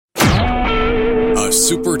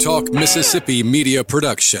SuperTalk Mississippi Media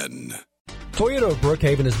Production. Toyota of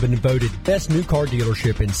Brookhaven has been voted best new car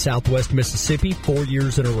dealership in Southwest Mississippi 4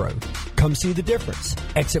 years in a row. Come see the difference.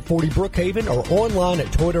 Exit 40 Brookhaven or online at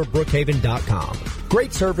toyotabrookhaven.com.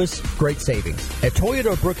 Great service, great savings. At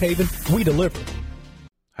Toyota of Brookhaven, we deliver.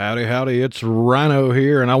 Howdy, howdy, it's Rhino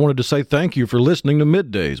here, and I wanted to say thank you for listening to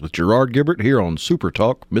Middays with Gerard Gibert here on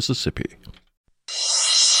SuperTalk Mississippi.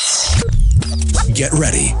 Get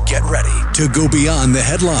ready to go beyond the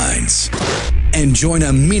headlines and join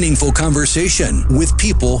a meaningful conversation with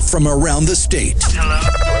people from around the state. Hello.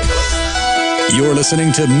 You're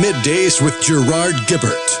listening to Middays with Gerard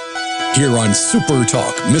Gibert here on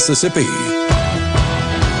SuperTalk Mississippi.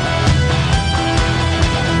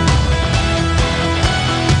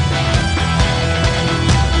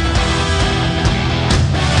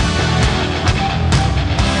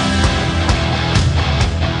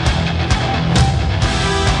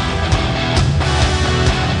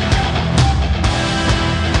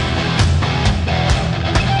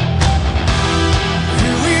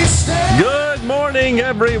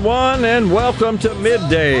 Everyone, and welcome to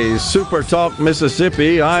Middays, SuperTalk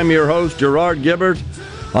Mississippi. I'm your host, Gerard Gibert,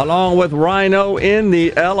 along with Rhino in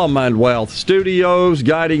the Element Wealth Studios,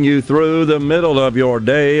 guiding you through the middle of your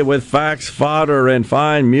day with facts, fodder, and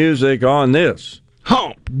fine music on this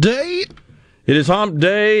Hump Day. It is Hump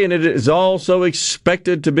Day, and it is also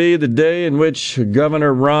expected to be the day in which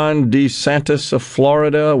Governor Ron DeSantis of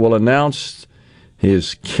Florida will announce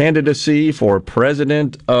his candidacy for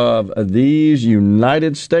president of these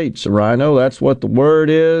United States. Rhino, that's what the word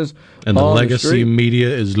is. And the legacy media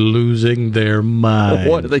is losing their mind.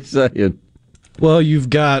 What are they saying? Well,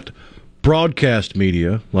 you've got broadcast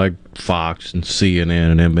media like Fox and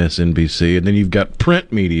CNN and MSNBC, and then you've got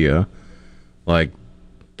print media like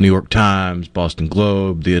New York Times, Boston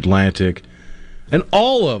Globe, The Atlantic, and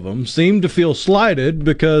all of them seem to feel slighted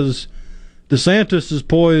because DeSantis is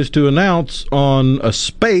poised to announce on a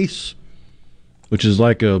space, which is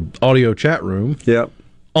like a audio chat room,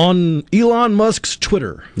 on Elon Musk's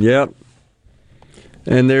Twitter. Yep.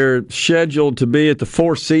 And they're scheduled to be at the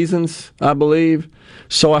Four Seasons, I believe.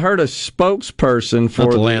 So I heard a spokesperson for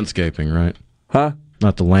not the landscaping, right? Huh?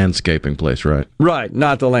 Not the landscaping place, right? Right,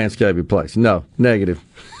 not the landscaping place. No, negative.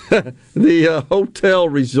 The hotel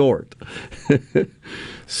resort.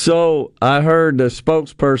 So I heard the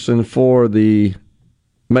spokesperson for the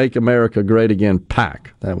Make America Great Again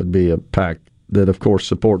PAC. That would be a PAC that, of course,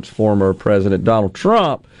 supports former President Donald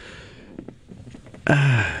Trump,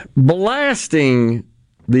 blasting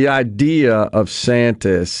the idea of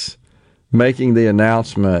Santis making the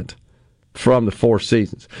announcement from the Four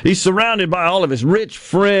Seasons. He's surrounded by all of his rich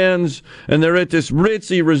friends, and they're at this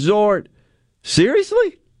ritzy resort.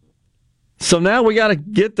 Seriously? So now we got to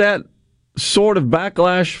get that sort of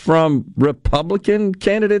backlash from Republican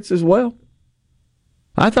candidates as well?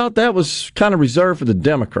 I thought that was kind of reserved for the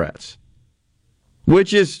Democrats,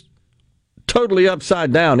 which is totally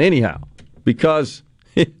upside down anyhow, because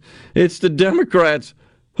it's the Democrats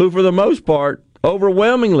who, for the most part,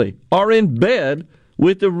 overwhelmingly are in bed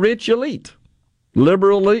with the rich elite,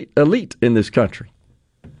 liberal elite in this country.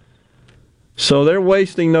 So they're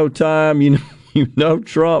wasting no time. You know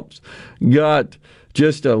Trump's got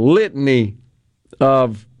just a litany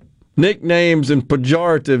of nicknames and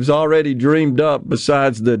pejoratives already dreamed up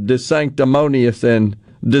besides the DeSanctimonious and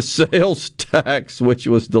DeSales tax, which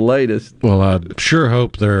was the latest. Well, I sure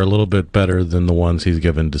hope they're a little bit better than the ones he's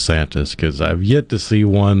given DeSantis, because I've yet to see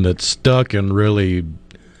one that stuck and really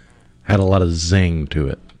had a lot of zing to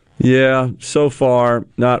it. Yeah, so far,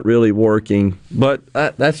 not really working. But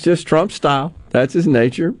that's just Trump's style. That's his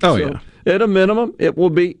nature. Oh, so, yeah. At a minimum, it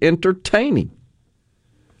will be entertaining.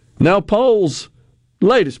 Now,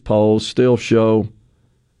 latest polls still show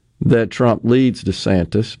that Trump leads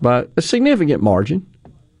DeSantis by a significant margin.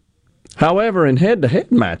 However, in head-to-head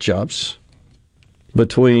matchups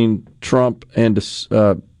between Trump and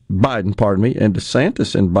Biden, and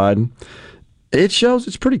DeSantis and Biden, it shows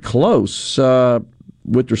it's pretty close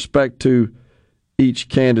with respect to each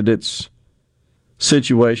candidate's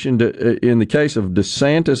situation. In the case of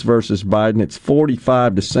DeSantis versus Biden, it's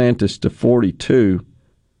 45 DeSantis to 42.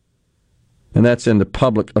 And that's in the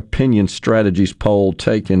Public Opinion Strategies poll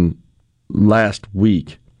taken last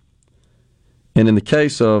week. And in the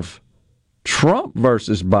case of Trump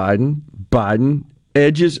versus Biden, Biden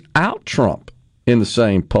edges out Trump in the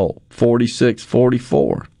same poll,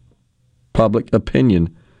 46-44. Public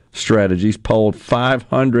Opinion Strategies polled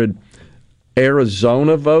 500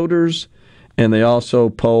 Arizona voters, and they also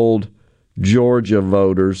polled Georgia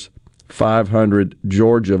voters, 500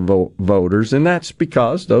 Georgia voters, and that's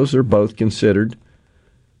because those are both considered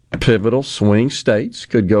pivotal swing states,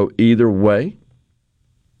 could go either way.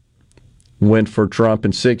 Went for Trump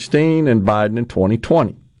in 2016 and Biden in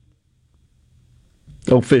 2020,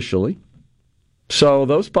 officially. So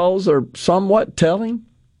those polls are somewhat telling.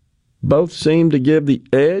 Both seem to give the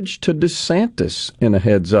edge to DeSantis in a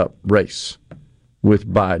heads-up race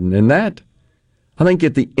with Biden. And that, I think,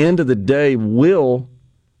 at the end of the day, will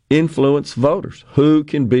influence voters. Who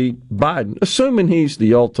can beat Biden, assuming he's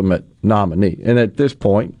the ultimate nominee. And at this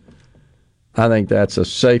point, I think that's a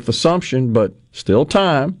safe assumption, but still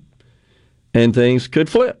time. And things could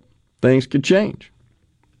flip. Things could change.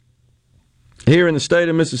 Here in the state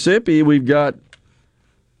of Mississippi, we've got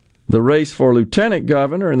the race for lieutenant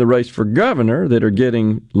governor and the race for governor that are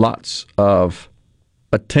getting lots of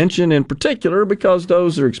attention, in particular because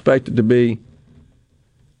those are expected to be,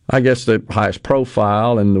 I guess, the highest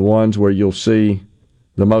profile and the ones where you'll see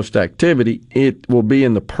the most activity. It will be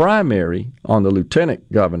in the primary on the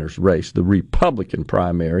lieutenant governor's race, the Republican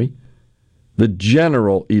primary, the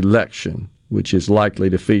general election, which is likely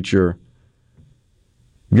to feature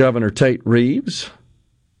Governor Tate Reeves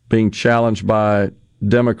being challenged by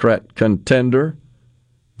Democrat contender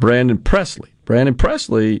Brandon Presley. Brandon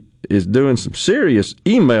Presley is doing some serious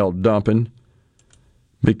email dumping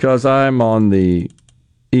because I'm on the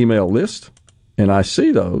email list and I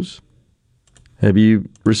see those. Have you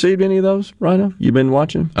received any of those, Rhino? You been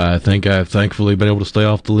watching? I think I've thankfully been able to stay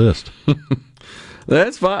off the list.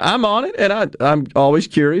 That's fine. I'm on it, and I'm always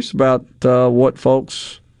curious about what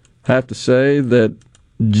folks have to say that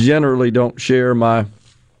generally don't share my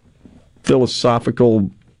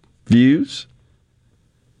philosophical views.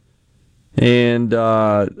 And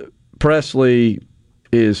Presley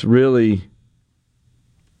is really,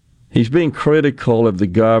 he's being critical of the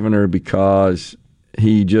governor because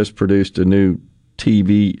he just produced a new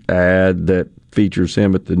TV ad that features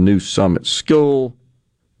him at the new Summit School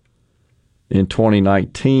in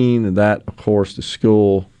 2019. And that, of course, the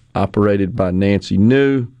school operated by Nancy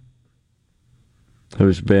New,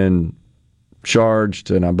 who's been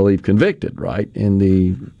charged and I believe convicted, right, in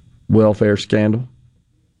the welfare scandal,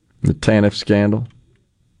 the TANF scandal,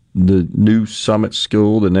 the new Summit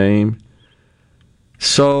School, the name.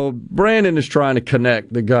 So Brandon is trying to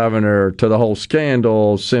connect the governor to the whole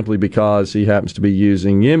scandal simply because he happens to be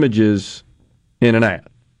using images in an ad.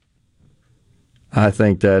 I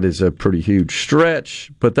think that is a pretty huge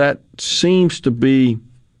stretch, but that seems to be...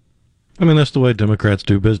 I mean, that's the way Democrats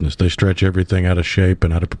do business. They stretch everything out of shape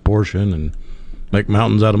and out of proportion and make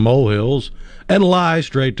mountains out of molehills and lie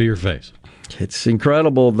straight to your face. It's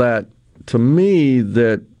incredible that, to me,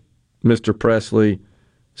 that Mr. Presley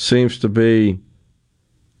seems to be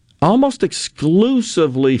almost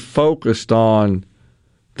exclusively focused on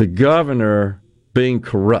the governor being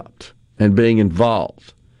corrupt and being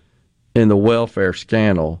involved in the welfare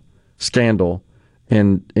scandal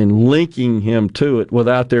and linking him to it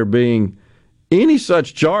without there being any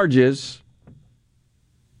such charges,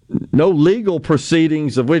 no legal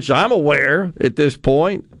proceedings of which I'm aware at this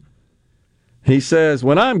point. He says,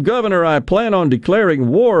 when I'm governor, I plan on declaring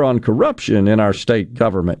war on corruption in our state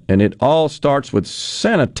government, and it all starts with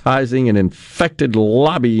sanitizing an infected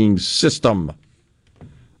lobbying system.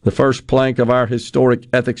 The first plank of our historic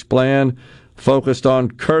ethics plan focused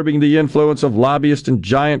on curbing the influence of lobbyists and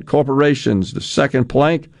giant corporations. The second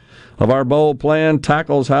plank of our bold plan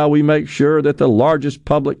tackles how we make sure that the largest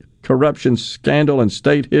public corruption scandal in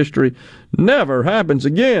state history never happens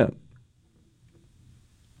again.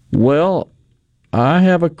 Well, I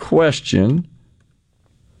have a question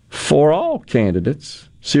for all candidates,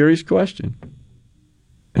 serious question,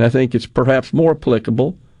 and I think it's perhaps more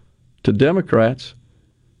applicable to Democrats.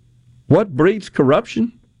 What breeds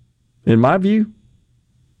corruption, in my view,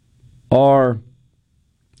 are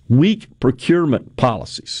weak procurement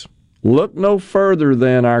policies. Look no further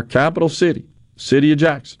than our capital city, city of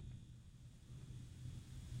Jackson.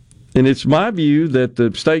 And it's my view that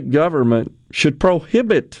the state government should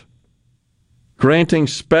prohibit granting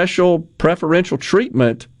special preferential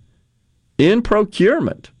treatment in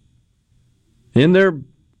procurement, in their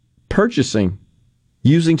purchasing,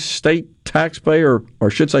 using state taxpayer, or I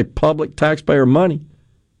should say public taxpayer money,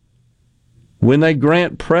 when they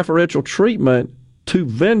grant preferential treatment to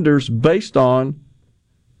vendors based on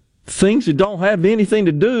things that don't have anything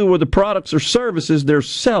to do with the products or services they're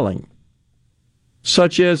selling,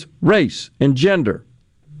 such as race and gender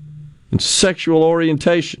and sexual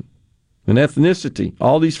orientation and ethnicity,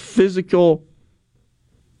 all these physical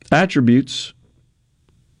attributes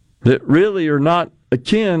that really are not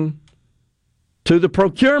akin to the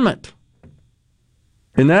procurement.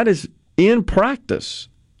 And that is in practice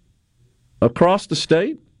across the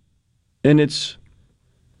state, and it's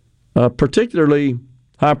particularly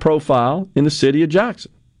high profile in the city of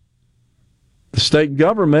Jackson. The state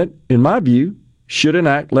government, in my view, should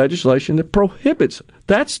enact legislation that prohibits it.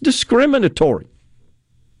 That's discriminatory.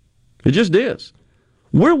 It just is.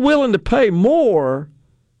 We're willing to pay more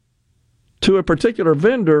to a particular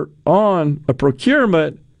vendor on a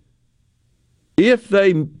procurement if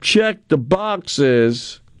they check the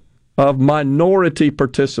boxes of minority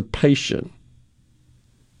participation.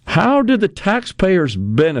 How do the taxpayers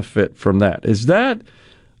benefit from that? Is that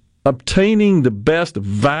obtaining the best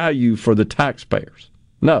value for the taxpayers?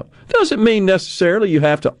 No. Doesn't mean necessarily you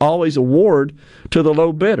have to always award to the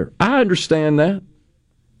low bidder. I understand that.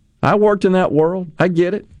 I worked in that world. I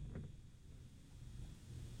get it.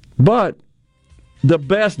 But the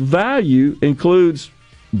best value includes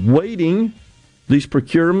weighting these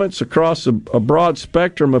procurements across a broad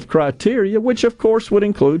spectrum of criteria, which of course would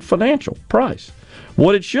include financial price.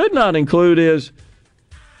 What it should not include is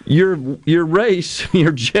your race,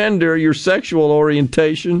 your gender, your sexual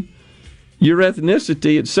orientation, your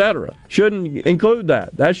ethnicity, etc. Shouldn't include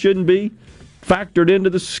that. That shouldn't be factored into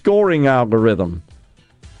the scoring algorithm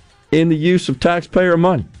in the use of taxpayer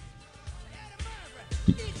money.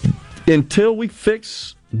 Until we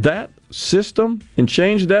fix that system and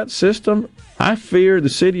change that system, I fear the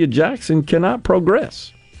city of Jackson cannot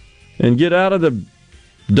progress and get out of the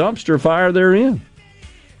dumpster fire they're in.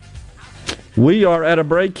 We are at a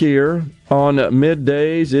break here on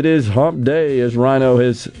Middays. It is hump day, as Rhino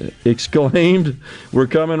has exclaimed. We're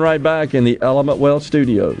coming right back in the Element Wealth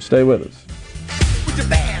Studios. Stay with us.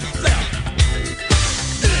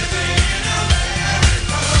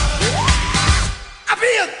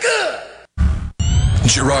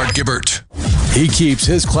 Gerard Gibert. He keeps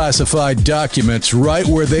his classified documents right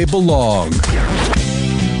where they belong.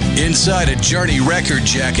 Inside a Journey record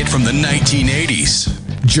jacket from the 1980s.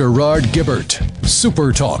 Gerard Gibert,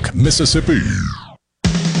 SuperTalk Mississippi.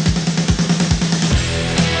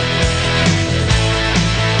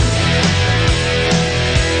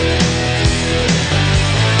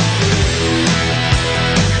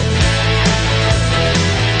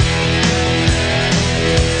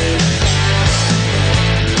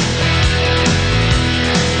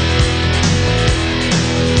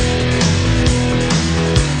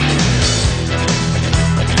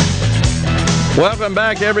 Welcome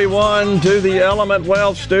back, everyone, to the Element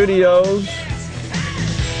Wealth Studios.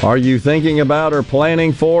 Are you thinking about or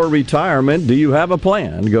planning for retirement? Do you have a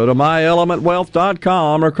plan? Go to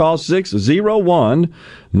myelementwealth.com or call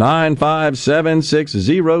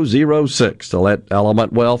 601-957-6006 to let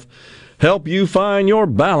Element Wealth help you find your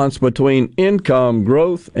balance between income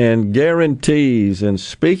growth and guarantees. And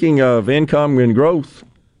speaking of income and growth,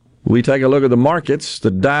 we take a look at the markets. The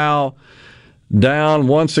Dow down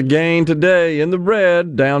once again today in the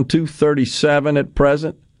red, down 237 at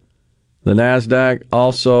present. The NASDAQ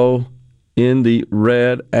also in the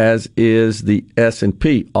red, as is the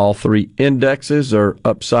S&P. All three indexes are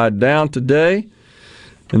upside down today,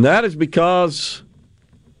 and that is because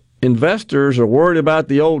investors are worried about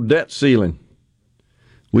the old debt ceiling.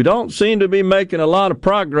 We don't seem to be making a lot of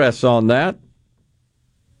progress on that.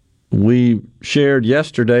 We shared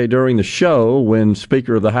yesterday during the show when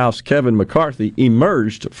Speaker of the House Kevin McCarthy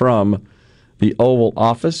emerged from the Oval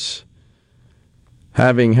Office,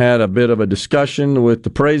 having had a bit of a discussion with the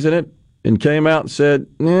president, and came out and said,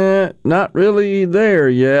 not really there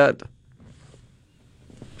yet.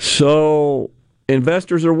 So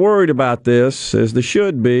investors are worried about this, as they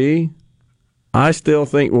should be. I still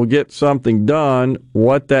think we'll get something done.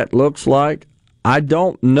 What that looks like, I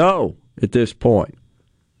don't know at this point.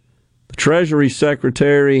 The Treasury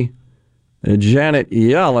Secretary, Janet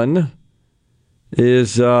Yellen,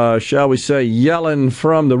 is, shall we say, yelling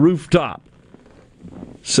from the rooftop.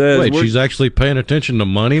 Says, wait, she's actually paying attention to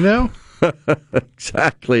money now?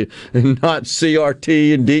 Exactly. And not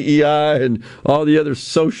CRT and DEI and all the other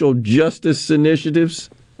social justice initiatives.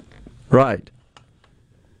 Right.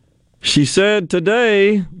 She said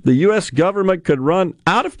today the U.S. government could run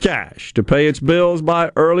out of cash to pay its bills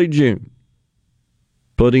by early June,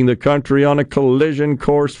 putting the country on a collision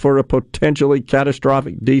course for a potentially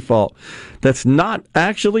catastrophic default. That's not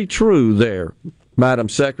actually true there, Madam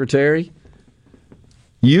Secretary.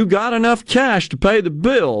 You got enough cash to pay the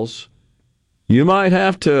bills. You might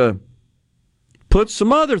have to put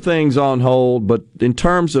some other things on hold, but in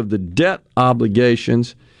terms of the debt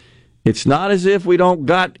obligations, it's not as if we don't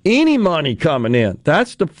got any money coming in.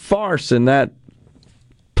 That's the farce in that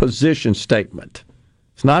position statement.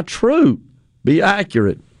 It's not true. Be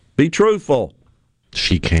accurate. Be truthful.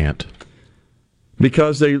 She can't.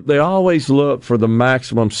 Because they always look for the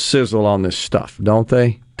maximum sizzle on this stuff, don't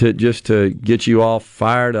they? to get you all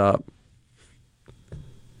fired up.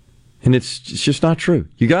 And it's just not true.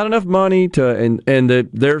 You got enough money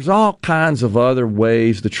there's all kinds of other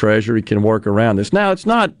ways the Treasury can work around this. Now, it's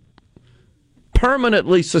not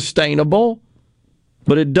permanently sustainable,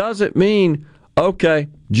 but it doesn't mean, okay,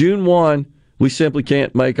 June 1, we simply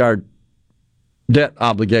can't make our debt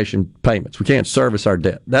obligation payments. We can't service our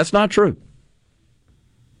debt. That's not true.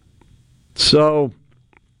 So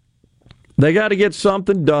they got to get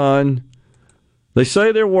something done. They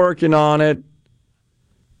say they're working on it.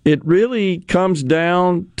 It really comes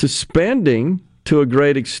down to spending to a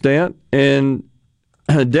great extent, and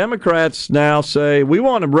Democrats now say, we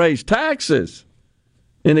want to raise taxes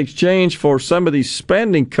in exchange for some of these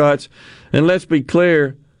spending cuts, and let's be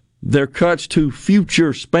clear, they're cuts to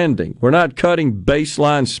future spending. We're not cutting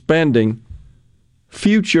baseline spending,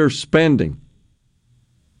 future spending.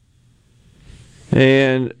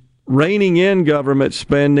 And reining in government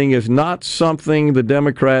spending is not something the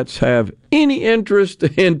Democrats have any interest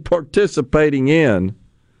in participating in.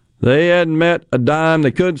 They hadn't met a dime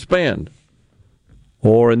they couldn't spend.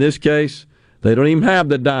 Or in this case, they don't even have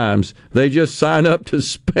the dimes. They just sign up to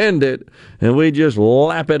spend it, and we just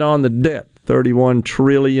lap it on the debt, $31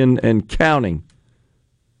 trillion and counting.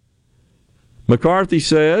 McCarthy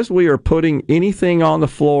says we are putting anything on the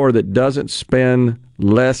floor that doesn't spend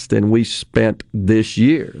less than we spent this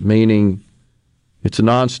year, meaning it's a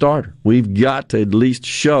non-starter. We've got to at least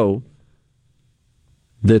show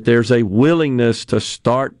that there's a willingness to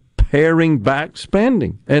start paring back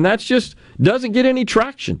spending. And that's just doesn't get any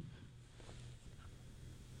traction.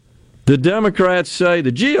 The Democrats say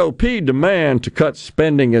the GOP demand to cut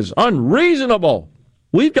spending is unreasonable.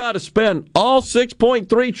 We've got to spend all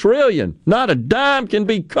 $6.3 trillion. Not a dime can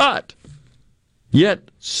be cut.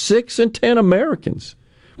 Yet 6 in 10 Americans,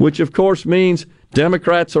 which of course means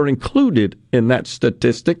Democrats are included in that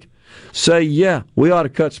statistic, say, yeah, we ought to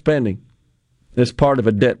cut spending as part of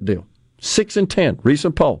a debt deal. 6 in 10,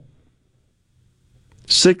 recent poll.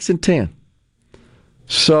 6 in 10.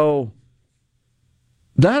 So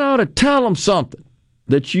that ought to tell them something,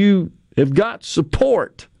 that you have got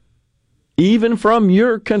support even from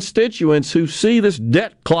your constituents who see this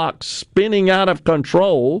debt clock spinning out of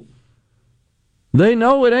control. They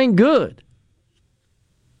know it ain't good.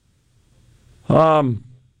 And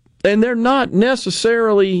they're not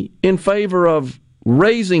necessarily in favor of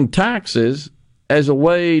raising taxes as a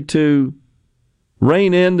way to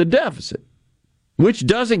rein in the deficit, which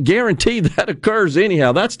doesn't guarantee that occurs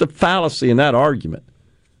anyhow. That's the fallacy in that argument,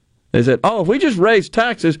 is that, if we just raise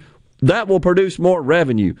taxes, that will produce more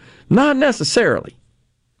revenue. Not necessarily.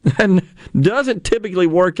 And doesn't typically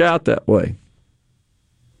work out that way.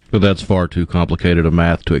 But that's far too complicated a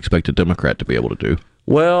math to expect a Democrat to be able to do.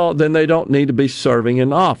 Well, then they don't need to be serving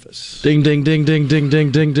in office. Ding, ding, ding, ding, ding,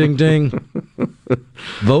 ding, ding, ding, ding.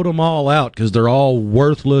 Vote them all out because they're all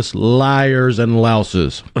worthless liars and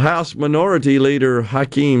louses. House Minority Leader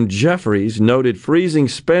Hakeem Jeffries noted freezing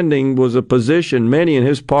spending was a position many in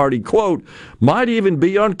his party, quote, might even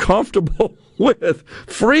be uncomfortable with.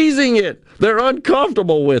 Freezing it. They're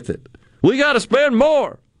uncomfortable with it. We got to spend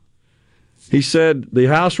more. He said the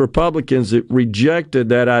House Republicans rejected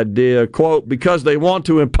that idea, quote, because they want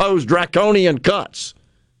to impose draconian cuts.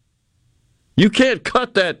 You can't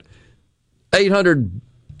cut that $800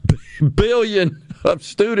 billion of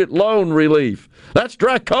student loan relief. That's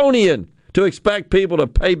draconian to expect people to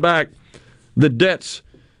pay back the debts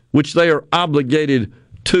which they are obligated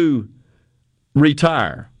to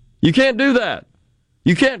retire. You can't do that.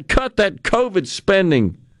 You can't cut that COVID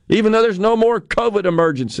spending, even though there's no more COVID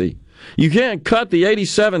emergency. You can't cut the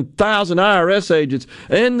 87,000 IRS agents.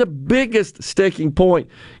 And the biggest sticking point,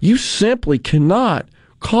 you simply cannot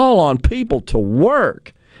call on people to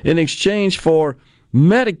work in exchange for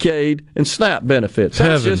Medicaid and SNAP benefits.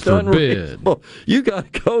 That's Heaven just forbid. unreasonable. You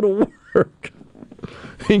got to go to work.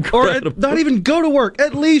 Incredible. Or not even go to work.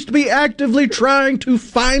 At least be actively trying to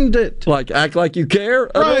find it. Like act like you care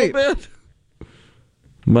a Right. little bit.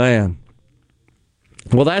 Man.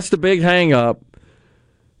 Well, that's the big hang-up.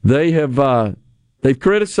 They have they've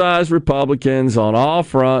criticized Republicans on all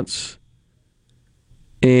fronts,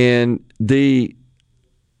 and the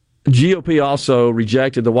GOP also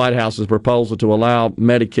rejected the White House's proposal to allow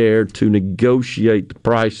Medicare to negotiate the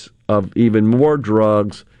price of even more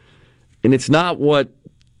drugs, and it's not what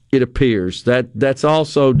it appears. That's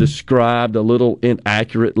also described a little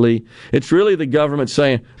inaccurately. It's really the government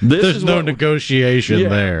saying this There's is no what negotiation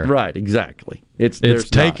there. Right, exactly. It's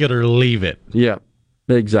take it or leave it. Yeah,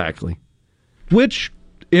 exactly. Which,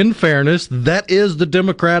 in fairness, that is the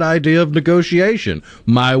Democrat idea of negotiation.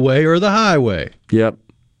 My way or the highway. Yep.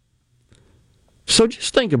 So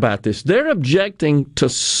just think about this. They're objecting to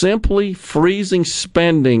simply freezing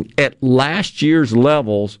spending at last year's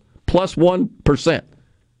levels plus 1%.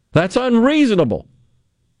 That's unreasonable.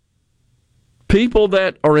 People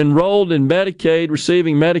that are enrolled in Medicaid,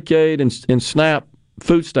 receiving Medicaid and SNAP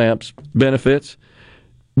food stamps benefits,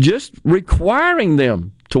 just requiring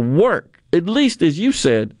them to work, at least as you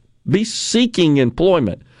said, be seeking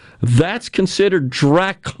employment. That's considered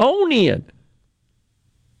draconian.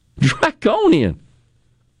 Draconian.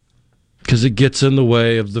 Because it gets in the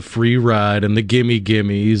way of the free ride and the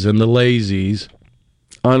gimme-gimmes and the lazies.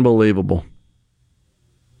 Unbelievable.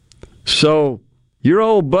 So, your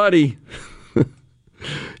old buddy,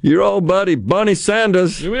 Bernie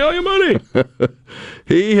Sanders, give me all your money.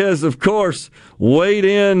 He has, of course, weighed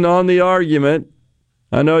in on the argument.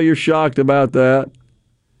 I know you're shocked about that.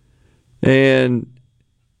 And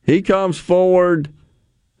he comes forward.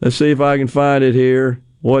 Let's see if I can find it here.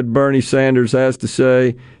 What Bernie Sanders has to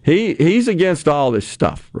say. He's against all this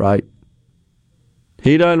stuff, right?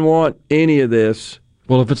 He doesn't want any of this.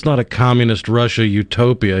 Well, if it's not a communist Russia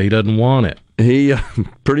utopia, he doesn't want it. He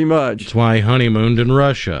pretty much. That's why he honeymooned in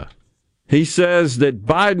Russia. He says that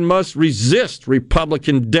Biden must resist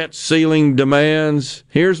Republican debt ceiling demands.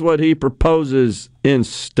 Here's what he proposes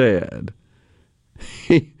instead.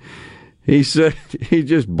 He said he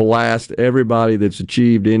just blasts everybody that's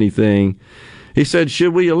achieved anything. He said,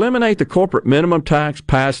 should we eliminate the corporate minimum tax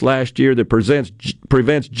passed last year that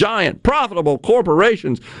prevents giant, profitable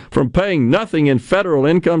corporations from paying nothing in federal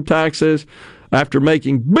income taxes after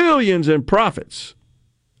making billions in profits?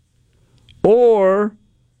 Or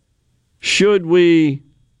should we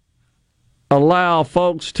allow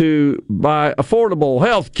folks to buy affordable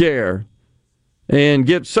health care and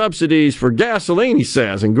get subsidies for gasoline, he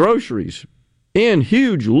says, and groceries, in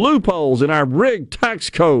huge loopholes in our rigged tax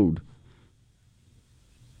code?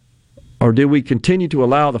 Or do we continue to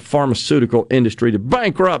allow the pharmaceutical industry to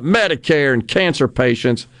bankrupt Medicare and cancer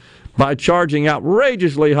patients by charging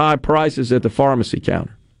outrageously high prices at the pharmacy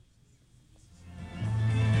counter?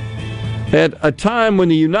 At a time when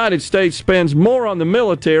the United States spends more on the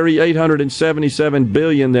military, $877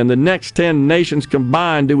 billion, than the next 10 nations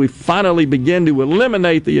combined, do we finally begin to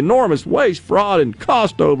eliminate the enormous waste, fraud, and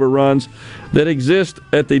cost overruns that exist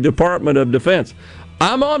at the Department of Defense?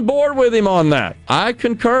 I'm on board with him on that. I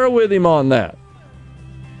concur with him on that.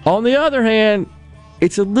 On the other hand,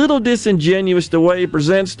 it's a little disingenuous the way he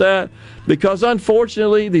presents that, because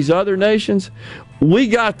unfortunately, these other nations, we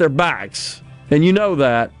got their backs, and you know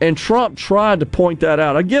that, and Trump tried to point that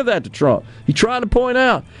out. I give that to Trump. He tried to point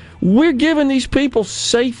out, we're giving these people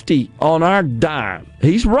safety on our dime.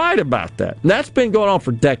 He's right about that. And that's been going on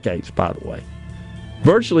for decades, by the way,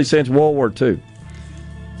 virtually since World War II.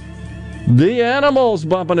 The Animals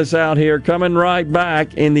bumping us out here, coming right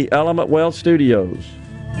back in the Element Wealth Studios.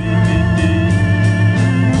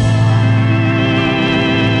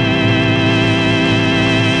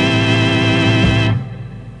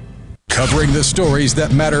 Covering the stories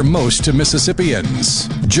that matter most to Mississippians.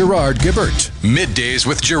 Gerard Gibert. Middays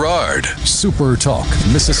with Gerard.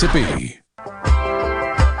 SuperTalk Mississippi.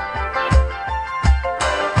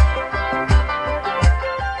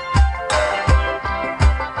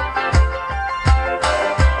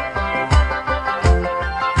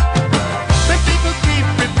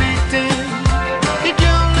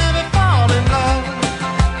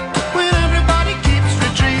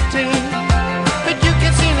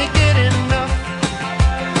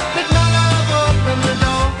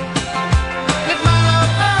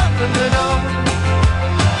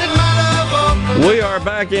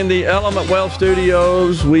 Back in the Element Wealth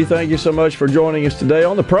Studios. We thank you so much for joining us today.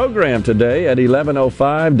 On the program today at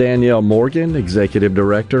 11:05, Danielle Morgan, Executive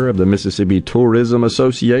Director of the Mississippi Tourism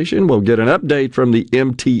Association, will get an update from the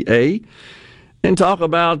MTA and talk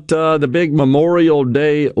about the big Memorial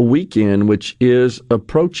Day weekend, which is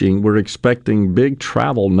approaching. We're expecting big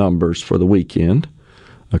travel numbers for the weekend,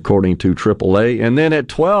 according to AAA. And then at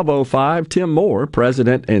 12:05, Tim Moore,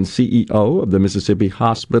 President and CEO of the Mississippi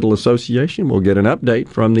Hospital Association, will get an update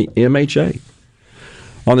from the MHA.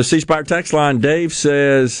 On the C Spire text line, Dave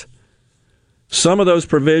says some of those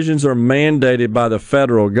provisions are mandated by the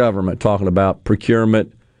federal government, talking about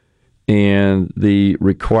procurement and the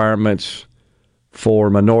requirements for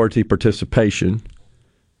minority participation.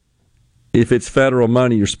 If it's federal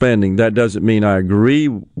money you're spending, that doesn't mean I agree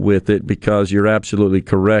with it, because you're absolutely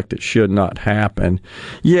correct. It should not happen.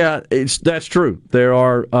 Yeah, that's true. There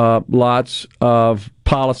are lots of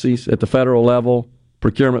policies at the federal level,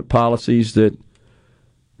 procurement policies that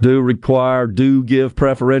do give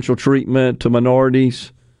preferential treatment to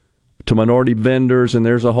minorities, to minority vendors, and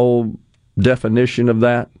there's a whole definition of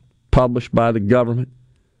that published by the government.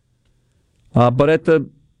 But at the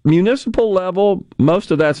municipal level, most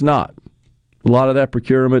of that's not. A lot of that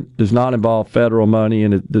procurement does not involve federal money,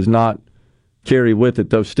 and it does not carry with it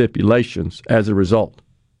those stipulations as a result.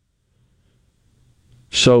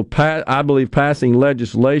 So I believe passing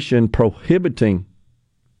legislation prohibiting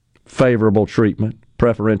favorable treatment,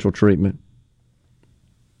 preferential treatment,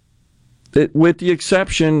 with the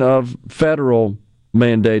exception of federal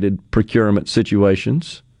mandated procurement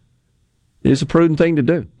situations, is a prudent thing to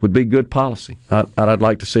do, would be good policy. I'd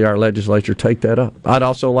like to see our legislature take that up. I'd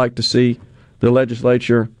also like to see the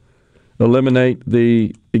legislature eliminate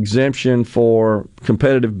the exemption for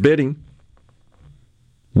competitive bidding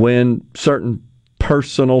when certain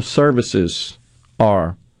personal services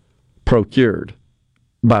are procured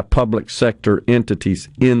by public sector entities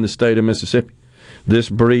in the state of Mississippi. This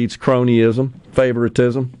breeds cronyism,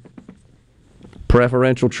 favoritism,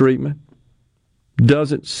 preferential treatment,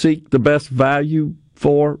 doesn't seek the best value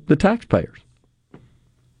for the taxpayers.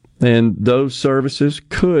 And those services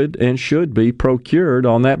could and should be procured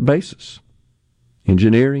on that basis.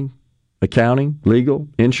 Engineering, accounting, legal,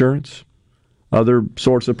 insurance, other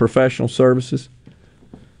sorts of professional services.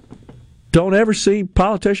 Don't ever see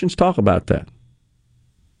politicians talk about that.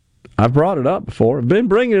 I've brought it up before. I've been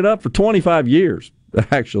bringing it up for 25 years,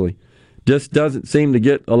 actually. Just doesn't seem to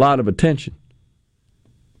get a lot of attention.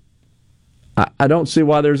 I don't see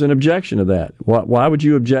why there's an objection to that. Why would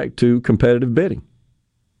you object to competitive bidding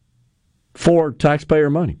for taxpayer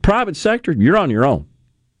money? Private sector, you're on your own.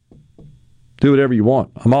 Do whatever you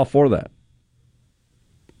want. I'm all for that.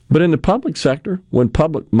 But in the public sector, when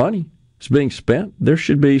public money is being spent, there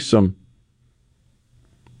should be some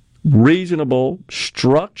reasonable,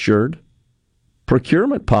 structured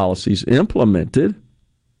procurement policies implemented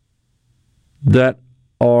that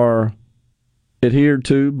are adhered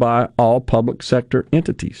to by all public sector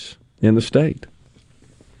entities in the state.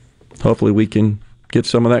 Hopefully we can get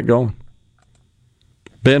some of that going.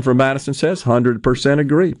 Ben from Madison says, 100%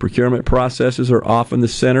 agree. Procurement processes are often the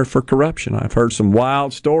center for corruption. I've heard some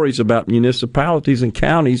wild stories about municipalities and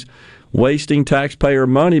counties wasting taxpayer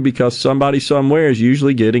money because somebody somewhere is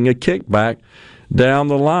usually getting a kickback down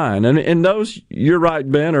the line. And those, you're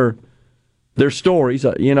right, Ben, they're stories.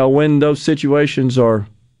 When those situations are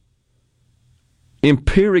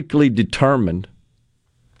empirically determined,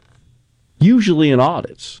 usually in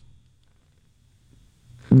audits,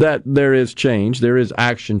 that there is change, there is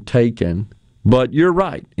action taken. But you're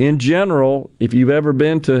right. In general, if you've ever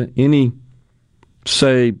been to any,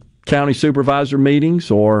 say, county supervisor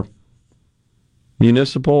meetings or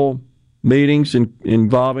municipal meetings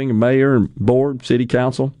involving a mayor and board, city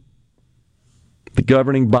council, the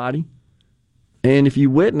governing body, and if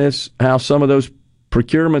you witness how some of those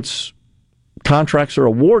procurements contracts are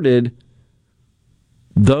awarded,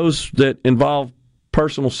 those that involve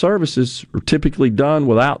personal services are typically done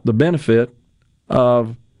without the benefit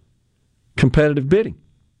of competitive bidding.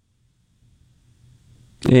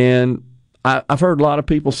 And I've heard a lot of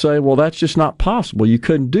people say, well, that's just not possible. You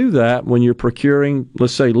couldn't do that when you're procuring,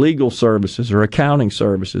 let's say, legal services or accounting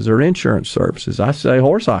services or insurance services. I say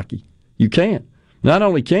horse hockey. You can. Not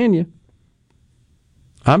only can you,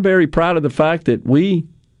 I'm very proud of the fact that we,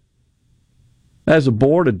 as a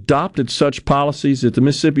board, adopted such policies at the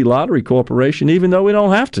Mississippi Lottery Corporation, even though we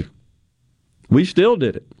don't have to. We still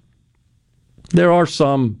did it. There are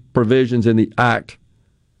some provisions in the Act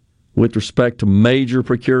with respect to major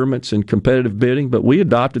procurements and competitive bidding, but we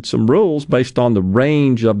adopted some rules based on the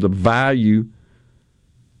range of the value,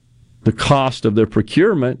 the cost of their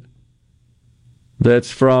procurement, that's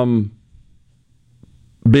from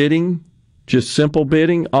bidding, just simple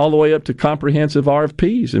bidding, all the way up to comprehensive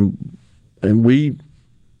RFPs. And we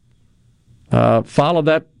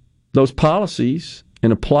followed those policies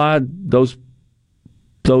and applied those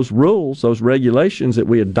rules, those regulations that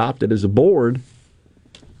we adopted as a board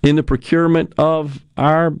in the procurement of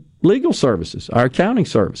our legal services, our accounting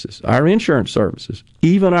services, our insurance services,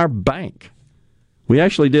 even our bank. We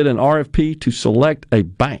actually did an RFP to select a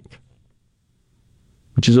bank,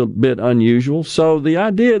 which is a bit unusual. So the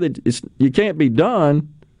idea that you can't be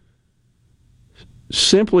done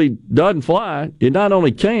simply doesn't fly. It not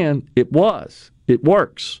only can, it works.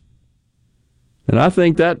 And I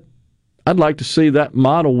think that I'd like to see that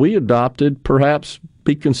model we adopted perhaps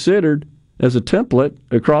be considered as a template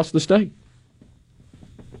across the state.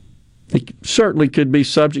 It certainly could be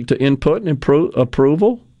subject to input and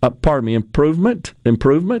improvement,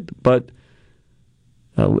 but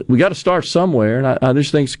we got to start somewhere, and I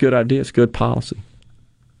just think it's a good idea. It's good policy.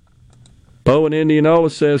 Bo in Indianola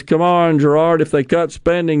says, come on, Gerard, if they cut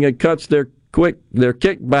spending, it cuts their their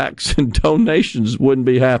kickbacks and donations wouldn't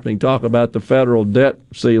be happening. Talk about the federal debt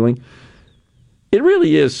ceiling. It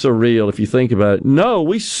really is surreal if you think about it. No,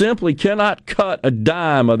 we simply cannot cut a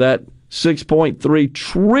dime of that $6.3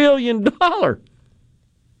 trillion.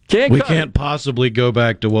 We can't possibly go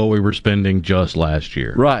back to what we were spending just last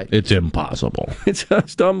year. Right. It's impossible. It's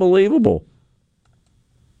just unbelievable.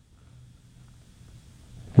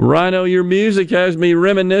 Rhino, your music has me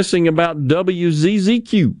reminiscing about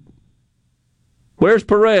WZZQ. Where's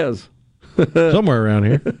Perez? Somewhere around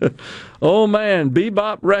here. Oh, man,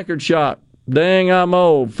 Bebop Record Shop. Dang, I'm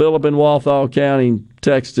old. Philip in Walthall County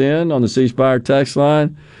texts in on the C Spire text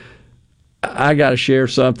line. I got to share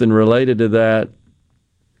something related to that.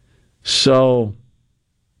 So,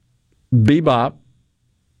 Bebop,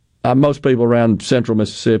 most people around central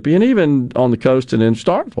Mississippi, and even on the coast and in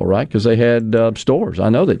Starkville, right? Because they had stores. I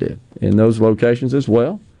know they did in those locations as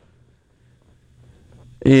well.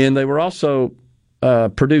 And they were also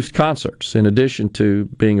produced concerts in addition to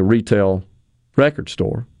being a retail record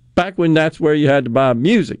store. Back when that's where you had to buy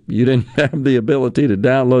music. You didn't have the ability to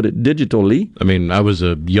download it digitally. I mean, I was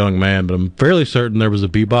a young man, but I'm fairly certain there was a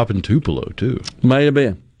Bebop in Tupelo, too. May have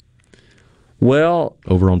been. Well,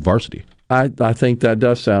 over on Varsity. I think that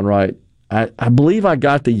does sound right. I believe I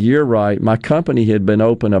got the year right. My company had been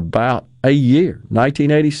open about a year,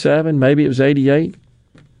 1987, maybe it was 88.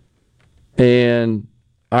 And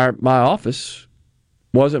my office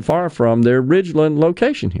wasn't far from their Ridgeland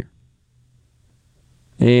location here.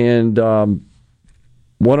 And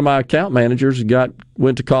one of my account managers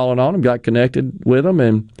went to calling on them, got connected with them,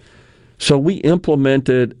 and so we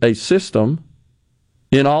implemented a system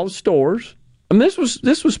in all the stores. I mean,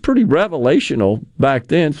 this was pretty revelational back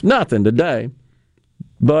then. It's nothing today,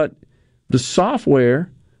 but the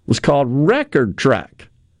software was called Record Track,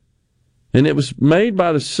 and it was made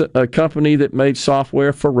by a company that made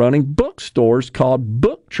software for running bookstores called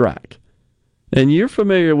Book Track. And you're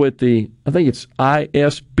familiar with I think it's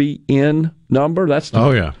ISBN number. That's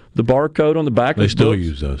the barcode on the back of the books. They still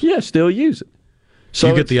use those. Yeah, still use it. So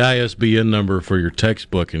you get the ISBN number for your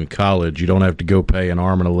textbook in college. You don't have to go pay an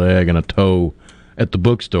arm and a leg and a toe at the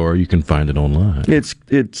bookstore. You can find it online. It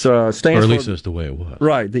stands for, or at least that's the way it was.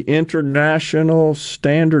 Right. The International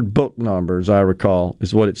Standard Book Number, as I recall,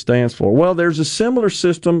 is what it stands for. Well, there's a similar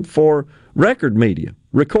system for record media,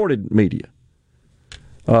 recorded media,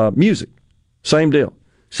 music. Same deal.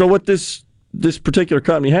 So what this particular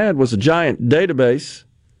company had was a giant database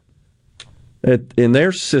in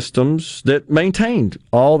their systems that maintained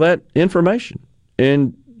all that information.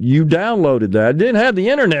 And you downloaded that. It didn't have the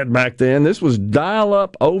internet back then. This was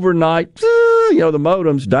dial-up overnight, the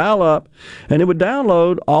modems, dial-up, and it would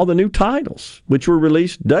download all the new titles, which were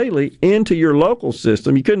released daily, into your local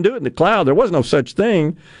system. You couldn't do it in the cloud. There was no such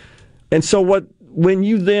thing. And so when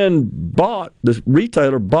you then the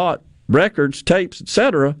retailer bought records, tapes,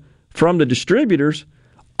 etc., from the distributors,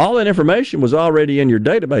 all that information was already in your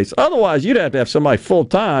database. Otherwise, you'd have to have somebody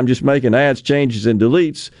full-time just making adds, changes, and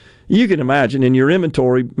deletes, you can imagine, in your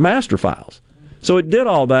inventory master files. So it did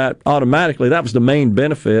all that automatically. That was the main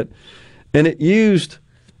benefit. And it used,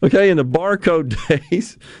 in the barcode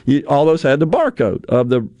days, all those had the barcode of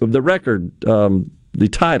the record, the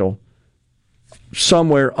title,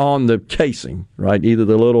 somewhere on the casing, right? Either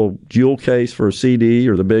the little jewel case for a CD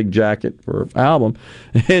or the big jacket for an album.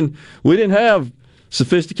 And we didn't have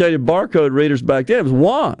sophisticated barcode readers back then. It was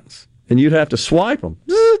wands, and you'd have to swipe them,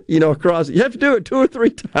 across. You have to do it 2 or 3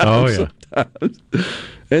 times sometimes.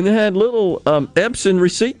 And they had little Epson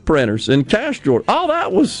receipt printers and cash drawers. All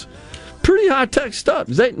that was pretty high-tech stuff. It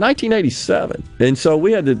was 1987. And so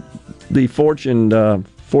we had the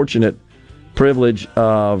fortunate privilege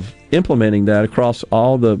of implementing that across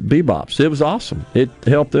all the Bebops. It was awesome. It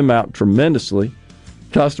helped them out tremendously.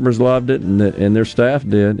 Customers loved it, and their staff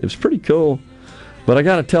did. It was pretty cool. But I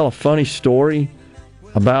got to tell a funny story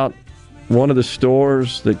about one of the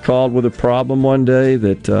stores that called with a problem one day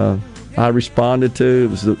that I responded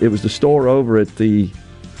to. It was the store over at the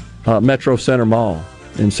Metro Center Mall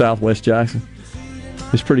in Southwest Jackson.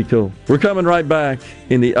 It's pretty cool. We're coming right back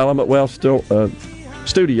in the Element Wealth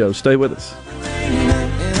studio. Stay with us.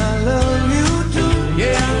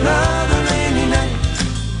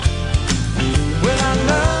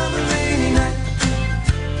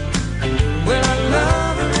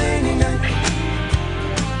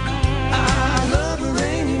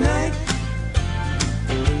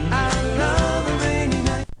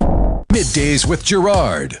 Middays with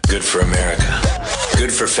Gerard. Good for America.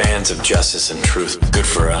 Good for fans of justice and truth. Good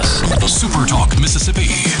for us. SuperTalk Mississippi.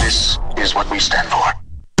 This is what we stand for.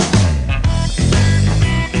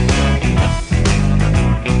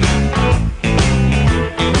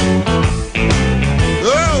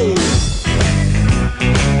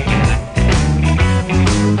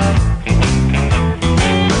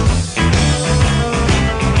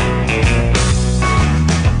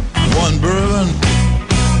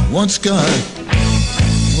 one sky,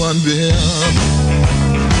 one beer.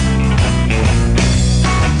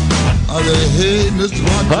 I said, hey, Mr.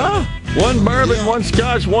 Vodka. Huh? One bourbon, one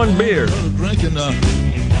scotch, one beer. Drinking,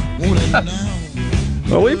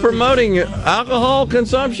 Are we promoting alcohol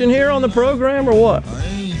consumption here on the program or what?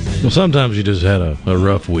 Well, sometimes you just had a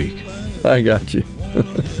rough week. I got you.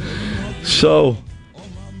 So,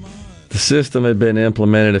 the system had been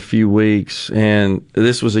implemented a few weeks, and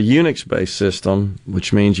this was a Unix-based system,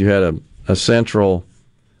 which means you had a central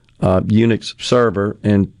Unix server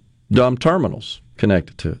and dumb terminals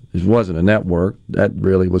connected to it. It wasn't a network. That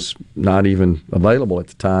really was not even available at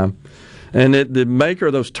the time. And the maker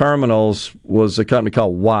of those terminals was a company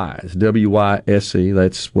called Wise, W-Y-S-E.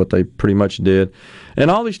 That's what they pretty much did.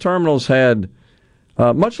 And all these terminals had,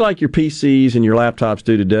 much like your PCs and your laptops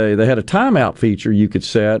do today, they had a timeout feature you could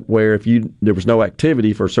set where if there was no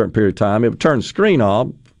activity for a certain period of time, it would turn the screen off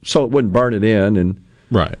so it wouldn't burn it in. And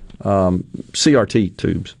Right. CRT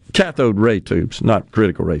tubes, cathode ray tubes, not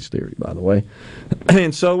critical race theory, by the way.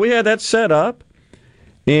 And so we had that set up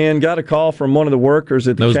and got a call from one of the workers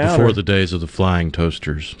at the counter. That was before the days of the flying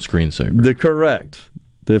toasters screensaver. Correct.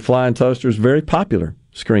 The flying toasters, very popular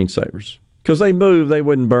screensavers. Because they move, they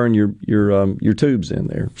wouldn't burn your tubes in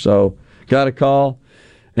there. So got a call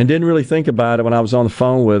and didn't really think about it when I was on the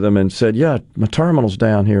phone with him and said, yeah, my terminal's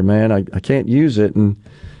down here, man. I can't use it. And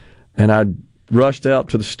I rushed out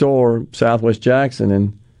to the store, Southwest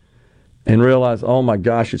Jackson, and realized, oh my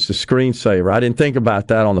gosh, it's the screensaver. I didn't think about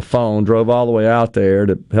that on the phone. Drove all the way out there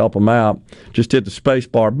to help him out. Just hit the space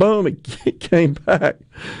bar. Boom, it came back.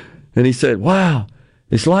 And he said, wow,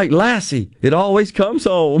 it's like Lassie. It always comes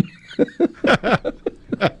home.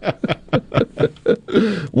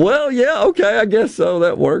 Well, yeah, okay, I guess so.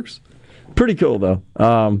 That works. Pretty cool,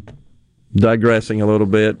 though. Digressing a little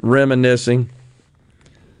bit, reminiscing.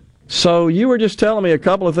 So you were just telling me a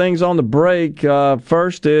couple of things on the break.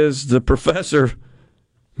 First is the professor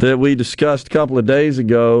that we discussed a couple of days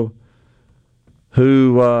ago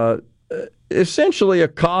who essentially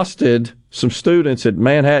accosted some students at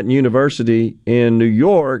Manhattan University in New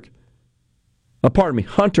York,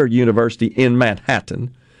 Hunter University in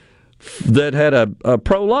Manhattan, that had a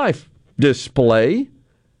pro-life display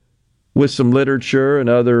with some literature and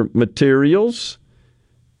other materials.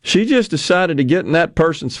 She just decided to get in that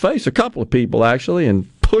person's face, a couple of people actually, and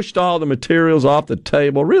pushed all the materials off the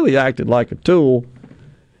table, really acted like a tool,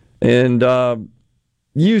 and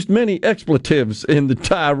used many expletives in the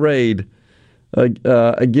tirade,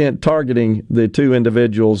 again, targeting the two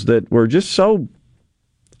individuals that were just so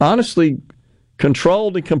honestly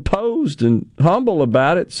controlled and composed and humble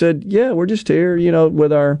about it, said, yeah, we're just here,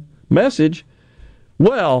 with our message.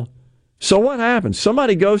 Well, so what happens?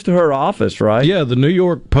 Somebody goes to her office, right? Yeah, the New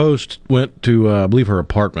York Post went to, I believe, her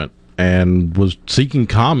apartment and was seeking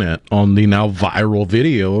comment on the now viral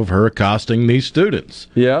video of her accosting these students.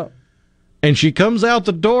 Yeah. And she comes out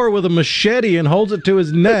the door with a machete and holds it to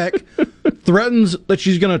his neck, threatens that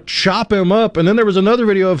she's going to chop him up, and then there was another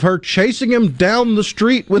video of her chasing him down the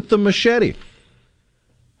street with the machete.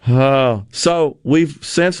 So we've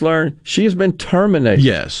since learned she has been terminated.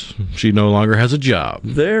 Yes, she no longer has a job.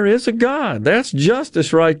 There is a God. That's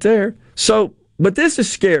justice right there. So, but this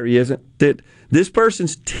is scary, isn't it? That this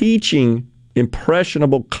person's teaching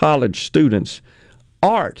impressionable college students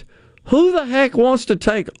art. Who the heck wants to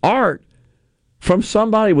take art from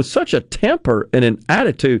somebody with such a temper and an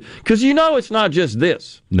attitude? Because it's not just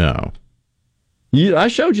this. No. I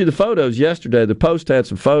showed you the photos yesterday. The Post had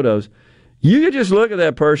some photos. You could just look at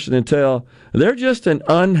that person and tell they're just an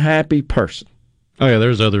unhappy person. Oh, yeah,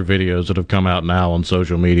 there's other videos that have come out now on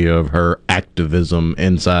social media of her activism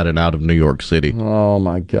inside and out of New York City. Oh,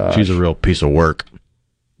 my gosh. She's a real piece of work.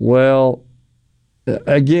 Well,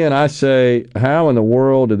 again, I say, how in the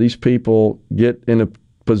world do these people get in a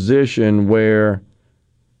position where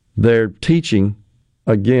they're teaching,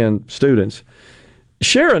 again, students?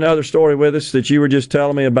 Share another story with us that you were just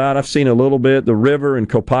telling me about. I've seen a little bit. The river in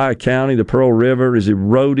Copiah County, the Pearl River, is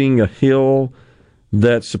eroding a hill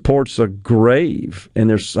that supports a grave.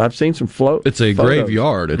 And I've seen some It's a photos.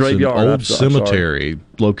 Graveyard. It's an old cemetery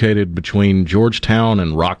located between Georgetown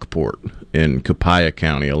and Rockport in Copiah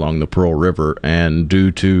County along the Pearl River. And due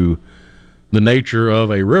to the nature of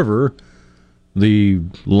a river, the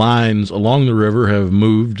lines along the river have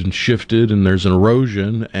moved and shifted, and there's an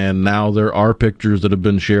erosion, and now there are pictures that have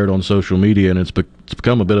been shared on social media, and it's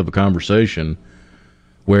become a bit of a conversation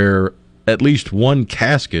where at least one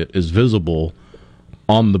casket is visible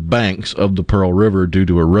on the banks of the Pearl River due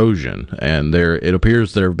to erosion, and it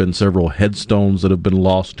appears there have been several headstones that have been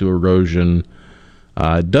lost to erosion.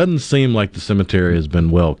 It doesn't seem like the cemetery has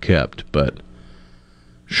been well kept, but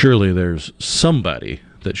surely there's somebody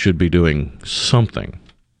that should be doing something.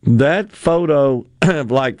 That photo,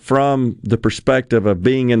 like from the perspective of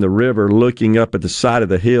being in the river, looking up at the side of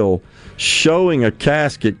the hill, showing a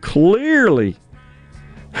casket clearly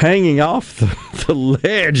hanging off the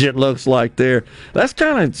ledge, it looks like there. That's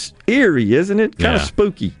kind of eerie, isn't it? Kind of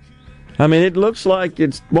spooky. I mean, it looks like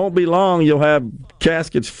it won't be long you'll have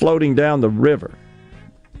caskets floating down the river.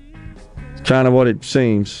 It's kind of what it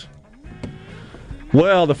seems.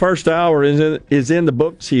 Well, the first hour is in the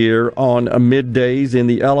books here on Middays in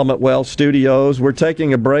the Element Wealth Studios. We're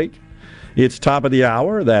taking a break. It's top of the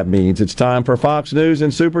hour. That means it's time for Fox News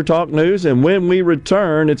and SuperTalk News. And when we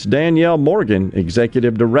return, it's Danielle Morgan,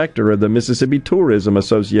 Executive Director of the Mississippi Tourism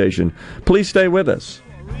Association. Please stay with us.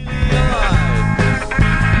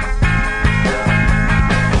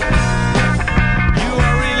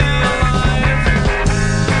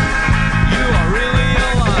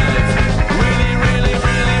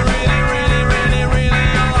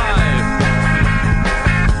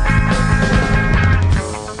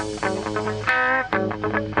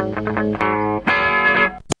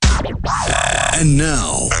 And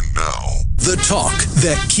now, the talk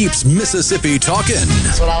that keeps Mississippi talking.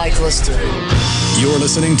 That's what I like to listen to. You're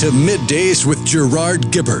listening to Middays with Gerard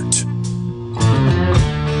Gibert.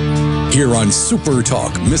 Here on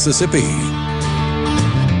SuperTalk Mississippi.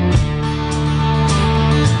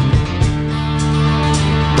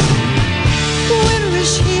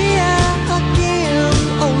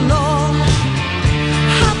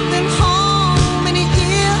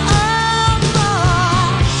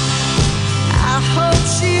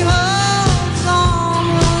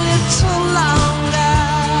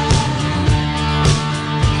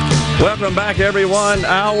 Welcome back, everyone.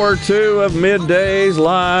 Hour 2 of Middays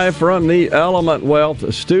live from the Element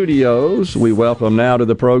Wealth Studios. We welcome now to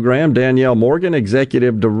the program Danielle Morgan,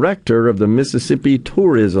 Executive Director of the Mississippi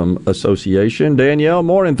Tourism Association. Danielle,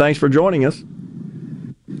 morning. Thanks for joining us.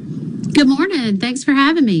 Good morning. Thanks for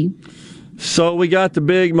having me. So we got the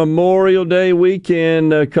big Memorial Day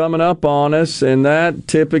weekend coming up on us, and that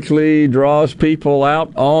typically draws people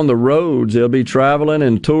out on the roads. They'll be traveling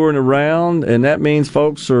and touring around, and that means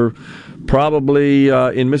folks are probably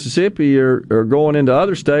in Mississippi or going into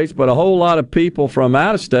other states, but a whole lot of people from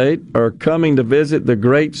out of state are coming to visit the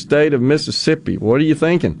great state of Mississippi. What are you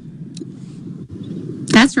thinking?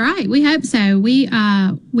 That's right. We hope so. We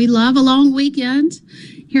love a long weekend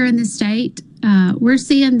here in the state. We're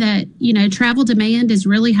seeing that, travel demand is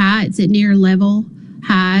really high. It's at near level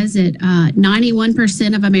highs at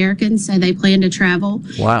 91% of Americans say they plan to travel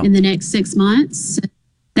in the next 6 months.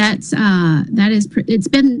 It's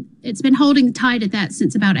been holding tight at that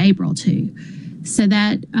since about April too. So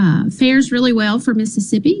that fares really well for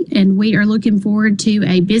Mississippi, and we are looking forward to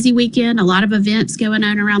a busy weekend. A lot of events going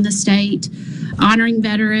on around the state, honoring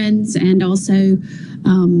veterans, and also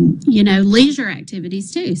leisure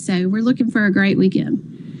activities too. So we're looking for a great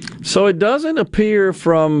weekend. So it doesn't appear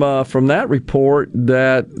from that report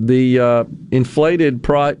that the inflated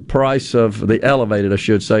price of the elevated, I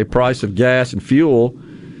should say, price of gas and fuel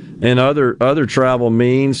and other travel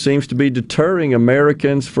means seems to be deterring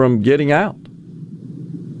Americans from getting out.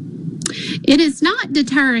 It is not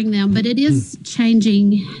deterring them, but it is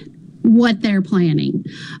changing what they're planning.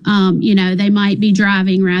 They might be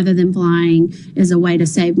driving rather than flying as a way to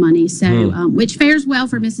save money. So, which fares well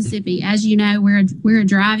for Mississippi. As you know, we're a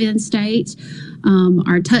drive-in state.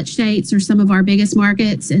 Our touch states are some of our biggest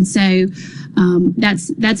markets, and so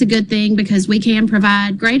that's a good thing because we can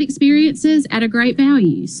provide great experiences at a great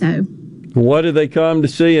value. So, what do they come to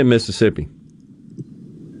see in Mississippi?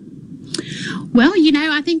 Well,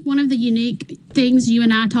 I think one of the unique things you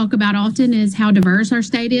and I talk about often is how diverse our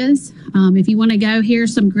state is. If you want to go hear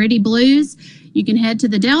some gritty blues, you can head to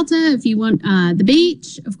the Delta. If you want the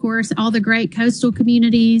beach, of course, all the great coastal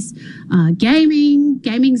communities,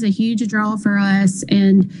 gaming's a huge draw for us.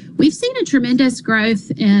 And we've seen a tremendous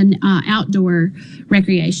growth in outdoor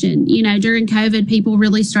recreation. During COVID, people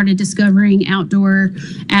really started discovering outdoor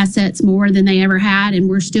assets more than they ever had. And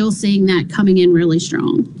we're still seeing that coming in really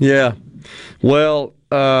strong. Yeah. Well,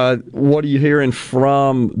 what are you hearing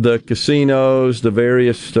from the casinos, the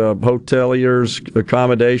various hoteliers,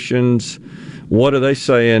 accommodations? What are they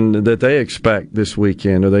saying that they expect this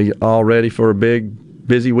weekend? Are they all ready for a big,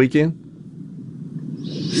 busy weekend?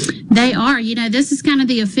 They are. This is kind of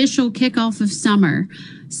the official kickoff of summer.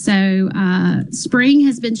 So spring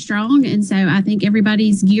has been strong, and so I think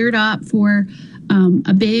everybody's geared up for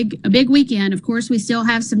a big weekend. Of course, we still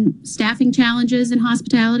have some staffing challenges in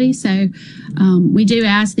hospitality, so we do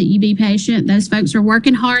ask that you be patient. Those folks are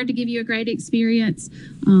working hard to give you a great experience,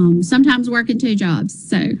 sometimes working 2 jobs.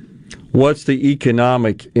 So, What's the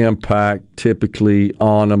economic impact typically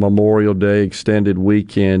on a Memorial Day extended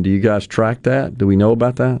weekend? Do you guys track that? Do we know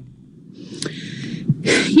about that?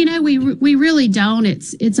 You know, we really don't.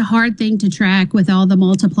 It's a hard thing to track with all the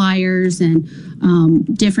multipliers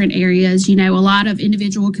and different areas. You know, a lot of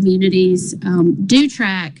individual communities do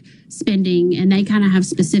track spending, and they kind of have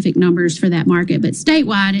specific numbers for that market. But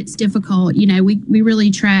statewide, it's difficult. You know, we really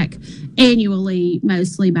track annually,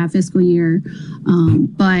 mostly by fiscal year.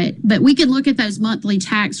 But we can look at those monthly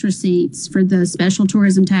tax receipts for the special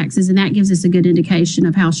tourism taxes, and that gives us a good indication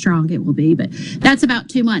of how strong it will be. But that's about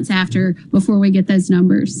 2 months before we get those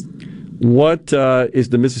numbers. What is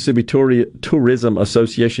the Mississippi Tourism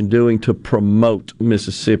Association doing to promote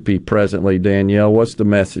Mississippi presently, Danielle? What's the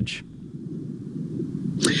message?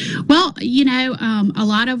 Well, you know, a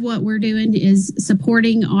lot of what we're doing is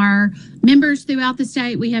supporting our members throughout the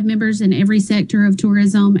state. We have members in every sector of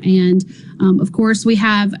tourism. And, of course, we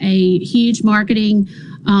have a huge marketing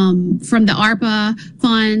from the ARPA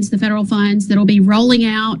funds, the federal funds, that'll be rolling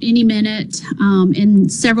out any minute in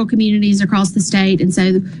several communities across the state. And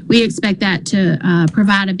so we expect that to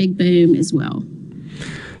provide a big boom as well.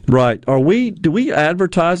 Right. Do we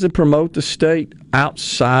advertise and promote the state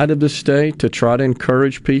outside of the state to try to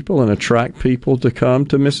encourage people and attract people to come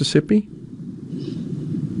to Mississippi?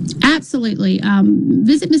 Absolutely.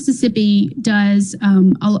 Visit Mississippi does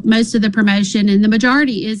most of the promotion, and the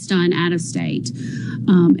majority is done out of state.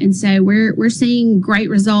 And so we're seeing great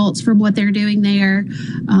results from what they're doing there.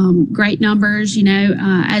 Great numbers. You know,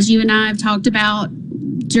 as you and I have talked about,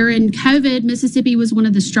 during COVID, Mississippi was one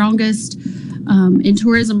of the strongest in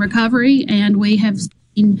tourism recovery, and we have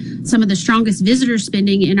seen some of the strongest visitor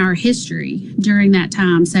spending in our history during that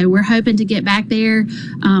time. So we're hoping to get back there.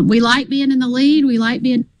 We like being in the lead. We like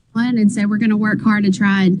being one, and so we're going to work hard to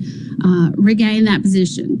try and regain that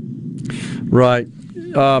position. Right.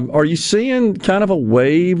 Are you seeing kind of a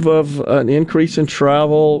wave of an increase in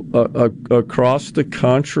travel across the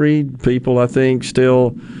country? People, I think,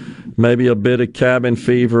 still maybe a bit of cabin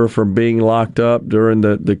fever from being locked up during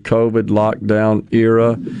the COVID lockdown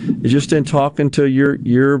era. Just in talking to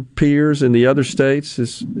your peers in the other states,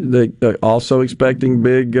 is they also expecting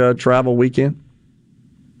big travel weekend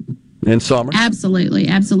in summer? Absolutely.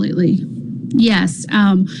 Yes,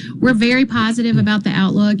 we're very positive about the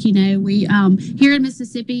outlook. You know, we here in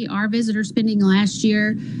Mississippi, our visitor spending last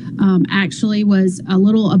year actually was a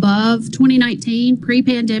little above 2019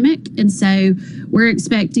 pre-pandemic, and so we're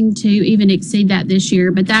expecting to even exceed that this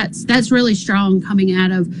year. But that's really strong coming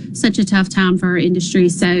out of such a tough time for our industry.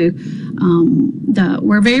 So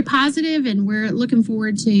we're very positive, and we're looking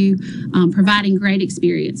forward to providing great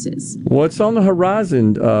experiences. What's on the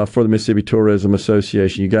horizon for the Mississippi Tourism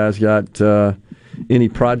Association? You guys got any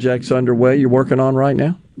projects underway you're working on right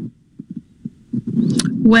now?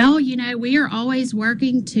 Well, you know, we are always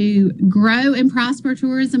working to grow and prosper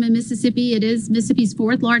tourism in Mississippi. It is Mississippi's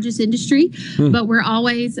fourth largest industry, but we're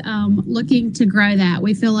always looking to grow that.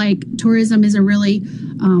 We feel like tourism is a really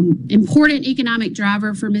important economic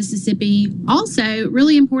driver for Mississippi. Also,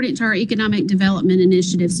 really important to our economic development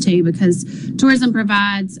initiatives, too, because tourism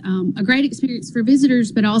provides a great experience for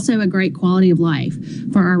visitors, but also a great quality of life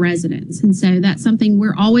for our residents. And so that's something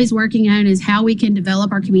we're always working on, is how we can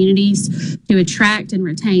develop our communities to attract and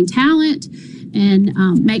retain talent and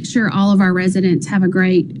make sure all of our residents have a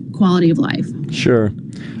great quality of life. Sure.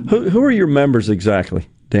 Who are your members exactly,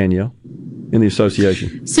 Danielle, in the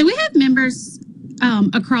association? So we have members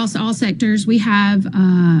across all sectors. We have,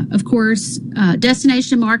 of course,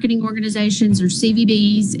 destination marketing organizations, or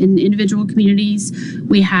CVBs, in individual communities.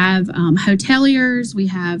 We have hoteliers. We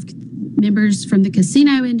have members from the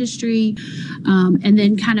casino industry, and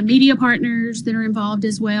then kind of media partners that are involved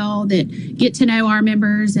as well, that get to know our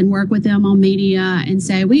members and work with them on media. And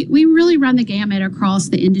so we really run the gamut across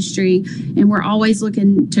the industry, and we're always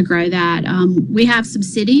looking to grow that. We have some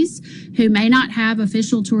cities who may not have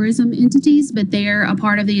official tourism entities, but they're a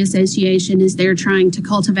part of the association as they're trying to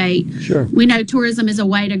cultivate. Sure. We know tourism is a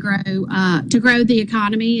way to grow the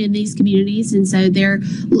economy in these communities, and so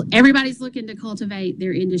everybody's looking to cultivate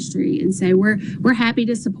their industry. And so we're happy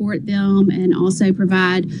to support them and also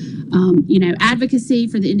provide, advocacy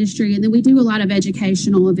for the industry. And then we do a lot of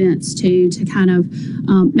educational events too, to kind of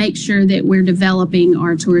make sure that we're developing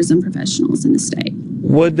our tourism professionals in the state.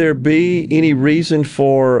 Would there be any reason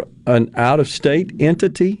for an out-of-state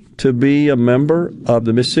entity to be a member of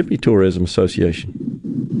the Mississippi Tourism Association?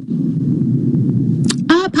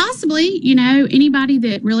 Possibly. You know, anybody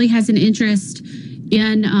that really has an interest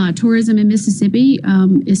in tourism in Mississippi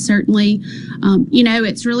is certainly,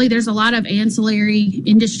 it's really, there's a lot of ancillary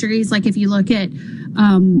industries. Like if you look at,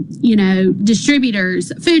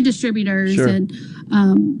 distributors, food distributors, sure, and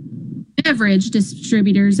beverage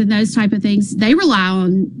distributors and those type of things, they rely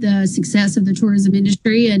on the success of the tourism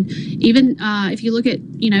industry. And even if you look at,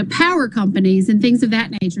 power companies and things of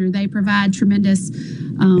that nature, they provide a tremendous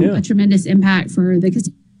impact for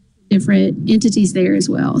the different entities there as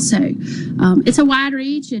well. So it's a wide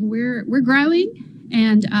reach, and we're growing,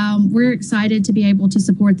 and we're excited to be able to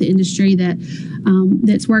support the industry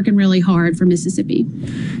that's working really hard for Mississippi.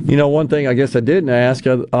 One thing I guess I didn't ask,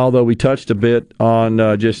 although we touched a bit on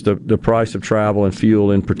just the price of travel and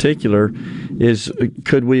fuel in particular, is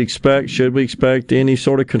should we expect any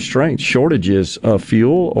sort of constraints, shortages of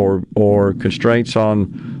fuel or constraints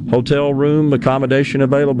on hotel room accommodation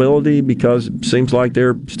availability? Because it seems like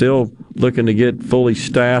they're still looking to get fully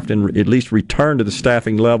staffed and at least return to the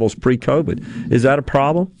staffing levels pre-COVID. Is that a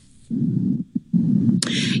problem?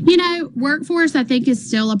 Workforce, I think, is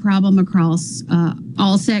still a problem across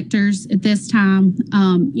all sectors at this time.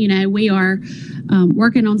 We are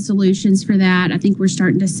working on solutions for that. I think we're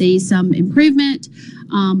starting to see some improvement.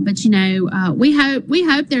 But we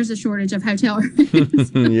hope there's a shortage of hotel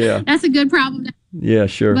rooms. Yeah, that's a good problem. Yeah,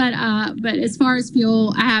 sure. But as far as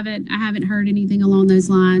fuel, I haven't heard anything along those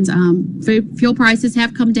lines. Fuel prices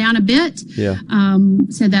have come down a bit. Yeah.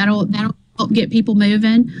 So that'll help get people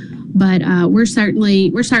moving. But we're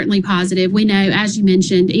certainly positive. We know, as you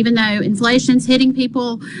mentioned, even though inflation's hitting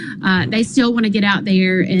people, they still want to get out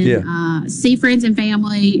there and see friends and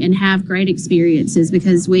family and have great experiences,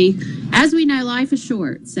 because as we know, life is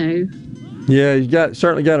short. So yeah, you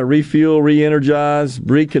certainly got to refuel, re-energize,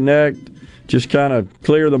 reconnect, just kind of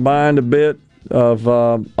clear the mind a bit of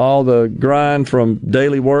all the grind from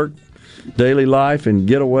daily work, daily life, and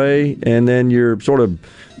get away, and then you're sort of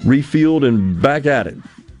refueled and back at it.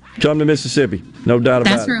 Come to Mississippi, no doubt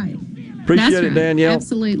about it. That's right. Appreciate it, Danielle.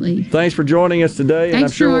 Absolutely. Thanks for joining us today.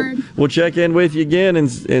 Thanks, I'm sure we'll check in with you again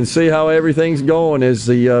and see how everything's going as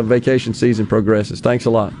the vacation season progresses. Thanks a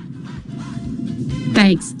lot.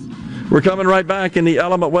 Thanks. We're coming right back in the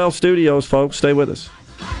Element Wealth Studios, folks. Stay with us.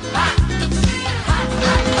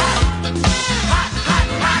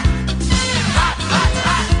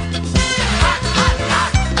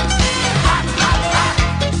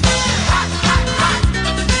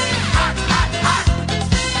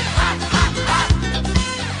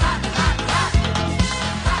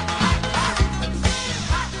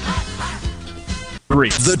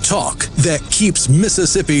 The talk that keeps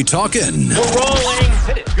Mississippi talking. We're rolling.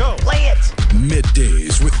 Hit it. Go. Play it.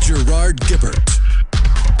 Middays with Gerard Gibert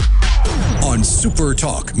on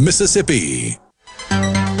SuperTalk Mississippi.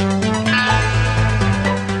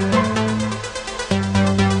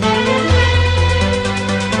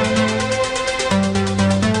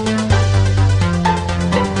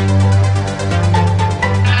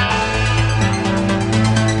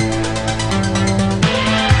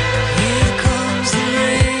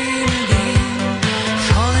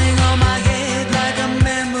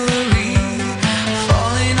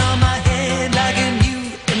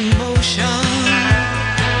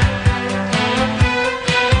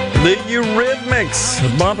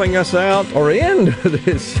 Bumping us out, or into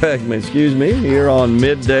this segment, here on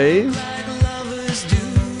Middays.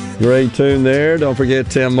 Great tune there. Don't forget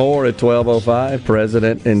Tim Moore at 12:05,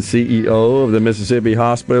 President and CEO of the Mississippi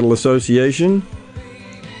Hospital Association.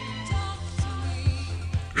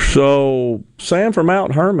 So, Sam from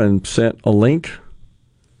Mount Hermon sent a link.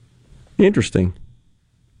 Interesting.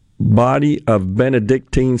 Body of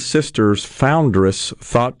Benedictine Sisters foundress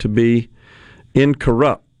thought to be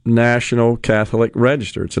incorrupt. National Catholic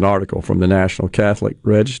Register. It's an article from the National Catholic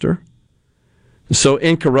Register. So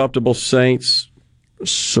incorruptible saints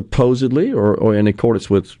supposedly, or in accordance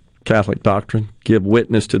with Catholic doctrine, give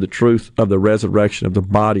witness to the truth of the resurrection of the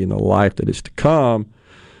body and the life that is to come.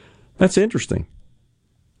 That's interesting.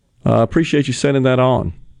 Appreciate you sending that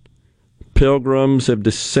on. Pilgrims have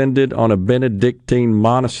descended on a Benedictine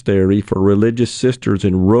monastery for religious sisters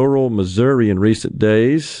in rural Missouri in recent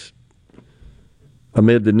days,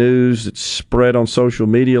 amid the news that spread on social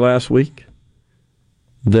media last week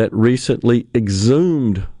that recently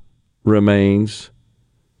exhumed remains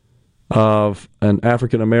of an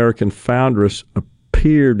African-American foundress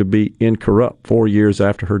appeared to be incorrupt 4 years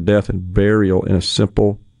after her death and burial in a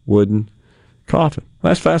simple wooden coffin.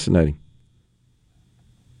 That's fascinating.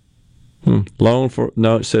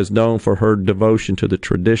 It says known for her devotion to the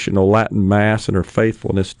traditional Latin Mass and her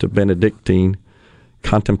faithfulness to Benedictine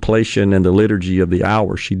contemplation and the liturgy of the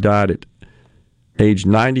hour. She died at age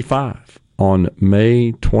 95 on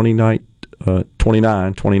May 29th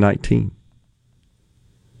 2019.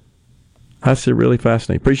 That's really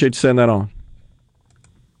fascinating. Appreciate you sending that on.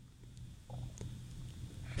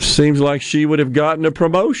 Seems like she would have gotten a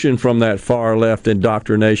promotion from that far-left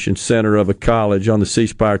indoctrination center of a college on the C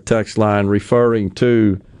Spire text line, referring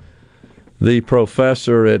to the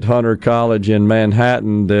professor at Hunter College in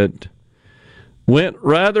Manhattan that went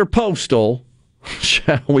rather postal,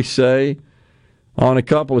 shall we say, on a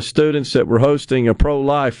couple of students that were hosting a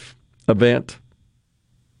pro-life event,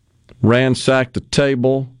 ransacked a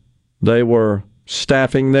table they were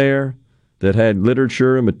staffing there that had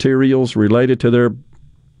literature and materials related to their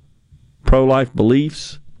pro-life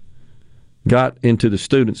beliefs, got into the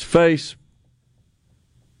student's face,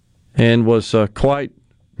 and was quite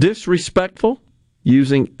disrespectful,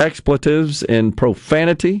 using expletives and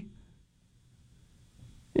profanity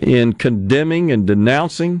in condemning and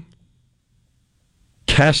denouncing,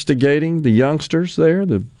 castigating the youngsters there,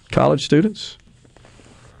 the college students.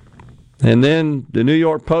 And then the New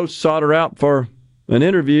York Post sought her out for an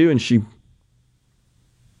interview, and she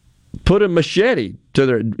put a machete to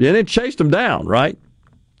their, and it chased them down, right?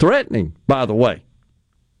 Threatening, by the way.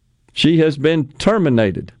 She has been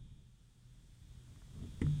terminated.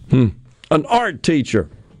 An art teacher.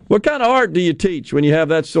 What kind of art do you teach when you have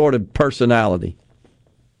that sort of personality?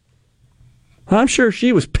 I'm sure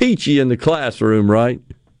she was peachy in the classroom, right?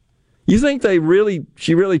 You think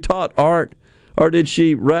she really taught art, or did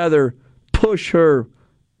she rather push her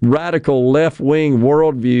radical left-wing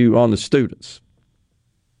worldview on the students?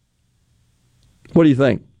 What do you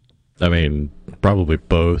think? I mean, probably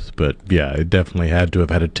both, but yeah, it definitely had to have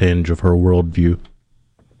had a tinge of her worldview.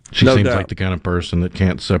 She seems like the kind of person that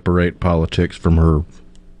can't separate politics from her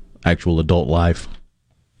actual adult life.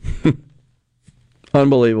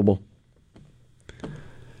 Unbelievable.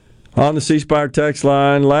 On the C Spire text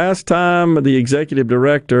line, last time the executive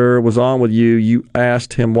director was on with you, you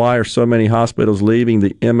asked him why are so many hospitals leaving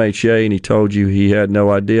the MHA, and he told you he had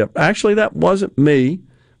no idea. Actually, that wasn't me.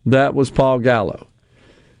 That was Paul Gallo.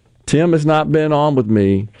 Tim has not been on with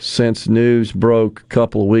me since news broke a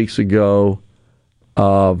couple of weeks ago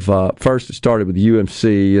of, first it started with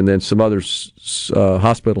UMC, and then some other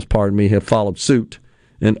hospitals, have followed suit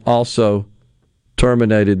and also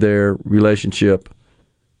terminated their relationship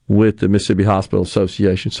with the Mississippi Hospital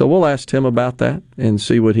Association. So we'll ask Tim about that and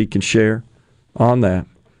see what he can share on that.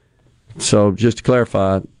 So just to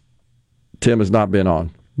clarify, Tim has not been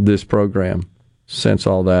on this program since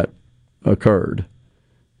all that occurred.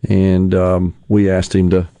 And we asked him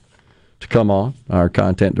to come on. Our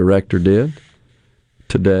content director did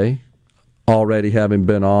today, already having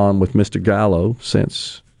been on with Mr. Gallo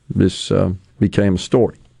since this became a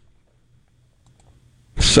story.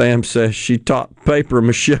 Sam says she taught paper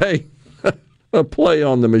mache, a play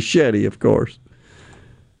on the machete, of course.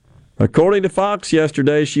 According to Fox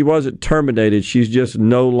yesterday, she wasn't terminated. She's just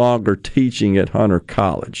no longer teaching at Hunter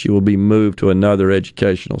College. She will be moved to another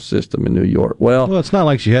educational system in New York. Well, it's not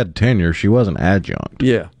like she had tenure. She was an adjunct.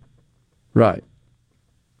 Yeah, right.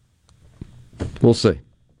 We'll see.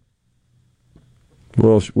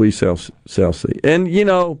 Well, we shall see.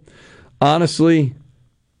 And, honestly,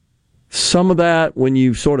 some of that, when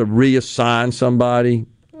you sort of reassign somebody,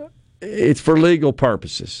 it's for legal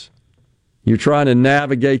purposes. You're trying to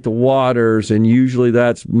navigate the waters, and usually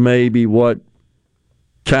that's maybe what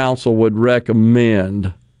counsel would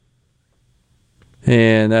recommend.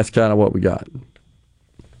 And that's kind of what we got.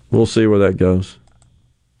 We'll see where that goes.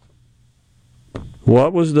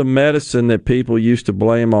 What was the medicine that people used to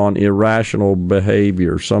blame on irrational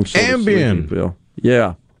behavior? Some sort Ambien. Of pill.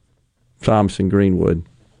 Yeah. Thompson Greenwood.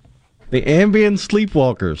 The Ambien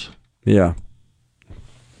sleepwalkers. Yeah.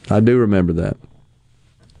 I do remember that.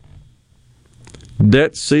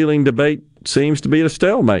 Debt ceiling debate seems to be at a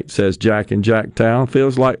stalemate, says Jack in Jacktown.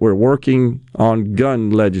 Feels like we're working on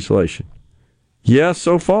gun legislation. Yes,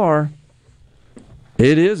 so far,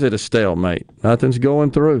 it is at a stalemate. Nothing's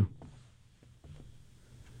going through.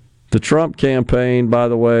 The Trump campaign, by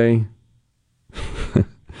the way,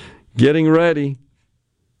 getting ready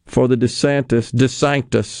for the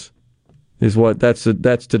DeSantis is what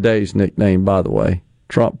that's today's nickname, by the way.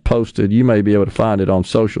 Trump posted, you may be able to find it on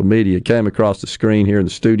social media. It came across the screen here in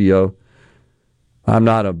the studio. I'm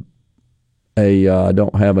not I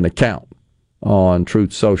don't have an account on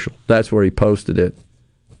Truth Social. That's where he posted it.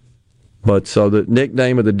 But so the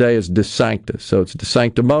nickname of the day is DeSantis. So it's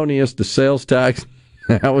DeSanctimonious, the sales tax.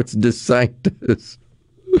 Now it's DeSantis.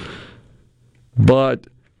 But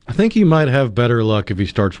I think he might have better luck if he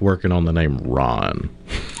starts working on the name Ron.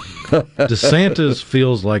 DeSantis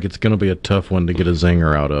feels like it's going to be a tough one to get a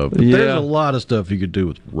zinger out of. But there's a lot of stuff you could do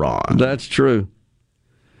with Ron. That's true.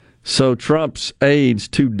 So Trump's aides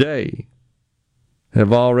today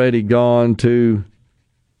have already gone to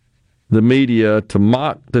the media to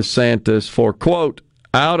mock DeSantis for, quote,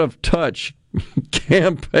 out-of-touch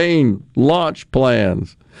campaign launch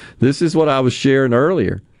plans. This is what I was sharing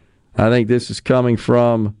earlier. I think this is coming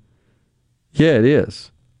from, it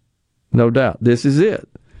is. No doubt. This is it.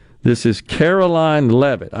 This is Caroline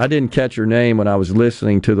Leavitt. I didn't catch her name when I was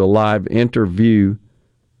listening to the live interview,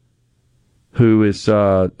 who is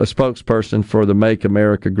a spokesperson for the Make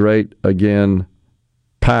America Great Again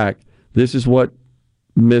PAC. This is what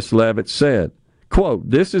Ms. Leavitt said. Quote,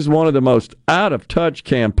 this is one of the most out-of-touch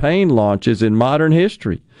campaign launches in modern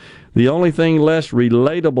history. The only thing less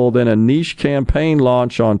relatable than a niche campaign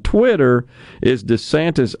launch on Twitter is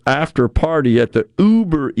DeSantis' after party at the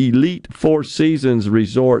uber elite Four Seasons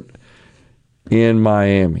resort in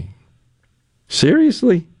Miami.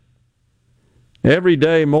 Seriously? Every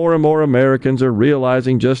day, more and more Americans are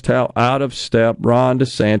realizing just how out of step Ron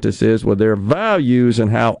DeSantis is with their values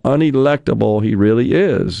and how unelectable he really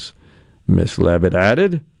is, Miss Leavitt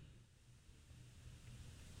added.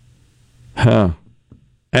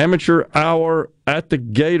 Amateur hour at the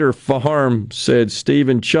Gator Farm, said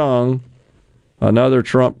Stephen Chung, another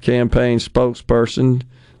Trump campaign spokesperson,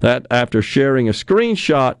 that after sharing a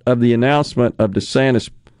screenshot of the announcement of DeSantis'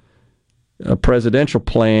 presidential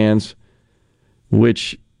plans,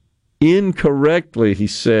 which incorrectly, he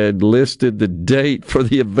said, listed the date for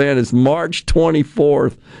the event as March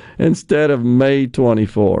 24th instead of May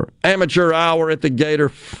 24th. Amateur hour at the Gator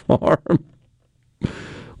Farm.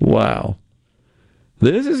 Wow.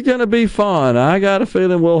 This is going to be fun. I got a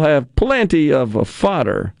feeling we'll have plenty of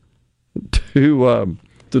fodder to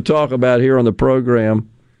talk about here on the program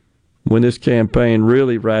when this campaign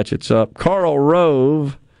really ratchets up. Karl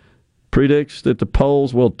Rove predicts that the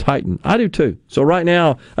polls will tighten. I do too. So right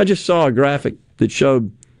now, I just saw a graphic that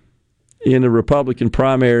showed in the Republican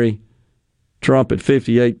primary, Trump at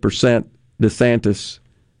 58%, DeSantis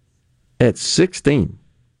at 16%.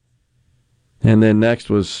 And then next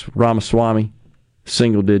was Ramaswamy,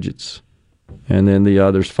 single digits. And then the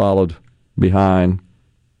others followed behind.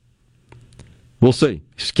 We'll see.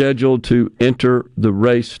 Scheduled to enter the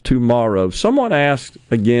race tomorrow. Someone asked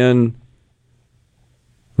again,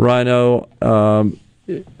 Rhino,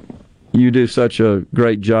 you do such a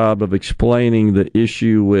great job of explaining the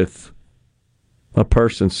issue with a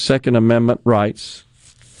person's Second Amendment rights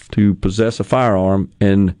to possess a firearm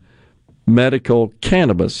and medical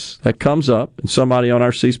cannabis. That comes up, and somebody on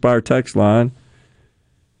our C Spire text line,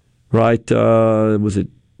 right, was it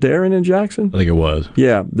Darren in Jackson? I think it was.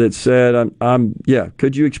 Yeah, that said,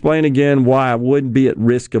 could you explain again why I wouldn't be at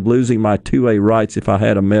risk of losing my 2A rights if I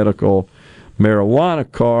had a medical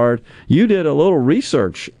marijuana card? You did a little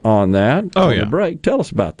research on that on the break. Tell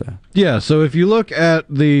us about that. Yeah, so if you look at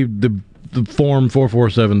the form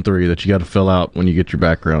 4473 that you got to fill out when you get your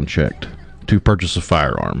background checked to purchase a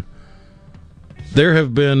firearm, there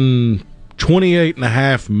have been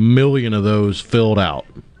 28.5 million of those filled out.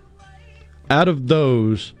 Out of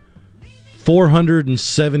those,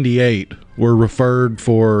 478 were referred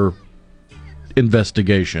for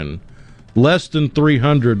investigation. Less than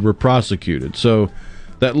 300 were prosecuted. So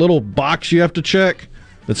that little box you have to check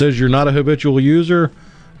that says you're not a habitual user,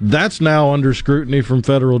 that's now under scrutiny from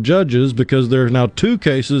federal judges because there are now 2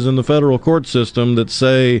 cases in the federal court system that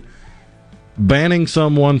say banning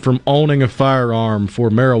someone from owning a firearm for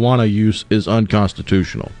marijuana use is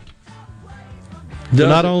unconstitutional. So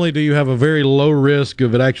not only do you have a very low risk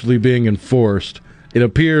of it actually being enforced, it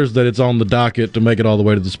appears that it's on the docket to make it all the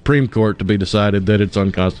way to the Supreme Court to be decided that it's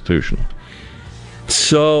unconstitutional.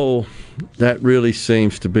 So that really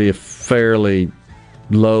seems to be a fairly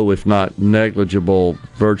low, if not negligible,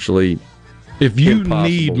 virtually if you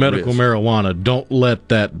need medical marijuana, don't let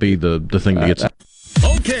that be the thing that gets...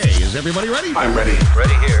 Okay, is everybody ready? I'm ready.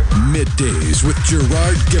 Ready here. Middays with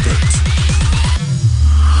Gerard Gibert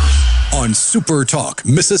on SuperTalk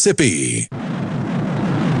Mississippi.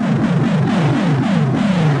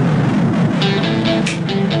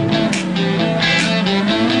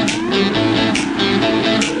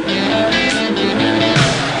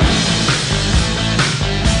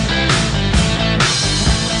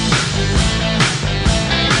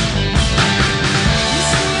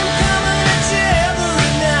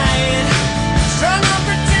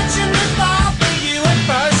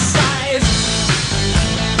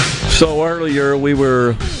 So earlier we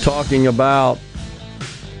were talking about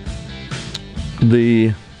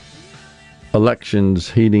the elections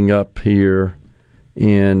heating up here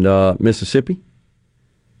in Mississippi.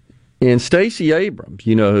 And Stacey Abrams,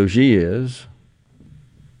 you know who she is.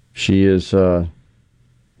 She is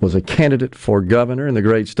was a candidate for governor in the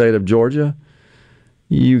great state of Georgia.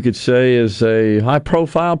 You could say is a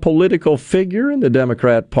high-profile political figure in the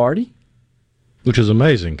Democrat Party. Which is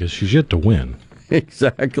amazing because she's yet to win.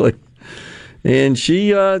 Exactly. And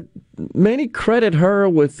many credit her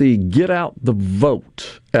with the Get Out the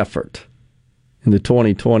Vote effort in the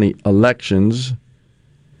 2020 elections,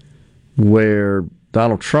 where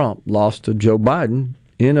Donald Trump lost to Joe Biden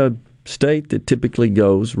in a state that typically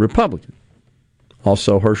goes Republican.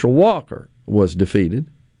 Also, Herschel Walker was defeated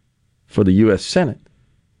for the U.S. Senate.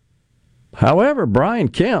 However, Brian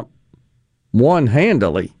Kemp won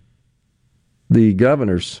handily the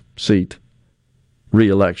governor's seat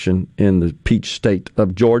re-election in the Peach State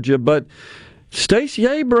of Georgia. But Stacey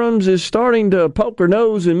Abrams is starting to poke her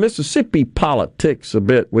nose in Mississippi politics a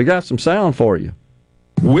bit. We got some sound for you.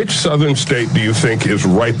 Which southern state do you think is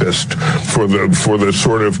ripest for the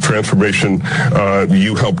sort of transformation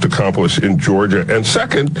you helped accomplish in Georgia? And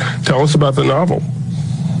second, tell us about the novel.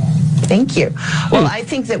 Thank you. Well, I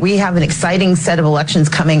think that we have an exciting set of elections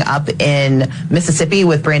coming up in Mississippi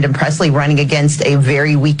with Brandon Presley running against a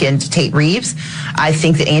very weakened Tate Reeves. I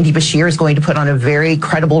think that Andy Beshear is going to put on a very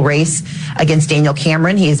credible race against Daniel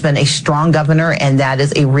Cameron. He has been a strong governor, and that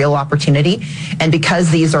is a real opportunity. And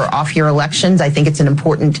because these are off-year elections, I think it's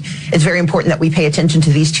very important that we pay attention to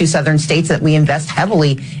these two southern states, that we invest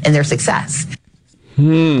heavily in their success.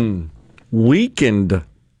 Weakened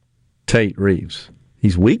Tate Reeves.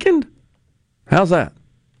 He's weakened? How's that?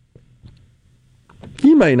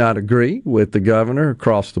 You may not agree with the governor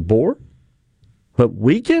across the board, but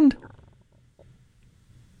weakened?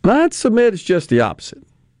 I'd submit it's just the opposite.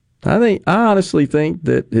 I honestly think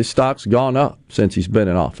that his stock's gone up since he's been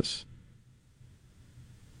in office.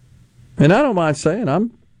 And I don't mind saying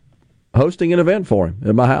I'm hosting an event for him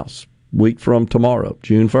at my house a week from tomorrow,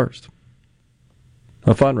 June 1st.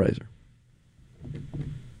 A fundraiser.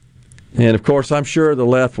 And, of course, I'm sure the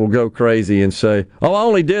left will go crazy and say, I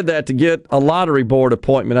only did that to get a lottery board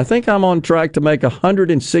appointment. I think I'm on track to make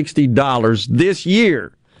 $160 this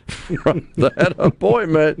year from that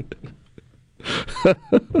appointment.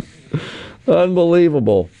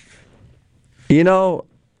 Unbelievable. You know,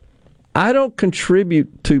 I don't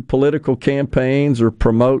contribute to political campaigns or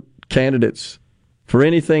promote candidates for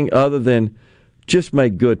anything other than just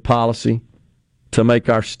make good policy to make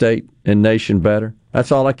our state and nation better.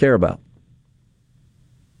 That's all I care about.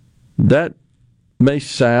 That may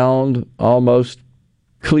sound almost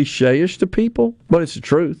cliche-ish to people, but it's the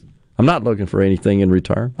truth. I'm not looking for anything in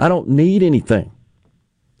return. I don't need anything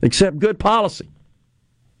except good policy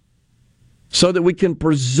so that we can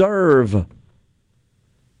preserve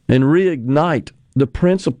and reignite the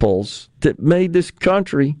principles that made this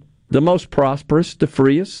country the most prosperous, the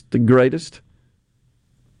freest, the greatest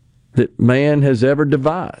that man has ever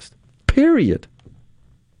devised. Period.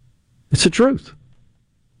 It's the truth.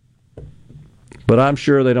 But I'm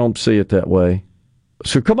sure they don't see it that way.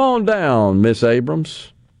 So come on down, Miss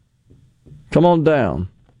Abrams. Come on down.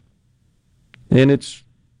 And it's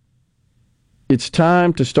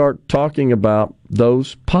time to start talking about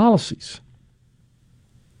those policies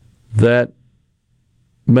that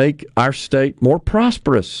make our state more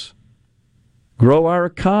prosperous, grow our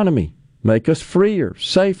economy, make us freer,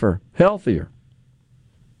 safer, healthier.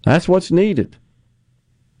 That's what's needed.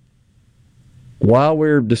 While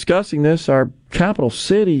we're discussing this, our capital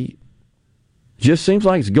city just seems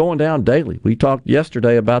like it's going down daily. We talked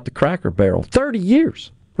yesterday about the Cracker Barrel. 30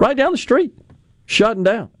 years, right down the street, shutting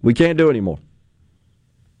down. We can't do it anymore.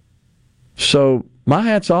 So my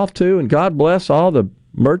hat's off to, and God bless all the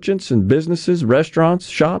merchants and businesses, restaurants,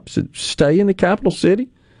 shops that stay in the capital city,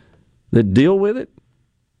 that deal with it.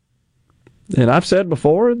 And I've said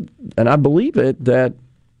before, and I believe it, that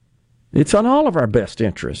it's on all of our best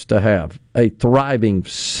interests to have a thriving,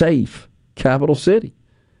 safe capital city.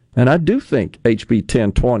 And I do think HB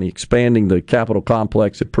 1020, expanding the Capitol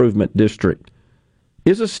Complex Improvement District,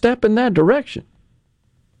 is a step in that direction.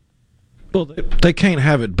 Well, they can't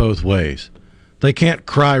have it both ways. They can't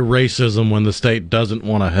cry racism when the state doesn't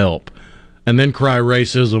want to help, and then cry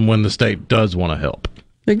racism when the state does want to help.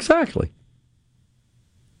 Exactly.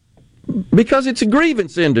 Because it's a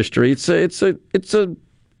grievance industry. It's a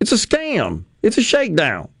scam. It's a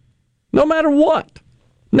shakedown. No matter what.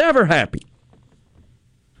 Never happy.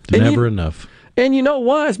 Never enough. And you know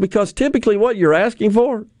why? It's because typically what you're asking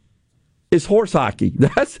for is horse hockey.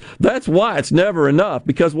 That's why it's never enough.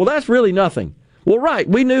 Because, well, that's really nothing. Well, right,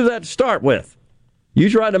 we knew that to start with. You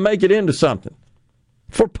try to make it into something.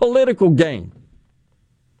 For political gain.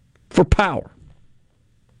 For power.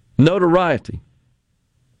 Notoriety.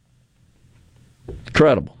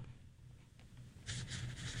 Incredible.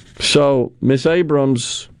 So, Miss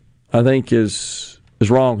Abrams I think is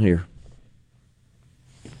wrong here.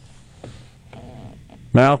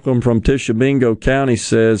 Malcolm from Tishomingo County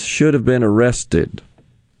says should have been arrested.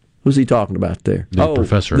 Who's he talking about there? The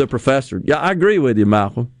professor. The professor. Yeah, I agree with you,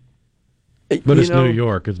 Malcolm. But it's New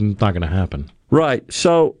York. It's not going to happen. Right.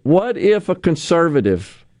 So what if a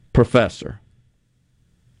conservative professor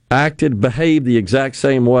behaved the exact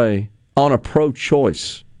same way on a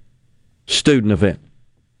pro-choice student event?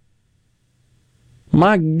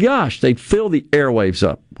 My gosh, they'd fill the airwaves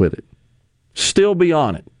up with it. Still be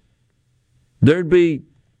on it. There'd be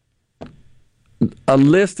a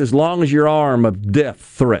list as long as your arm of death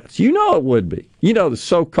threats. You know it would be. You know the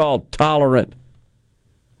so-called tolerant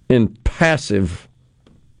and passive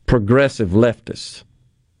progressive leftists.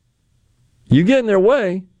 You get in their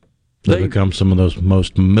way, they become some of those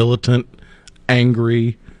most militant,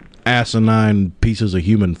 angry, asinine pieces of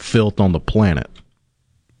human filth on the planet.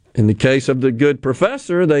 In the case of the good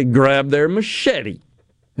professor, they grab their machete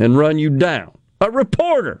and run you down. A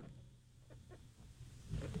reporter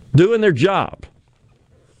doing their job.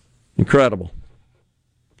 Incredible.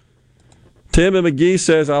 Tim and McGee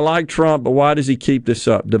says, I like Trump, but why does he keep this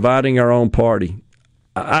up? Dividing our own party.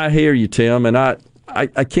 I hear you, Tim, and I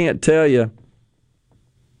can't tell you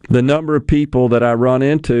the number of people that I run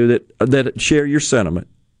into that share your sentiment.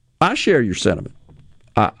 I share your sentiment.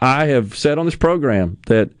 I have said on this program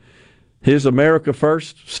that his America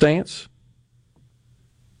First stance,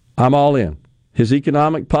 I'm all in. His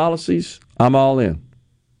economic policies, I'm all in.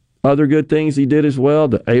 Other good things he did as well,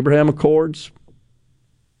 the Abraham Accords,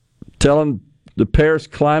 telling the Paris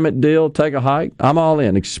climate deal, take a hike, I'm all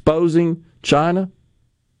in. Exposing China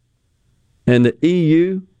and the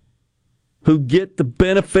EU, who get the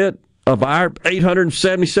benefit of our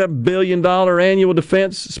 $877 billion annual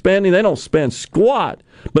defense spending. They don't spend squat,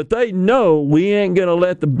 but they know we ain't going to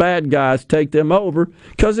let the bad guys take them over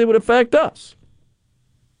because it would affect us.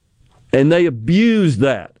 And they abuse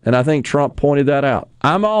that, and I think Trump pointed that out.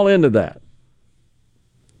 I'm all into that.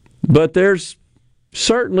 But there's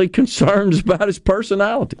certainly concerns about his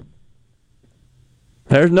personality.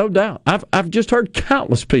 There's no doubt. I've just heard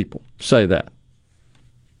countless people say that.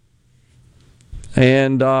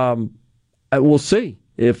 And we'll see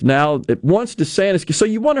if once DeSantis. So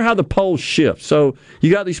you wonder how the polls shift. So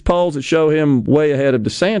you got these polls that show him way ahead of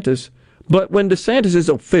DeSantis, but when DeSantis is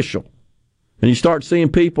official, and you start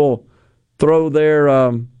seeing people throw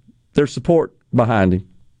their support behind him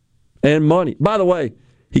and money. By the way,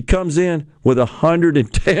 he comes in with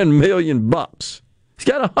 $110 million. He's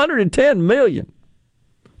got $110 million.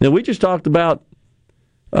 Now we just talked about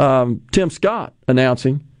Tim Scott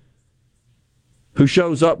announcing, who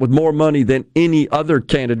shows up with more money than any other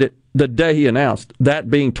candidate the day he announced, that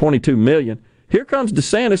being $22 million. Here comes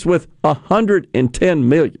DeSantis with $110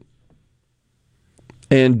 million.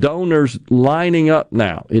 And donors lining up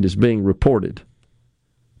now, it is being reported,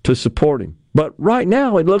 to support him. But right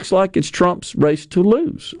now, it looks like it's Trump's race to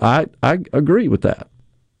lose. I agree with that.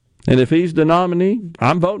 And if he's the nominee,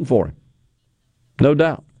 I'm voting for him. No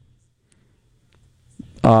doubt.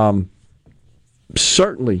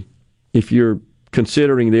 Certainly, if you're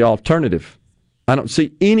considering the alternative, I don't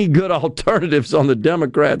see any good alternatives on the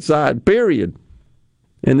Democrat side, period.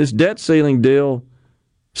 And this debt ceiling deal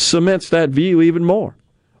cements that view even more.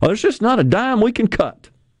 Well, there's just not a dime we can cut.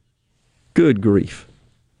 Good grief.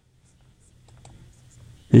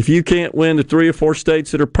 If you can't win the 3 or 4 states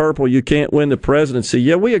that are purple, you can't win the presidency.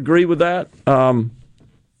 Yeah, we agree with that. On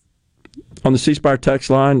the C Spire text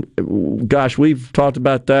line, gosh, we've talked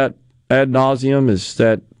about that ad nauseum, is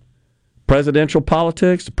that presidential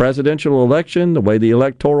politics, the presidential election, the way the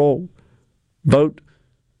electoral vote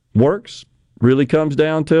works, really comes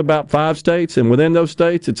down to about 5 states, and within those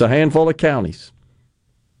states, it's a handful of counties.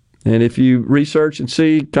 And if you research and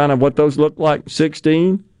see kind of what those look like,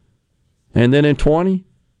 16, and then in 20,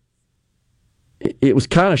 it was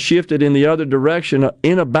kind of shifted in the other direction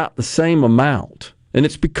in about the same amount. And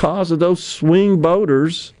it's because of those swing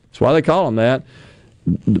voters. That's why they call them that.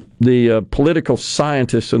 The political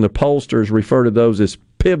scientists and the pollsters refer to those as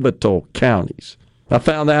pivotal counties. I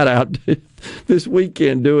found that out this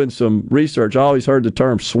weekend doing some research. I always heard the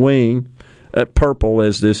term swing, purple,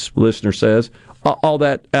 as this listener says. All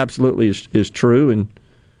that absolutely is true,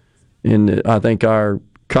 and I think our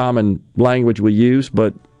common language we use,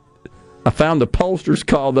 but I found the pollsters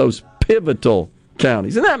call those pivotal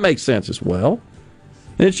counties, and that makes sense as well.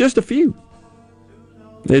 And it's just a few.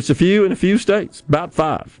 It's a few in a few states, about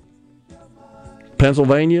 5.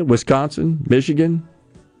 Pennsylvania, Wisconsin, Michigan,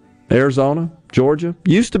 Arizona, Georgia.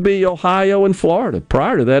 Used to be Ohio and Florida.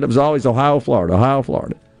 Prior to that, it was always Ohio,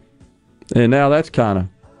 Florida. And now that's kind of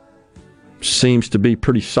seems to be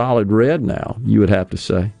pretty solid red now, you would have to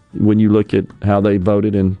say, when you look at how they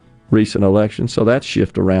voted in recent elections. So that's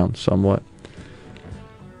shifted around somewhat.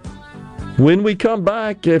 When we come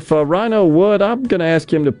back, if Rhino would, I'm going to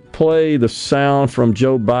ask him to play the sound from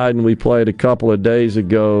Joe Biden we played a couple of days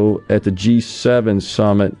ago at the G7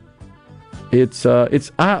 summit. It's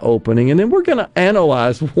eye-opening, and then we're going to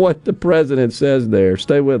analyze what the president says there.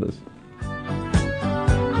 Stay with us.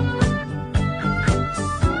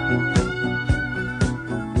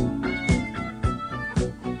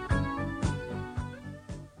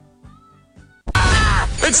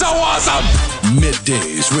 It's so awesome!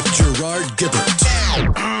 Middays with Gerard Gibert.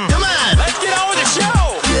 Come on, let's get on with the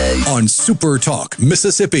show! On SuperTalk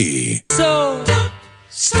Mississippi. So, don't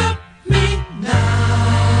stop me now.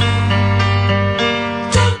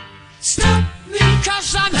 Don't stop me,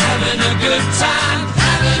 'cause I'm having a good time,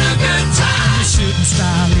 having a good time. The shooting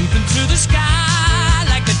star leaping through the sky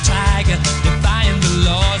like a tiger, defying the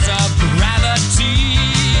laws of gravity.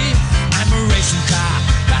 I'm a racing car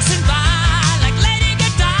passing by.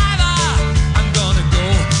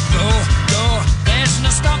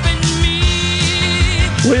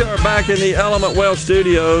 We are back in the Element Well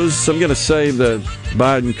Studios. I'm going to save the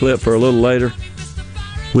Biden clip for a little later.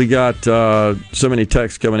 We got so many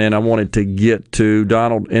texts coming in I wanted to get to.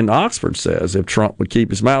 Donald in Oxford says, if Trump would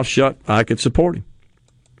keep his mouth shut, I could support him.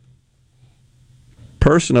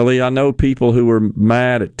 Personally, I know people who were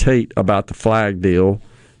mad at Tate about the flag deal.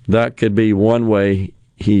 That could be one way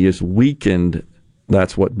he is weakened.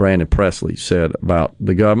 That's what Brandon Presley said about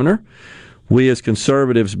the governor. We as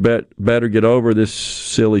conservatives better get over this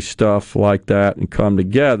silly stuff like that and come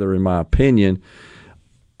together, in my opinion.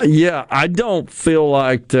 Yeah, I don't feel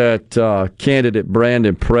like that candidate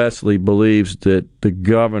Brandon Presley believes that the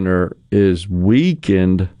governor is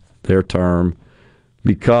weakened, their term,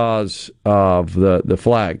 because of the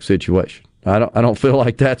flag situation. I don't feel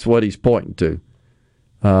like that's what he's pointing to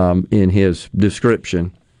in his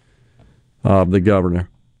description of the governor.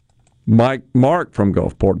 Mark from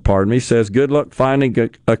Gulfport, says, good luck finding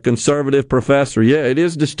a conservative professor. Yeah, it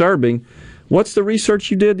is disturbing. What's the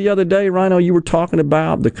research you did the other day, Rhino? You were talking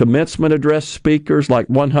about the commencement address speakers, like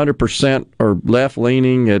 100% are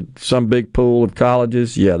left-leaning at some big pool of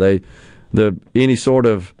colleges. Yeah, any sort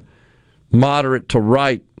of moderate to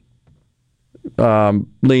right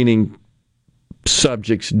leaning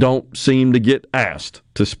subjects don't seem to get asked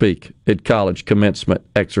to speak at college commencement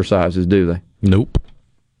exercises, do they? Nope.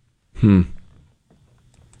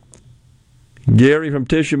 Gary from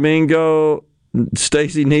Tishomingo,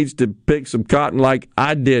 Stacy needs to pick some cotton like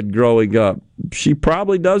I did growing up. She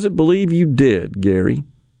probably doesn't believe you did, Gary.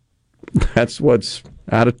 That's what's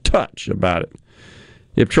out of touch about it.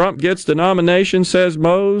 If Trump gets the nomination, says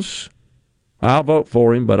Mose, I'll vote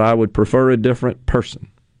for him, but I would prefer a different person.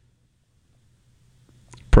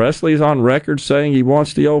 Presley's on record saying he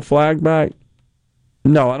wants the old flag back.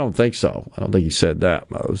 No, I don't think so. I don't think he said that,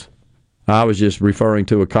 Mose. I was just referring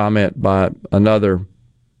to a comment by another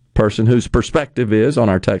person whose perspective is, on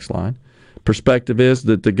our text line, perspective is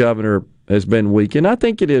that the governor has been weakened. I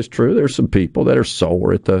think it is true. There's some people that are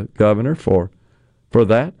sore at the governor for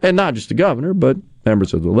that. And not just the governor, but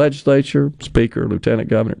members of the legislature, speaker, lieutenant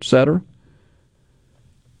governor, etc.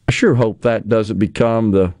 I sure hope that doesn't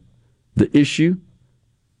become the issue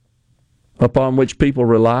upon which people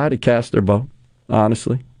rely to cast their vote,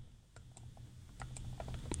 honestly.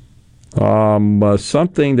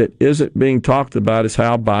 Something that isn't being talked about is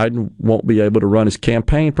how Biden won't be able to run his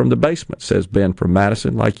campaign from the basement, says Ben from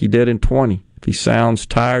Madison, like he did in 20. If he sounds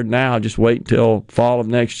tired now, just wait until fall of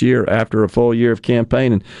next year after a full year of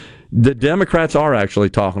campaigning. The Democrats are actually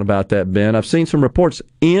talking about that, Ben. I've seen some reports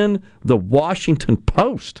in the Washington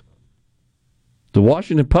Post. The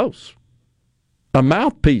Washington Post, a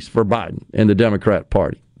mouthpiece for Biden and the Democrat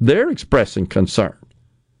Party. They're expressing concern.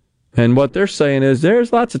 And what they're saying is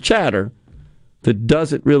there's lots of chatter that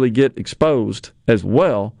doesn't really get exposed as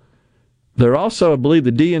well. They're also, I believe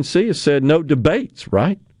the DNC has said no debates,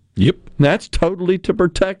 right? Yep. And that's totally to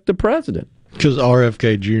protect the president. Because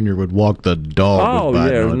RFK Jr. would walk the dog with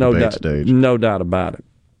Biden on the debate stage. No doubt about it.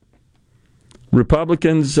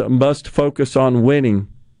 Republicans must focus on winning,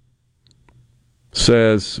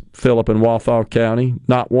 says Philip in Walthall County.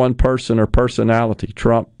 Not one person or personality.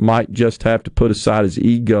 Trump might just have to put aside his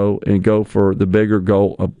ego and go for the bigger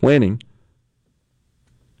goal of winning.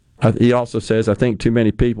 He also says, I think too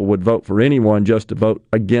many people would vote for anyone just to vote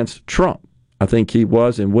against Trump. I think he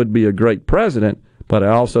was and would be a great president, but I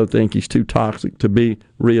also think he's too toxic to be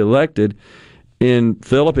reelected. And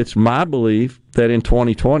Philip, it's my belief that in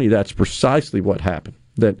 2020, that's precisely what happened.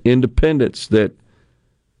 That independents that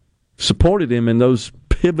supported him in those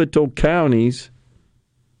pivotal counties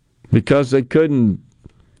because they couldn't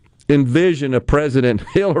envision a President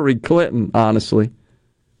Hillary Clinton, honestly,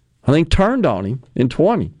 I think turned on him in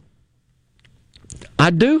 20.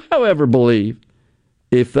 I do, however, believe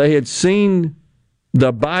if they had seen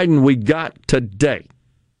the Biden we got today,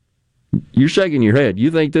 you're shaking your head.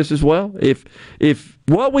 You think this as well? If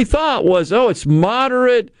what we thought was, it's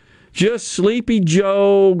moderate, just Sleepy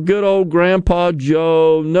Joe, good old Grandpa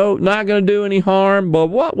Joe, no, not going to do any harm. But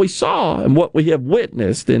what we saw and what we have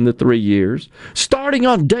witnessed in the 3 years, starting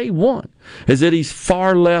on day one, is that he's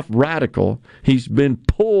far left radical. He's been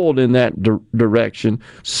pulled in that direction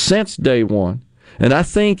since day one. And I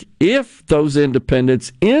think if those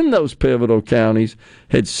independents in those pivotal counties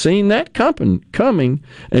had seen that coming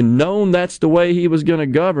and known that's the way he was going to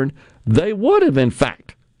govern, they would have, in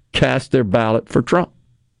fact, cast their ballot for Trump.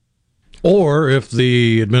 Or if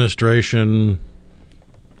the administration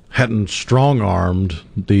hadn't strong-armed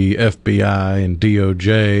the FBI and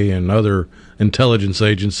DOJ and other intelligence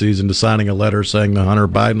agencies into signing a letter saying the Hunter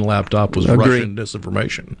Biden laptop was Russian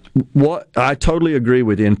disinformation. What I totally agree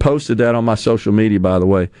with you, and posted that on my social media, by the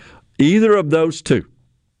way. Either of those two,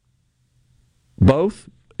 both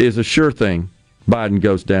is a sure thing Biden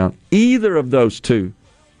goes down. Either of those two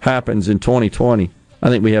happens in 2020, I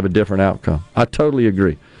think we have a different outcome. I totally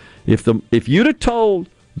agree. If you'd have told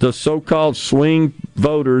the so-called swing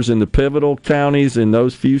voters in the pivotal counties in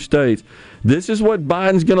those few states, this is what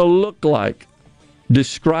Biden's going to look like,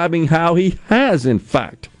 describing how he has, in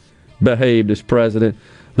fact, behaved as president,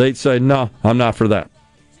 they'd say, no, I'm not for that.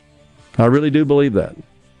 I really do believe that.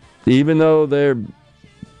 Even though their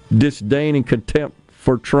disdain and contempt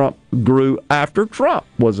for Trump grew after Trump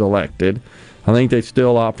was elected, I think they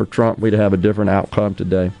still opt for Trump. We'd have a different outcome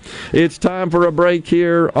today. It's time for a break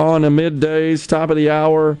here on a Middays, top of the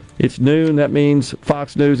hour. It's noon. That means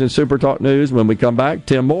Fox News and SuperTalk News. When we come back,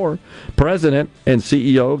 Tim Moore, President and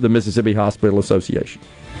CEO of the Mississippi Hospital Association.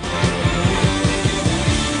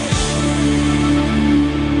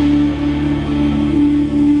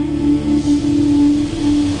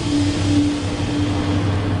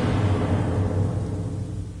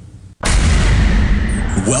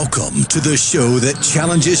 Welcome to the show that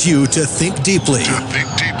challenges you to think deeply,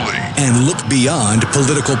 and look beyond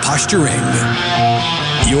political posturing.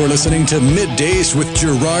 You're listening to Middays with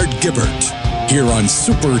Gerard Gibert here on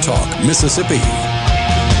SuperTalk Mississippi.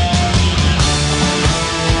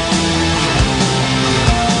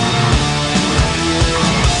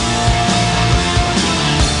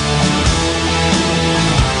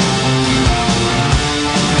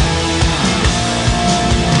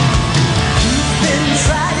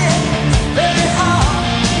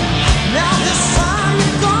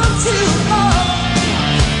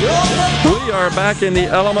 Back in the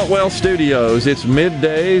Element Well studios. It's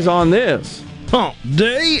Middays on this Hump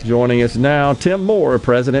Day. Joining us now, Tim Moore,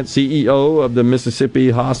 President, CEO of the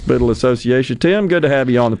Mississippi Hospital Association. Tim, good to have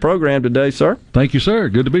you on the program today, sir. Thank you, sir.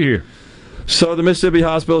 Good to be here. So the Mississippi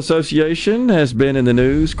Hospital Association has been in the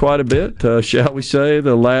news quite a bit, shall we say,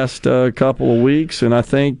 the last couple of weeks, and I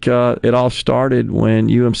think it all started when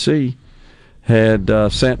UMC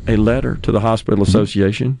had sent a letter to the Hospital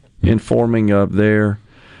Association informing of their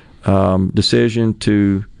decision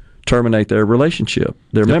to terminate their relationship,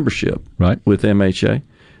 their membership with MHA.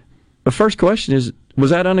 The first question is,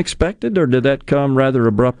 was that unexpected, or did that come rather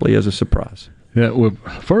abruptly as a surprise? Yeah, well,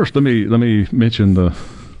 first let me mention the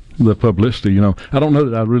publicity. You know, I don't know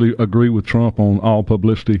that I really agree with Trump on all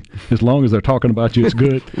publicity. As long as they're talking about you, it's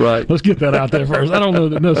good. Right. Let's get that out there first. I don't know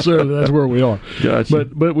that necessarily that's where we are. Gotcha.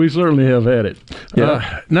 But we certainly have had it.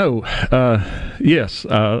 Yeah. Yes,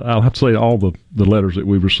 I'll have to say all the letters that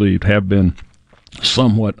we've received have been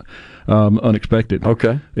somewhat unexpected.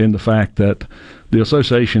 Okay. In the fact that the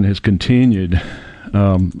association has continued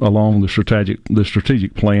along the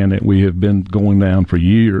strategic plan that we have been going down for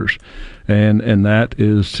years, and that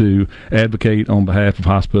is to advocate on behalf of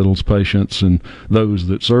hospitals, patients, and those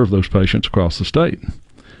that serve those patients across the state.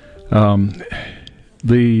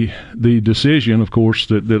 The decision, of course,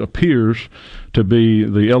 that appears to be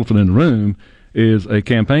the elephant in the room is a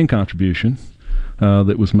campaign contribution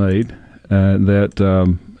that was made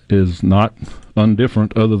that is not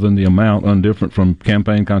undifferent, other than the amount undifferent from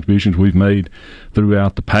campaign contributions we've made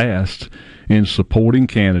throughout the past in supporting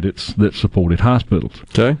candidates that supported hospitals.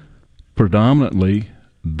 Okay. Predominantly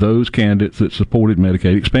those candidates that supported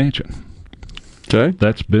Medicaid expansion. Okay.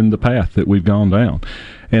 That's been the path that we've gone down.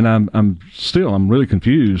 And I'm really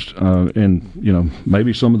confused, and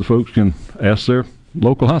maybe some of the folks can ask their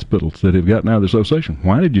local hospitals that have gotten out of the association.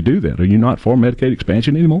 Why did you do that? Are you not for Medicaid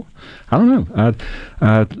expansion anymore? I don't know.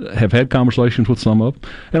 I have had conversations with some of them,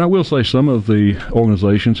 and I will say some of the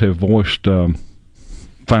organizations have voiced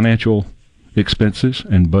financial expenses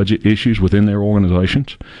and budget issues within their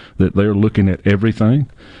organizations, that they're looking at everything,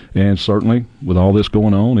 and certainly with all this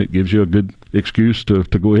going on, it gives you a good excuse to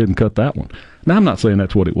go ahead and cut that one. Now, I'm not saying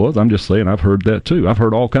that's what it was. I'm just saying I've heard that too. I've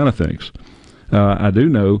heard all kind of things. I do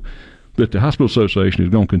know that the Hospital Association is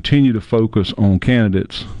going to continue to focus on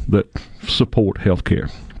candidates that support health care.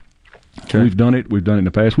 Okay. We've done it in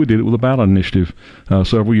the past. We did it with the ballot initiative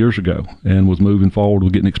several years ago and was moving forward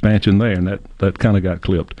with getting expansion there, and that kind of got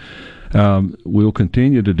clipped. We'll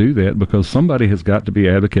continue to do that because somebody has got to be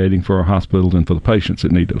advocating for our hospitals and for the patients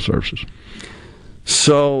that need those services.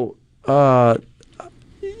 So the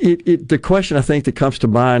question I think that comes to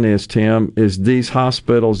mind is, Tim, is these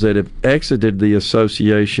hospitals that have exited the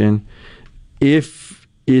association, if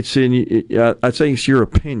it's I'd say it's your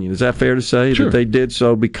opinion. Is that fair to say? Sure. That they did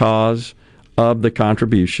so because of the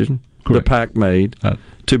contribution the PAC made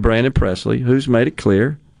to Brandon Presley, who's made it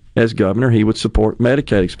clear as governor he would support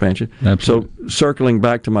Medicaid expansion. Absolutely. So circling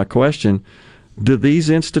back to my question, do these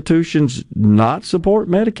institutions not support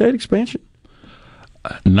Medicaid expansion?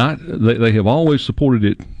 They have always supported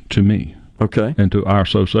it to me. Okay. And to our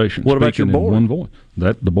association. What about your board? In one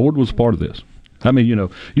voice. The board was part of this. I mean, you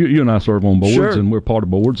and I serve on boards, sure. and we're part of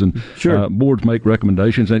boards, and sure. Boards make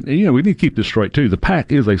recommendations. And, we need to keep this straight, too. The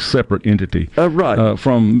PAC is a separate entity right.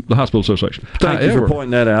 From the Hospital Association. Thank you for pointing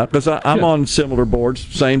that out, because I'm on similar boards,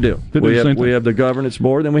 same deal. We have the governance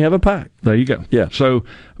board, then we have a PAC. There you go. Yeah. So,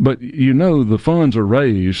 but, the funds are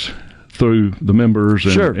raised through the members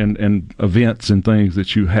and, sure. and events and things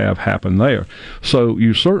that you have happen there. So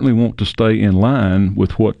you certainly want to stay in line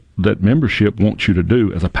with what that membership wants you to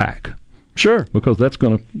do as a PAC. Sure. Because that's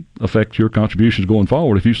going to affect your contributions going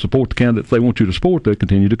forward. If you support the candidates they want you to support, they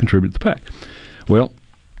continue to contribute to the PAC. Well,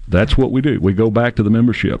 that's what we do. We go back to the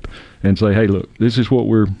membership and say, hey, look, this is what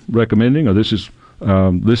we're recommending, or this is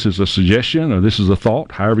a suggestion, or this is a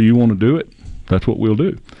thought, however you want to do it, that's what we'll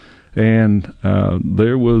do. And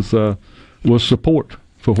there was support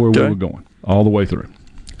for where we were going all the way through.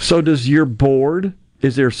 So does your board,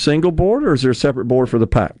 is there a single board, or is there a separate board for the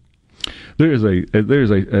PAC? There is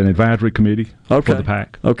an advisory committee for the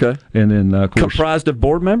PAC. Okay. And then, of course, comprised of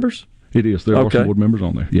board members? It is. There are some board members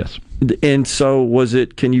on there, yes. And so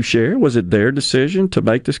can you share, was it their decision to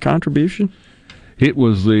make this contribution? It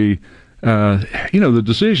was the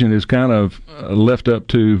decision is kind of left up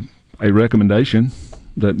to a recommendation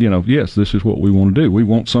that, yes, this is what we want to do. We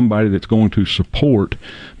want somebody that's going to support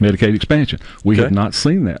Medicaid expansion. We have not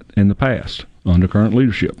seen that in the past under current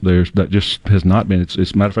leadership. That just has not been.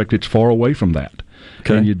 It's matter of fact, it's far away from that.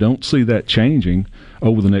 Okay. And you don't see that changing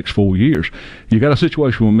over the next 4 years. You got a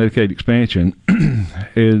situation with Medicaid expansion,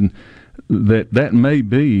 and that may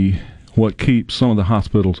be what keeps some of the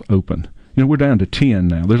hospitals open. We're down to 10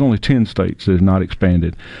 now. There's only 10 states that have not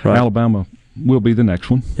expanded. Right. Alabama will be the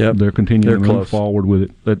next one. Yep. They're continuing to move forward with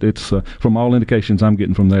it. But it's from all indications I'm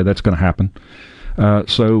getting from there, that's going to happen.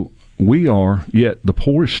 So we are yet the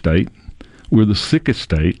poorest state. We're the sickest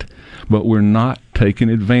state, but we're not taking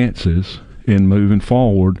advances in moving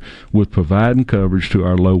forward with providing coverage to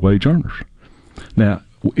our low-wage earners. Now,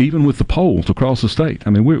 even with the polls across the state, I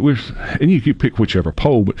mean, we're and you can pick whichever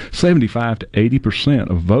poll, but 75 to 80%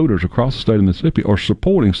 of voters across the state of Mississippi are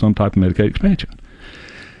supporting some type of Medicaid expansion.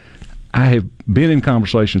 I have been in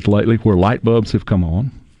conversations lately where light bulbs have come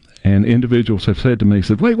on, and individuals have said to me,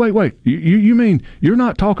 wait, you mean you're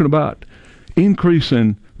not talking about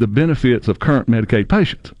increasing the benefits of current Medicaid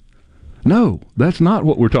patients? No, that's not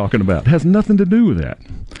what we're talking about. It has nothing to do with that.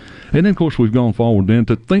 And then, of course, we've gone forward then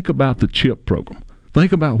to think about the CHIP program.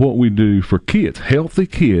 Think about what we do for kids, healthy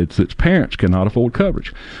kids that parents cannot afford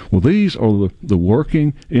coverage. Well, these are the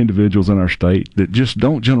working individuals in our state that just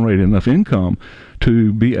don't generate enough income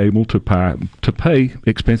to be able to pay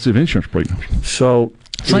expensive insurance premiums. So,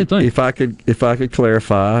 same thing. If I could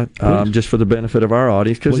clarify, just for the benefit of our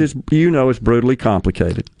audience, because it's brutally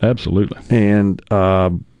complicated. Absolutely. And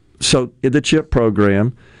so the CHIP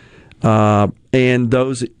program and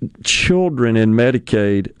those children in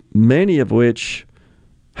Medicaid, many of which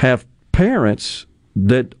have parents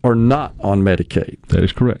that are not on Medicaid. That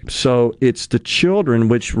is correct. So it's the children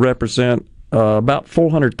which represent about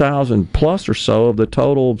 400,000 plus or so of the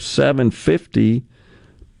total 750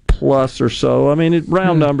 plus or so. I mean,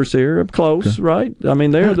 round numbers here, close, right? I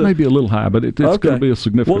mean, that may be a little high, but it's going to be a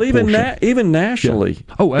significant portion. Even nationally.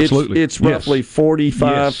 Yeah. Oh, absolutely. It's roughly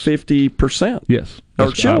 45, 50%. Yes.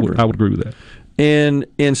 Of children. I would agree with that.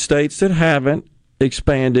 In states that haven't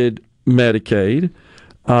expanded Medicaid,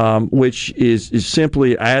 which is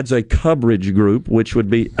simply adds a coverage group, which would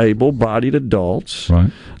be able-bodied adults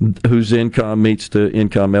whose income meets the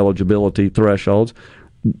income eligibility thresholds.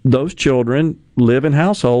 Those children live in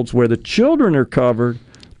households where the children are covered,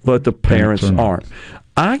 but the parents aren't.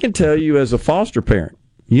 I can tell you as a foster parent,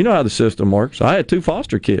 you know how the system works. I had 2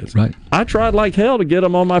 foster kids. Right. I tried like hell to get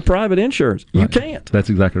them on my private insurance. You can't. That's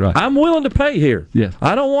exactly right. I'm willing to pay here. Yes.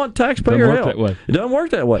 I don't want taxpayer help. That way. It doesn't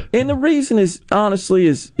work that way. And the reason is, honestly,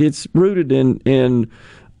 it's rooted in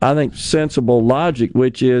I think, sensible logic,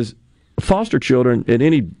 which is foster children at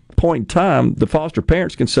any point in time, the foster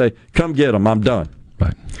parents can say, come get them, I'm done.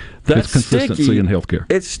 Right. That's it's consistency sticky. in healthcare.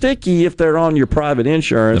 It's sticky if they're on your private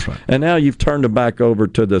insurance, and now you've turned them back over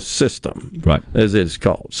to the system, as it's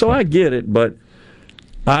called. So I get it, but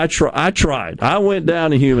I tried. I went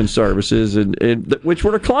down to Human Services, and which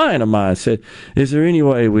were a client of mine, said, is there any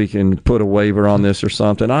way we can put a waiver on this or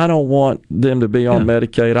something? I don't want them to be on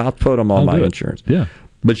Medicaid. I'll put them on my insurance. Yeah.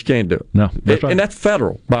 But you can't do it. No, that's right. And that's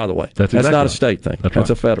federal, by the way. That's exactly not a state thing.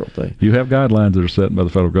 That's a federal thing. You have guidelines that are set by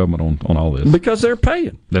the federal government on all this. Because they're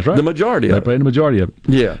paying. That's right. The majority of it. They're paying the majority of it.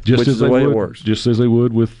 Yeah, which is the way it works. Just as they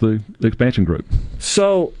would with the expansion group.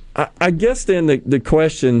 So I guess then the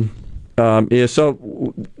question is,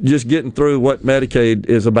 so just getting through what Medicaid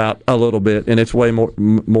is about a little bit, and it's way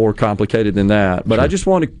more complicated than that. But I just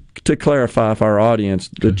wanted to clarify for our audience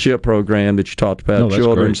the CHIP program that you talked about,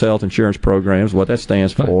 Children's Health Insurance Programs, what that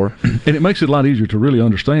stands for. And it makes it a lot easier to really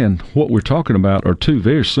understand what we're talking about are 2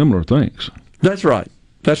 very similar things. That's right.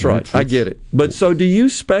 That's right. I get it. But so do you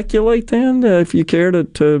speculate then, if you care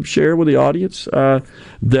to share with the audience,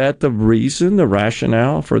 that the reason, the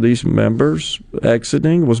rationale for these members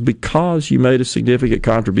exiting was because you made a significant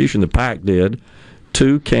contribution, the PAC did,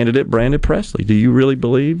 to candidate Brandon Presley? Do you really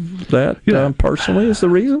believe that personally is the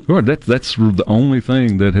reason? Right. That's the only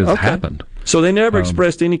thing that has happened. So they never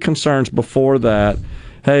expressed any concerns before that.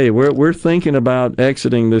 Hey, we're thinking about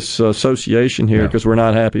exiting this association here because we're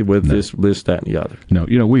not happy with this, that, and the other.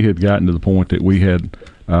 No, we had gotten to the point that we had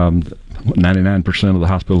 99% of the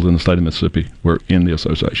hospitals in the state of Mississippi were in the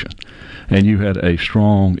association. And you had a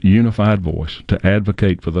strong, unified voice to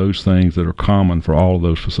advocate for those things that are common for all of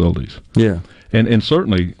those facilities. Yeah. And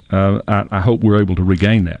certainly, I hope we're able to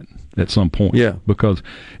regain that at some point. Yeah. Because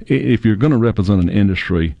if you're going to represent an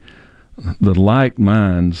industry, the like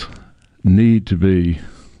minds need to be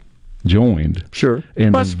joined. Sure.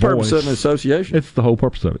 And that's the purpose of an association. It's the whole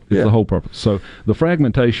purpose of it. It's the whole purpose. So the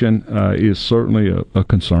fragmentation is certainly a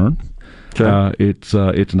concern. Okay. It's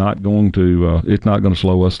not going to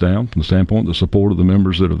slow us down from the standpoint of the support of the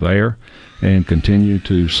members that are there, and continue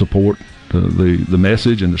to support the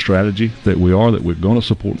message and the strategy that we're going to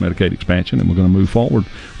support Medicaid expansion, and we're going to move forward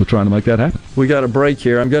with trying to make that happen. We got a break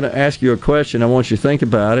here. I'm going to ask you a question. I want you to think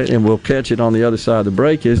about it, and we'll catch it on the other side of the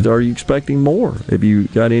break. Are you expecting more? Have you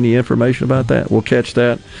got any information about that? We'll catch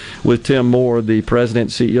that with Tim Moore, the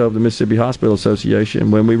president and CEO of the Mississippi Hospital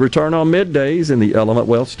Association, when we return on Middays in the Element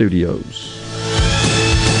Wealth Studios.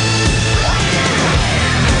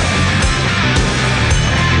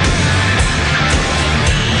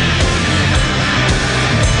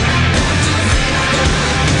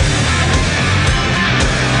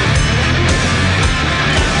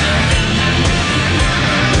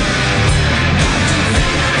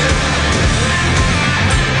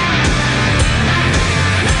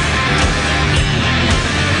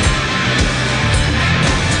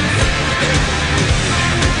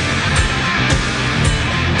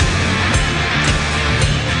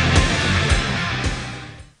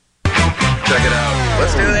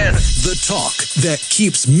 Talk that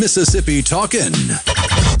keeps Mississippi talking.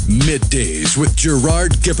 Middays with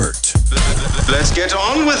Gerard Gibert. Let's get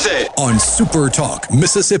on with it. On SuperTalk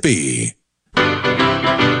Mississippi.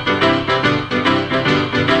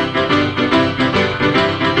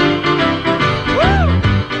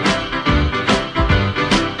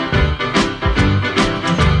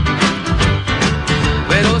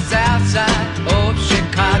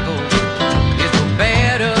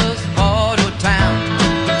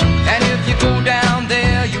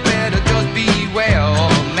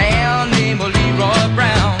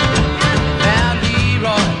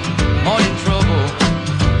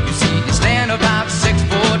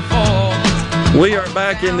 We are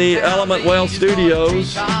back in the Element Wealth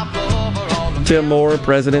Studios. Tim Moore,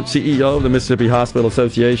 President, CEO of the Mississippi Hospital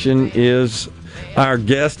Association, is our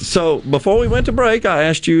guest. So before we went to break, I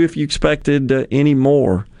asked you if you expected any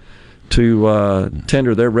more to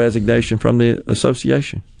tender their resignation from the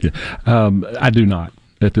association. Yeah, I do not.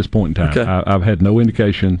 at this point in time. Okay. I've had no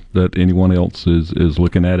indication that anyone else is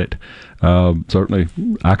looking at it. Certainly,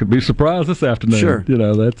 I could be surprised this afternoon. Sure.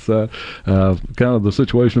 That's kind of the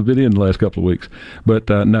situation I've been in the last couple of weeks. But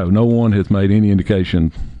no one has made any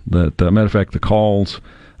indication that, matter of fact, the calls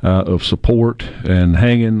of support and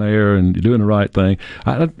hang in there and you're doing the right thing.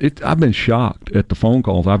 I've been shocked at the phone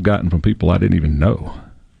calls I've gotten from people I didn't even know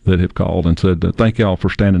that have called and said, thank y'all for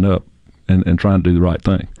standing up and trying to do the right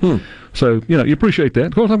thing. So, you appreciate that.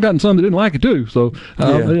 Of course, I've gotten some that didn't like it too. So,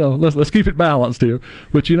 let's keep it balanced here.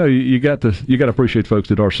 But, you got to appreciate folks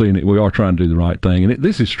that are seeing it. We are trying to do the right thing. And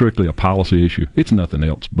this is strictly a policy issue. It's nothing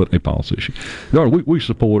else but a policy issue. We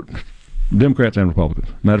support Democrats and Republicans.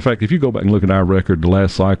 Matter of fact, if you go back and look at our record the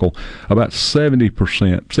last cycle, about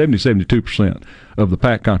 72% of the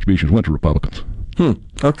PAC contributions went to Republicans.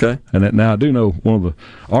 Okay. And now I do know one of the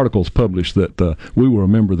articles published that we were a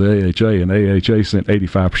member of the AHA, and AHA sent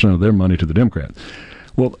 85% of their money to the Democrats.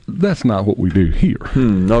 Well, that's not what we do here.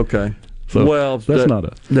 Okay. So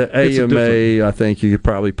the AMA, I think you could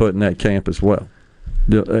probably put in that camp as well.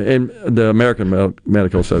 The American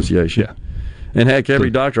Medical Association. Yeah. And heck,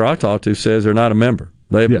 every doctor I talk to says they're not a member.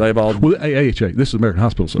 They've all. Well, AHA. This is American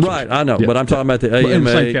Hospital Association. Right, I know, but I'm talking about the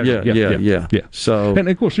AMA. Yeah. So, and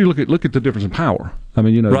of course, you look at the difference in power. I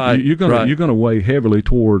mean, you're going to weigh heavily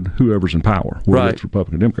toward whoever's in power, whether it's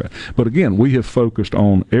Republican or Democrat. But again, we have focused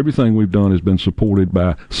on everything we've done has been supported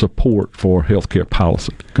by support for healthcare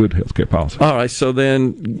policy, good healthcare policy. All right. So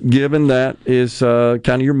then, given that is kind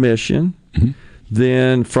of your mission.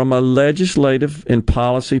 Then from a legislative and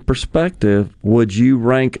policy perspective, would you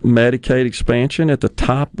rank Medicaid expansion at the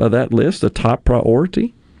top of that list, the top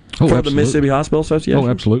priority for the Mississippi Hospital Association? Oh,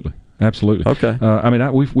 absolutely. Okay.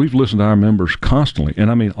 We've listened to our members constantly,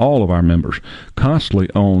 and I mean all of our members constantly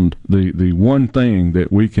on the one thing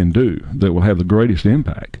that we can do that will have the greatest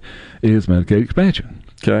impact is Medicaid expansion.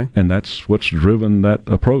 Okay. And that's what's driven that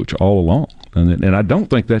approach all along. And I don't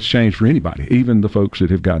think that's changed for anybody, even the folks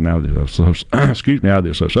that have gotten out of the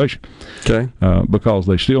association. Okay. Because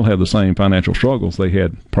they still have the same financial struggles they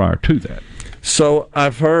had prior to that. So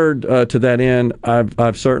I've heard to that end,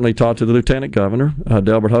 I've certainly talked to the Lieutenant Governor,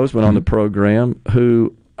 Delbert Hoseman, on the program,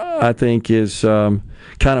 who I think is kind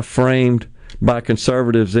of framed by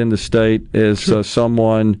conservatives in the state as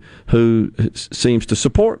someone who seems to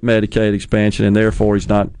support Medicaid expansion, and therefore he's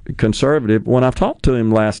not conservative. When I've talked to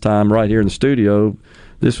him last time right here in the studio,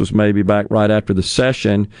 this was maybe back right after the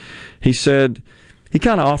session, he said he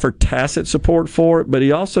kind of offered tacit support for it, but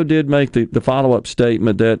he also did make the follow-up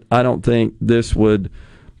statement that I don't think this would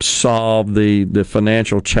solve the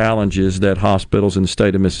financial challenges that hospitals in the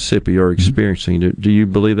state of Mississippi are experiencing. Do you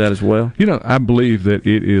believe that as well? I believe that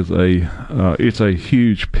it is it's a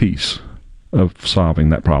huge piece of solving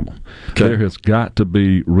that problem. Okay. There has got to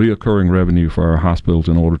be reoccurring revenue for our hospitals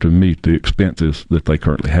in order to meet the expenses that they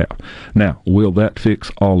currently have. Now, will that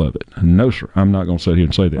fix all of it? No, sir. I'm not going to sit here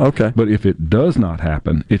and say that. Okay. But if it does not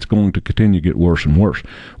happen, it's going to continue to get worse and worse.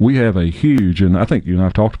 We have a huge, and I think you and I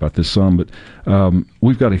have talked about this some, but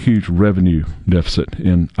we've got a huge revenue deficit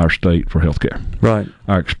in our state for healthcare. Right.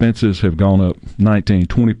 Our expenses have gone up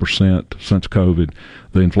 19-20% since COVID.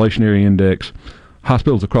 The inflationary index.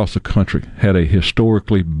 Hospitals across the country had a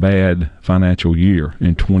historically bad financial year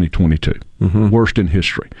in 2022, worst in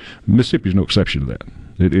history. Mississippi is no exception to that.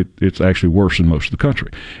 It's actually worse than most of the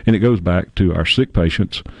country. And it goes back to our sick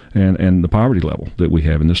patients and the poverty level that we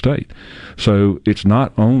have in the state. So it's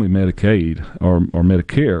not only Medicaid or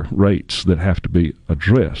Medicare rates that have to be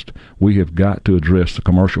addressed. We have got to address the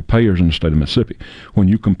commercial payers in the state of Mississippi. When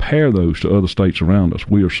you compare those to other states around us,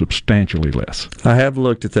 we are substantially less. I have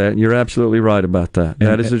looked at that, and you're absolutely right about that.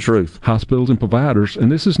 That is the truth. Hospitals and providers,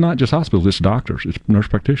 and this is not just hospitals, it's doctors, it's nurse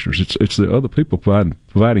practitioners, it's the other people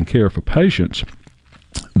providing care for patients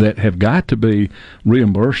that have got to be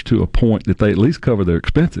reimbursed to a point that they at least cover their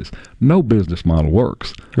expenses. No business model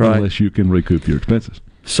works unless you can recoup your expenses.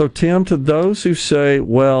 So, Tim, to those who say,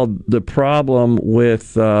 well, the problem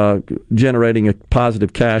with generating a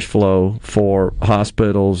positive cash flow for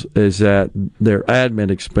hospitals is that their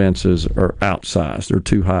admin expenses are outsized, they're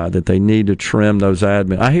too high, that they need to trim those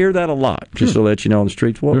admin. I hear that a lot, just to let you know on the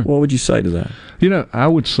streets. What would you say to that? I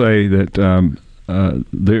would say that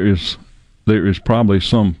there is probably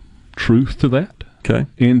some truth to that. Okay.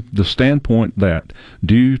 In the standpoint that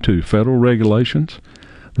due to federal regulations,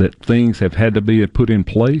 that things have had to be put in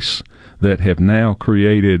place that have now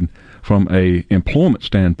created, from a employment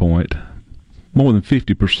standpoint, more than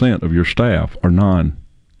 50% of your staff are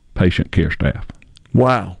non-patient care staff.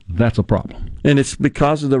 Wow. That's a problem. And it's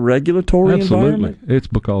because of the regulatory environment? It's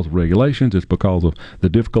because of regulations. It's because of the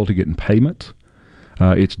difficulty getting payments.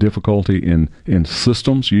 It's difficulty in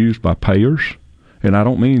systems used by payers. And I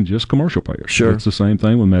don't mean just commercial payers. Sure. It's the same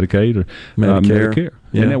thing with Medicaid or Medicare.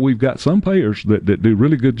 Yeah. And then we've got some payers that do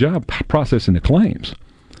really good job processing the claims.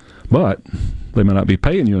 But they may not be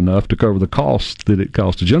paying you enough to cover the costs that it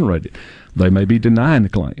costs to generate it. They may be denying the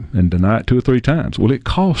claim and deny it 2 or 3 times. Well, it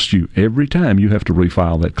costs you every time you have to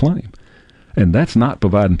refile that claim. And that's not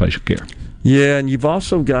providing patient care. Yeah, and you've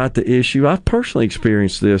also got the issue, I've personally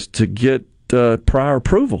experienced this, to get prior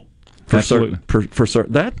approval. For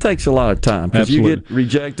certain. That takes a lot of time because you get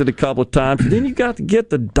rejected a couple of times. Then you got to get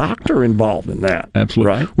the doctor involved in that.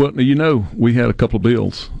 Absolutely. Right? Well, we had a couple of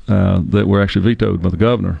bills that were actually vetoed by the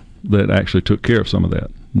governor that actually took care of some of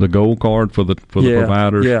that. The gold card for the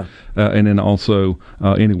providers, and then also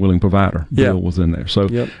any willing provider bill was in there. So,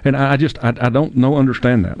 and I don't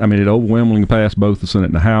understand that. I mean, it overwhelmingly passed both the Senate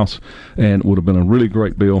and the House, and would have been a really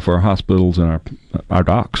great bill for our hospitals and our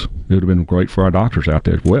docs. It would have been great for our doctors out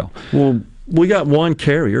there as well. Well, we got one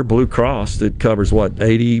carrier, Blue Cross, that covers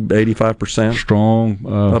 85% strong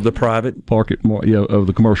of the private market, of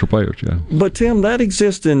the commercial payers. Yeah, but Tim, that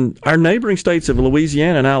exists in our neighboring states of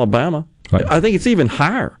Louisiana and Alabama. Right. I think it's even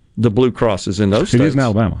higher. The Blue Crosses in those states. It is in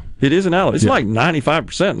Alabama. It is in Alabama. It's like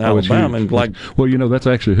 95% in Alabama, and that's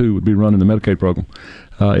actually who would be running the Medicaid program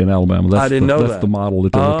in Alabama. I didn't know that. That's the model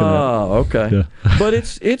that they're looking at. Oh, okay. Yeah. But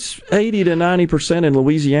it's 80 to 90% in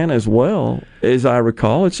Louisiana as well, as I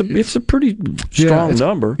recall. It's a pretty strong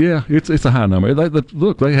number. Yeah, it's a high number.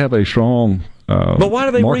 They have a strong. But why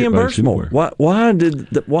do they reimburse more? Why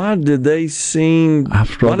did they seem?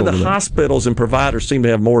 Why do the hospitals and providers seem to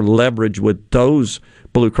have more leverage with those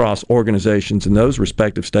Blue Cross organizations in those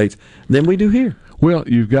respective states than we do here? Well,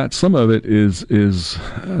 you've got some of it is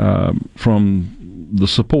from the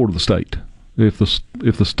support of the state. If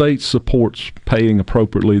the state supports paying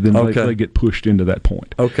appropriately, then they get pushed into that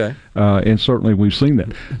point. Okay. And certainly we've seen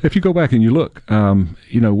that. If you go back and you look,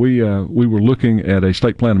 we were looking at a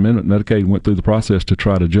state plan amendment. Medicaid went through the process to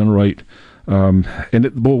try to generate,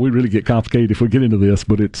 we really get complicated if we get into this,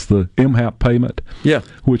 but it's the MHAP payment,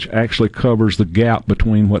 which actually covers the gap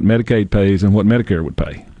between what Medicaid pays and what Medicare would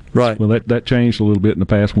pay. Right. Well, that changed a little bit in the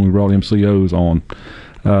past when we brought MCOs on,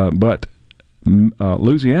 but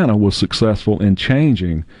Louisiana was successful in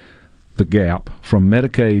changing the gap from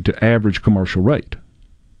Medicaid to average commercial rate.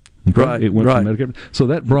 Okay? Right, it went from Medicaid. So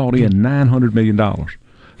that brought in $900 million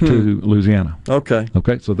to Louisiana. Okay,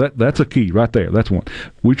 so that's a key right there. That's one.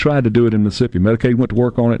 We tried to do it in Mississippi. Medicaid went to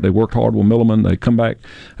work on it. They worked hard with Milliman. They come back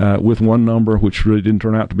with one number, which really didn't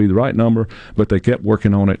turn out to be the right number, but they kept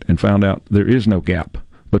working on it and found out there is no gap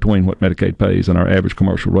between what Medicaid pays and our average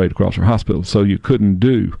commercial rate across our hospitals. So you couldn't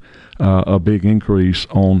do a big increase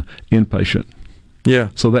on inpatient. Yeah.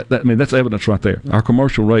 So that's evidence right there. Our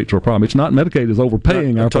commercial rates are a problem. It's not Medicaid is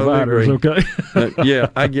overpaying our providers. Agree. Okay.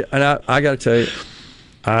 I got to tell you,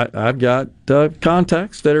 I've got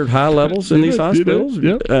contacts that are at high levels in these hospitals,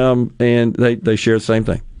 and they share the same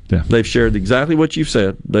thing. Yeah. They've shared exactly what you've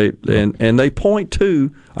said. And they point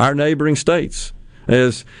to our neighboring states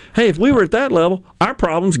as, hey, if we were at that level, our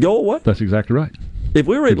problems go away. That's exactly right. If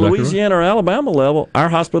we were at Louisiana or Alabama level, our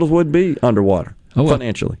hospitals would be underwater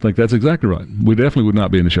financially. I think that's exactly right. We definitely would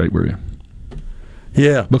not be in the shape we're in.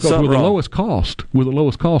 Yeah, because we're the lowest cost. We're the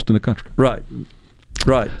lowest cost in the country. Right.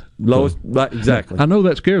 Lowest. Right. Exactly. I know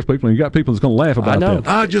that scares people, and you got people that's going to laugh about that.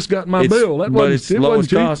 I just got my bill. But it's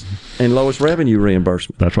lowest cost and lowest revenue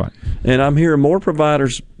reimbursement. That's right. And I'm hearing more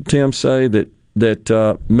providers, Tim, say that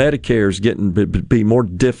Medicare is getting to be more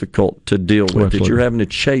difficult to deal with. That you're having to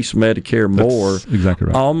chase Medicare more. That's exactly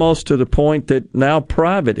right. Almost to the point that now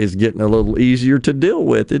private is getting a little easier to deal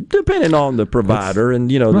with, it depending on the provider and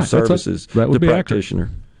the services, the practitioner.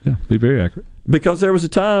 Accurate. Yeah, be very accurate. Because there was a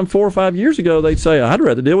time 4 or 5 years ago they'd say, I'd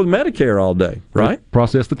rather deal with Medicare all day, right?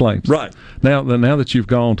 Process the claims. Right. Now that you've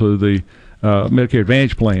gone to the Medicare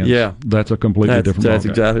Advantage plans, that's a completely different ballgame. That's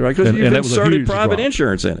exactly right. Because you've inserted private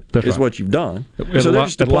insurance in it, is what you've done. So they're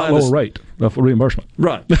just applying a lot lower rate of reimbursement.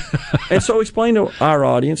 Right. And so explain to our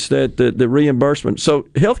audience that the reimbursement, so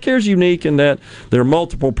healthcare is unique in that there are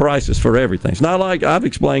multiple prices for everything. It's not like I've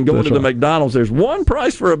explained going to the McDonald's, there's one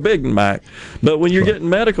price for a Big Mac. But when you're getting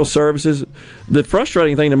medical services, the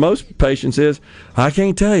frustrating thing to most patients is, I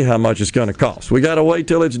can't tell you how much it's going to cost. We got to wait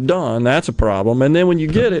till it's done. That's a problem. And then when you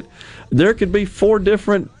get it, there could be 4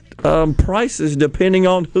 different prices depending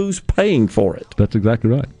on who's paying for it. That's exactly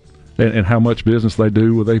right. And how much business they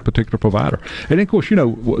do with a particular provider. And, of course,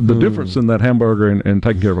 the difference in that hamburger and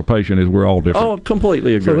taking care of a patient is we're all different. Oh,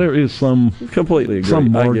 completely agree. So there is some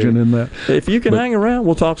margin in that. If you can hang around,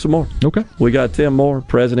 we'll talk some more. Okay. We got Tim Moore,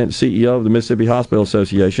 President and CEO of the Mississippi Hospital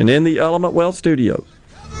Association, in the Element Wealth Studios.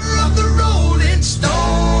 Of the Rolling Stone.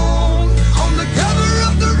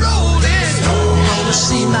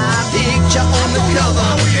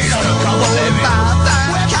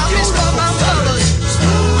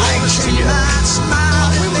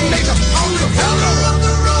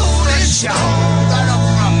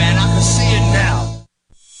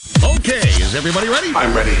 Is everybody ready?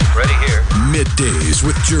 I'm ready. Ready here. Middays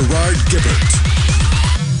with Gerard Gibert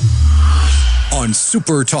on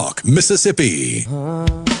SuperTalk Mississippi.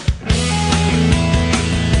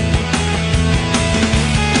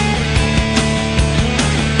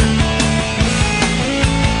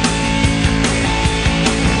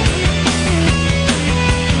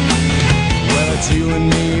 You and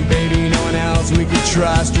me, baby, no one else we could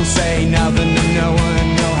trust. We'll say nothing to no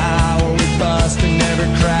one, know how or we bust and never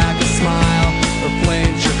crack a smile or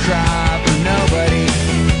flinch or cry for nobody.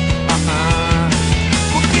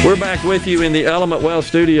 We're back with you in the Element Well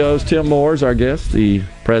Studios. Tim Moore is our guest, the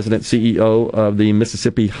president, CEO of the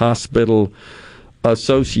Mississippi Hospital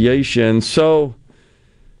Association. So,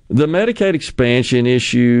 the Medicaid expansion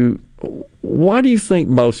issue, why do you think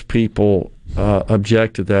most people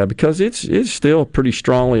object to that? Because it's still pretty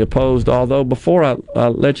strongly opposed, although before I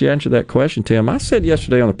let you answer that question, Tim, I said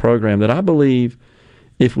yesterday on the program that I believe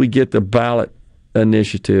if we get the ballot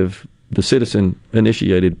initiative, the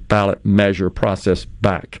citizen-initiated ballot measure process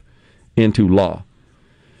back into law,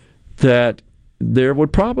 that there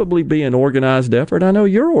would probably be an organized effort. I know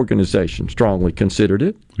your organization strongly considered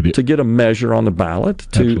it, to get a measure on the ballot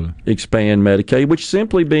to expand Medicaid, which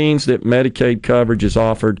simply means that Medicaid coverage is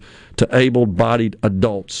offered to able-bodied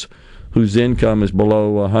adults whose income is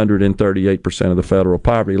below 138% of the federal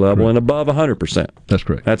poverty level and above 100%. That's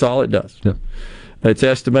correct. That's all it does. Yep. It's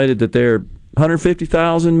estimated that there are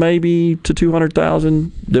 150,000 maybe to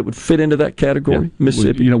 200,000 that would fit into that category. Yeah.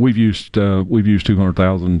 Mississippi. We've used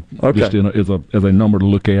 200,000 just as a number to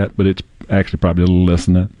look at, but it's actually probably a little less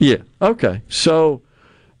than that. Yeah. Okay. So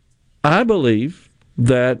I believe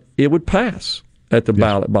that it would pass at the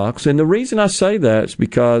ballot box, and the reason I say that is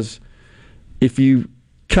because if you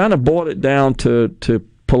kind of boil it down to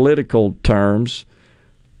political terms,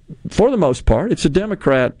 for the most part, it's a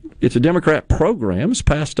Democrat program. It's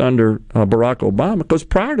passed under Barack Obama, because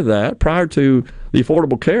prior to that, prior to the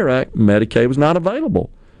Affordable Care Act, Medicaid was not available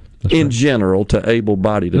general to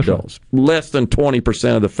able-bodied adults. Right. Less than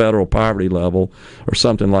 20% of the federal poverty level or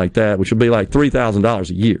something like that, which would be like $3,000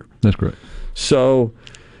 a year. That's correct. So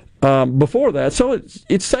before that, so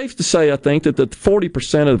it's safe to say, I think, that the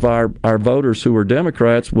 40% of our voters who are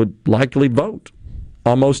Democrats would likely vote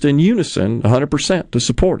almost in unison, 100%, to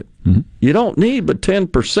support it. Mm-hmm. You don't need but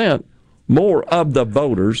 10% more of the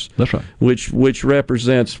voters. That's right. Which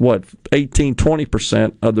represents,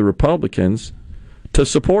 18-20% of the Republicans to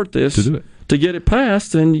support this, to do it, to get it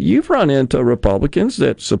passed. And you've run into Republicans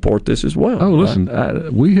that support this as well. Oh, listen,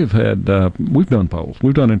 we have had, we've done polls.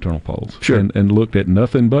 We've done internal polls. Sure. And looked at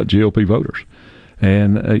nothing but GOP voters.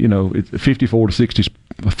 And, it's 54 to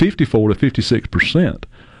 56%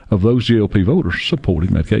 of those GOP voters supporting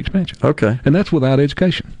Medicaid expansion. Okay. And that's without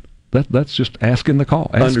education. That's just asking the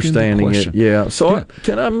call, understanding it. Yeah. So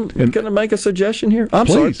can I make a suggestion here? I'm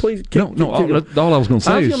sorry, please. All I was going to say is,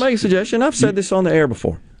 I was going to make a suggestion. I've said this on the air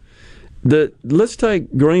before. Let's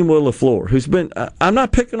take Greenwood LaFleur, who's been. I'm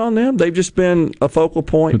not picking on them. They've just been a focal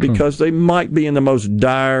point because they might be in the most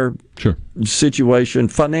dire situation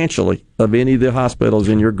financially of any of the hospitals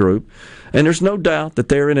in your group. And there's no doubt that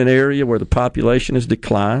they're in an area where the population has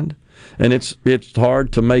declined, and it's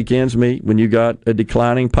hard to make ends meet when you got a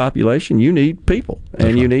declining population. You need people,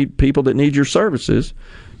 and you need people that need your services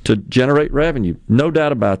to generate revenue. No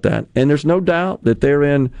doubt about that. And there's no doubt that they're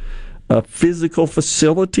in a physical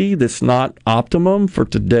facility that's not optimum for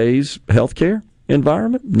today's healthcare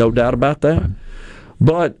environment. No doubt about that.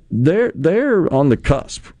 But they're on the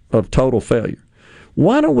cusp of total failure.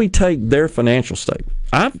 Why don't we take their financial statement?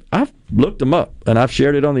 I've looked them up, and I've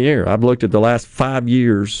shared it on the air. I've looked at the last 5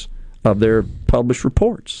 years of their published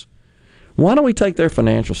reports. Why don't we take their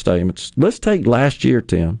financial statements? Let's take last year,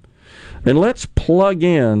 Tim, and let's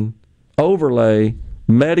overlay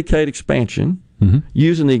Medicaid expansion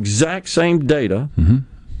using the exact same data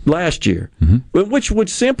last year, which would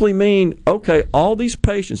simply mean, okay, all these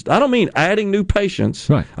patients, I don't mean adding new patients,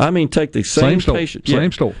 I mean take the same patient.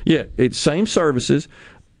 Same store. Yeah, it's same services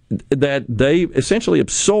that they essentially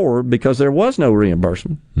absorbed because there was no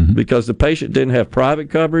reimbursement, because the patient didn't have private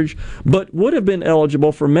coverage, but would have been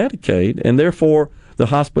eligible for Medicaid, and therefore the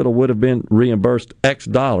hospital would have been reimbursed X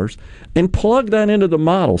dollars, and plug that into the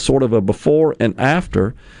model, sort of a before and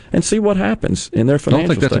after, and see what happens in their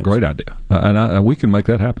financial statements. I think that's a great idea, and we can make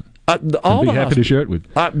that happen. I'd be happy to share it with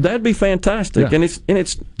you. That'd be fantastic, and it's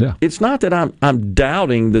not that I'm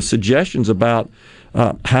doubting the suggestions about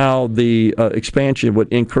how the expansion would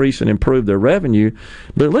increase and improve their revenue,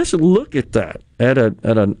 but let's look at that at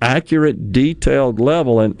an accurate, detailed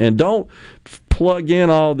level, and don't plug in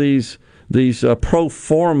all these pro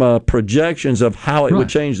forma projections of how it would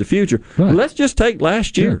change the future. Right. Let's just take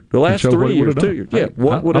last year, the last 3 years, 2 years. Yeah,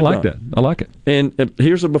 what would it I like that. I like it. And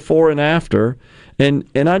here's a before and after, and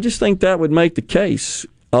I just think that would make the case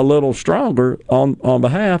a little stronger on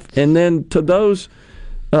behalf. And then to those,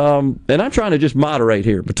 and I'm trying to just moderate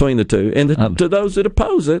here between the two, and to those that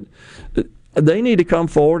oppose it, they need to come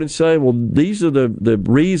forward and say, well, these are the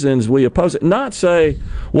reasons we oppose it. Not say,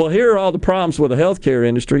 well, here are all the problems with the healthcare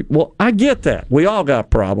industry. Well, I get that. We all got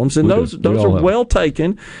problems, and those are well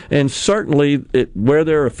taken. And certainly, where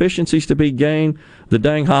there are efficiencies to be gained, the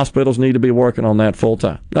dang hospitals need to be working on that full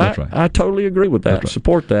time. I totally agree with that.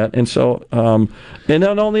 Support that. And so, and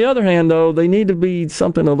then on the other hand, though, they need to be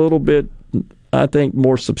something a little bit, I think,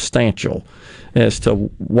 more substantial as to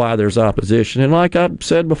why there's opposition. And like I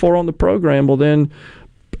said before on the program, well, then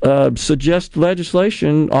suggest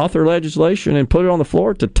legislation, author legislation, and put it on the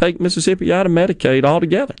floor to take Mississippi out of Medicaid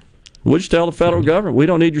altogether. We'll just tell the federal government, we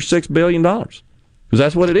don't need your $6 billion. Because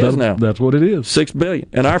that's what it is now. That's what it is. $6 billion.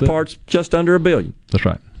 And our part's just under $1 billion. That's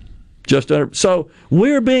right. Just under. So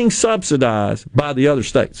we're being subsidized by the other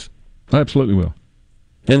states. Absolutely will.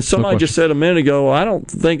 And somebody just said a minute ago, well, I don't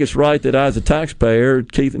think it's right that I, as a taxpayer,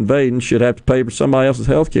 Keith and Vaden, should have to pay for somebody else's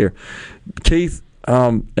health care. Keith,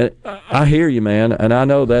 I hear you, man, and I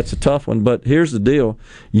know that's a tough one, but here's the deal.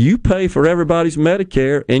 You pay for everybody's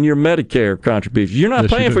Medicare and your Medicare contributions. You're not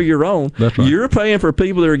paying for your own. That's right. You're paying for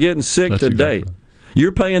people that are getting sick today. Exactly right.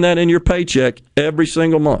 You're paying that in your paycheck every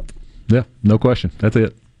single month. Yeah, no question. That's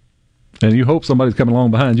it. And you hope somebody's coming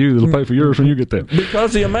along behind you that'll pay for yours when you get there.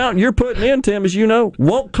 Because the amount you're putting in, Tim, as you know,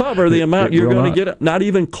 won't cover the amount you're going to get, not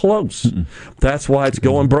even close. Mm-mm. That's why it's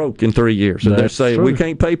going broke in 3 years. And they're saying we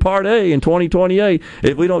can't pay Part A in 2028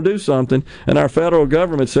 if we don't do something. And our federal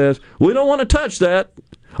government says, we don't want to touch that.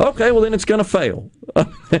 Okay, well, then it's going to fail.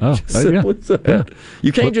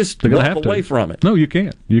 You can't just walk away from it. No, you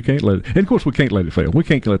can't. You can't let it. And, of course, we can't let it fail. We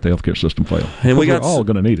can't let the healthcare system fail. And we're all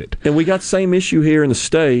going to need it. And we got the same issue here in the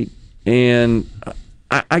state. And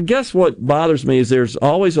I guess what bothers me is there's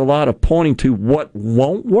always a lot of pointing to what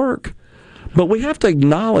won't work. But we have to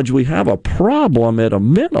acknowledge we have a problem at a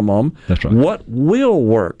minimum. That's right. What will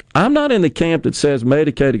work? I'm not in the camp that says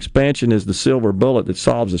Medicaid expansion is the silver bullet that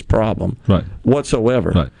solves this problem whatsoever.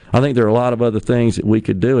 Right. I think there are a lot of other things that we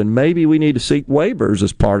could do, and maybe we need to seek waivers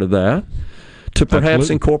as part of that to perhaps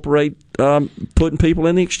incorporate putting people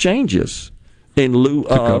in the exchanges in lieu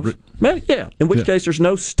of. In which case there's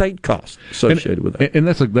no state cost associated with that. And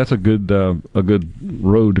that's a good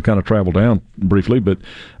road to kind of travel down briefly, but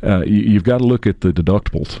you've got to look at the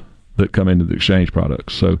deductibles that come into the exchange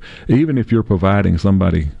products. So even if you're providing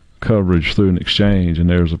somebody coverage through an exchange and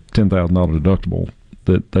there's a $10,000 deductible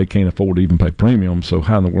that they can't afford to even pay premium, so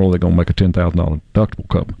how in the world are they going to make a $10,000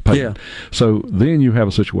 deductible payment? So then you have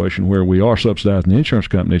a situation where we are subsidizing the insurance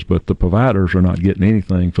companies, but the providers are not getting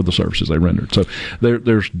anything for the services they rendered. So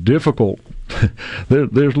there's difficult,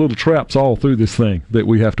 there's little traps all through this thing that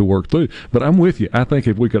we have to work through. But I'm with you. I think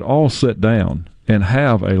if we could all sit down and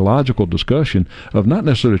have a logical discussion of not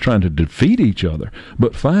necessarily trying to defeat each other,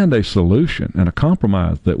 but find a solution and a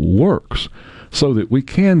compromise that works, so that we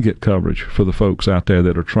can get coverage for the folks out there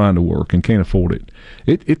that are trying to work and can't afford it.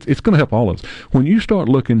 It's going to help all of us. When you start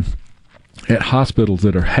looking at hospitals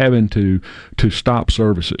that are having to stop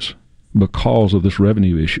services because of this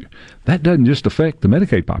revenue issue, that doesn't just affect the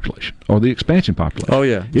Medicaid population or the expansion population. Oh,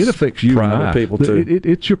 yeah. It affects you and I. People too.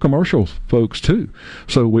 It's your commercial folks, too.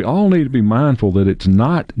 So we all need to be mindful that it's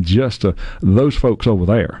not just those folks over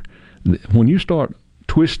there. When you start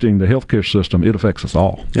twisting the healthcare system, it affects us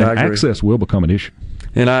all. Yeah, and access will become an issue.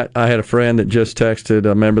 And I had a friend that just texted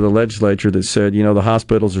a member of the legislature that said, the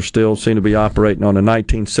hospitals are still seem to be operating on a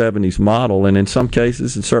 1970s model, and in some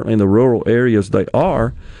cases, and certainly in the rural areas, they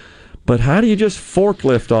are. But how do you just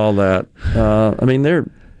forklift all that?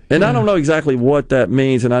 And I don't know exactly what that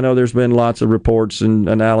means, and I know there's been lots of reports and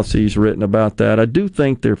analyses written about that. I do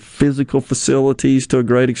think they're physical facilities to a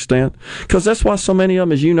great extent, because that's why so many of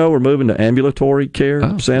them, as you know, are moving to ambulatory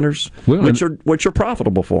care centers, which are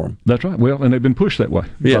profitable for them. That's right. Well, and they've been pushed that way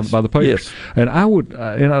by the payers. Yes. And I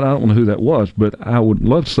don't know who that was, but I would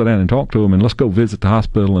love to sit down and talk to them, and let's go visit the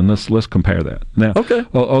hospital, and let's compare that. Now,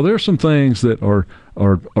 are there some things that are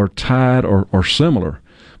tied or similar?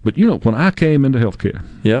 But, when I came into healthcare,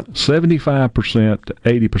 75% to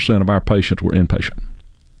 80% of our patients were inpatient.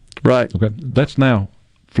 Right. Okay. That's now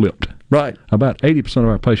flipped. Right. About 80% of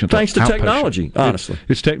our patients Thanks are to outpatient. Technology, honestly.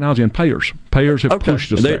 It's technology and payers. Payers have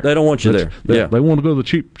pushed us there. They don't want you there. They want to go the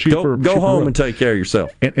cheaper. Go home and take care of yourself.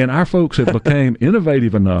 And our folks have become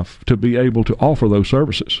innovative enough to be able to offer those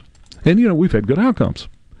services. And, we've had good outcomes.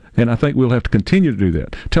 And I think we'll have to continue to do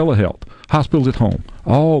that. Telehealth, hospitals at home,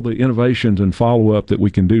 all the innovations and follow-up that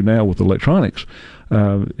we can do now with electronics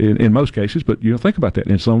in most cases. But, think about that.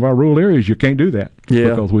 In some of our rural areas, you can't do that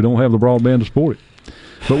because we don't have the broadband to support it.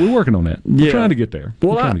 But we're working on that. We're trying to get there.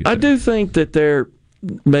 Well, I do think that there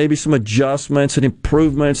may be some adjustments and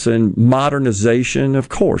improvements and modernization, of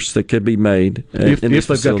course, that could be made. If they've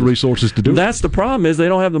got the resources to do it. That's the problem, is they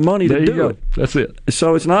don't have the money to do it. That's it.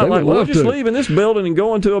 So it's not like, we're just leaving this building and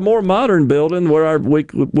going to a more modern building where we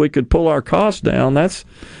could pull our costs down. That's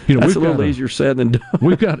a little easier said than done.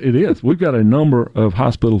 We've got a number of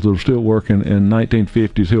hospitals that are still working in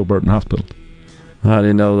 1950s Hillburton Hospital. I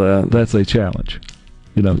didn't know that. That's a challenge.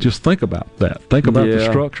 Just think about that. Think about the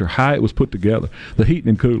structure, how it was put together, the heating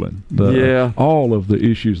and cooling, all of the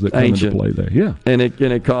issues that come into play there. Yeah, and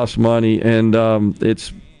it costs money, and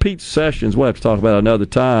it's Pete Sessions. We'll have to talk about it another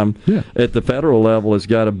time. Yeah. At the federal level, has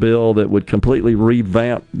got a bill that would completely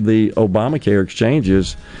revamp the Obamacare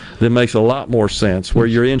exchanges. That makes a lot more sense, where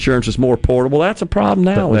your insurance is more portable. That's a problem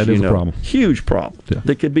now. That is a problem. Huge problem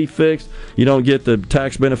that could be fixed. You don't get the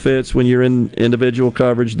tax benefits when you're in individual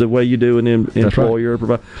coverage the way you do an employer.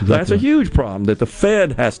 Right. That's a huge problem that the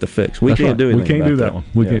Fed has to fix. We can't do anything. We can't do that one.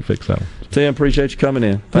 We can't fix that one. Tim, appreciate you coming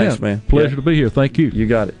in. Thanks, man. Pleasure to be here. Thank you. You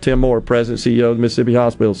got it. Tim Moore, President, CEO of the Mississippi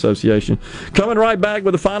Hospital Association. Coming right back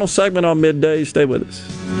with the final segment on Middays. Stay with us.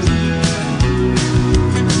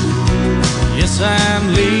 Yes,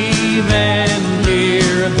 I'm leaving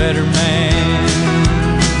here a better man.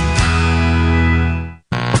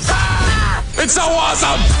 It's so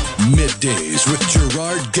awesome! Middays with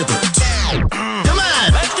Gerard Gibert. Come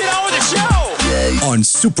on, let's get on with the show! On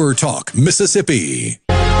SuperTalk Mississippi.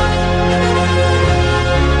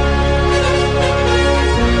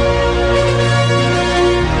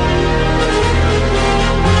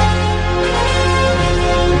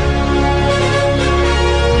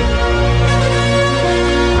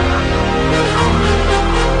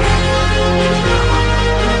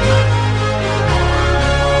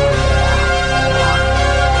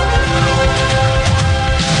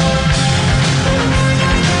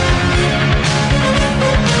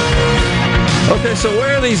 Okay, so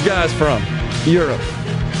where are these guys from? Europe.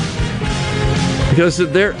 Because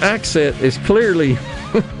their accent is clearly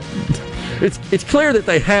it's clear that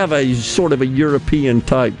they have a sort of a European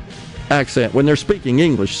type accent when they're speaking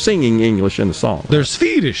English, singing English in the song. They're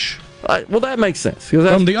Swedish. Well, that makes sense.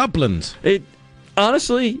 From the uplands.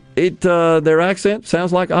 Honestly, their accent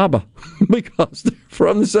sounds like ABBA because they're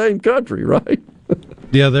from the same country, right?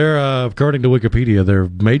 Yeah, according to Wikipedia, their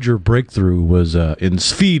major breakthrough was in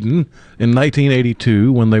Sweden in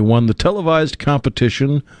 1982 when they won the televised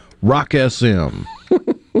competition Rock SM.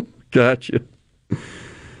 Gotcha.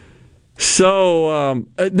 So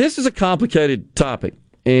this is a complicated topic,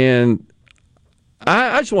 and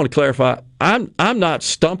I just want to clarify. I'm not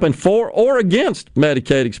stumping for or against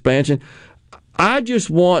Medicaid expansion. I just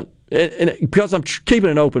want, and because I'm keeping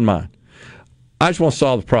an open mind, I just want to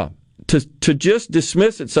solve the problem. To just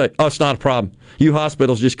dismiss it, say, oh, it's not a problem. You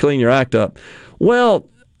hospitals just clean your act up. Well,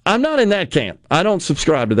 I'm not in that camp. I don't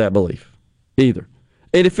subscribe to that belief either.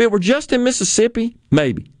 And if it were just in Mississippi,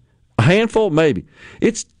 maybe. A handful, maybe.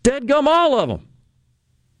 It's deadgum all of them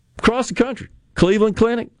across the country. Cleveland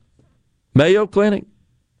Clinic, Mayo Clinic,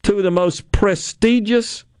 two of the most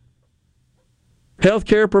prestigious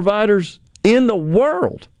healthcare providers in the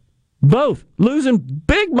world, both losing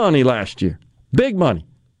big money last year. Big money.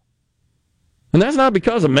 And that's not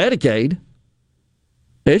because of Medicaid.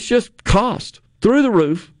 It's just cost through the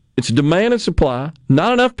roof. It's demand and supply.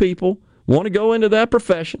 Not enough people want to go into that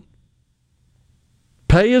profession.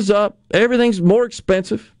 Pay is up. Everything's more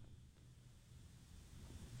expensive.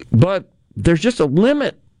 But there's just a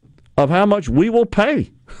limit of how much we will pay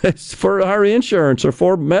for our insurance or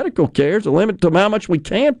for medical care. There's a limit to how much we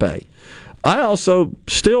can pay. I also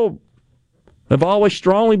still have always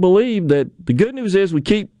strongly believed that the good news is we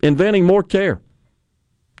keep inventing more care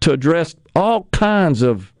to address all kinds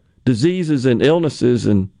of diseases and illnesses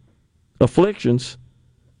and afflictions.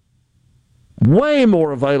 Way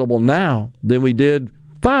more available now than we did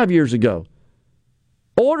 5 years ago.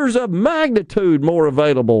 Orders of magnitude more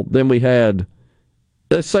available than we had,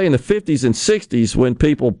 let's say, in the 50s and 60s, when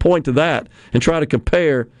people point to that and try to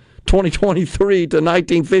compare 2023 to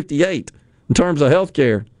 1958 in terms of health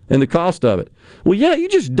care and the cost of it. Well, yeah, you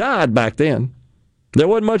just died back then. There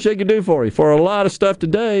wasn't much they could do for you. For a lot of stuff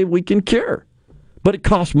today, we can cure, but it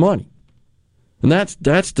costs money, and that's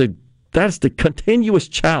the continuous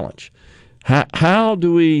challenge. How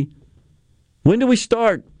do we? When do we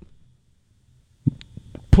start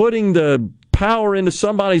putting the power into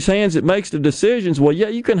somebody's hands that makes the decisions? Well, yeah,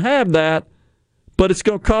 you can have that, but it's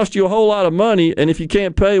going to cost you a whole lot of money, and if you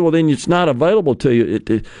can't pay, well, then it's not available to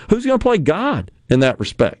you. Who's going to play God in that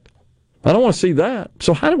respect? I don't want to see that.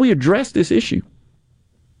 So how do we address this issue?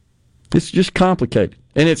 It's just complicated,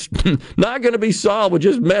 and it's not going to be solved with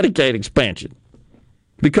just Medicaid expansion,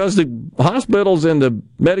 because the hospitals in the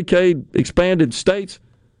Medicaid expanded states,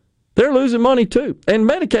 they're losing money too. And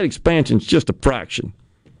Medicaid expansion is just a fraction,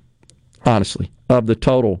 honestly, of the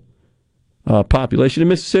total population. In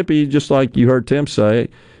Mississippi, just like you heard Tim say,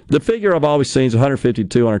 the figure I've always seen is 150 to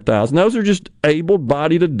 200,000. Those are just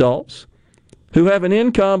able-bodied adults who have an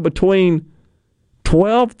income between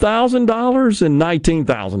 $12,000 and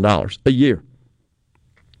 $19,000 a year.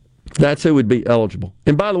 That's who would be eligible.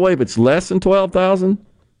 And by the way, if it's less than $12,000,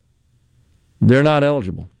 they're not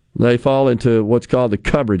eligible. They fall into what's called the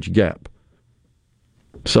coverage gap.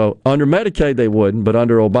 So under Medicaid they wouldn't, but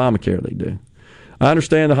under Obamacare they do. I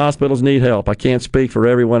understand the hospitals need help. I can't speak for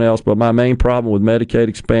everyone else, but my main problem with Medicaid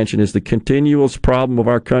expansion is the continuous problem of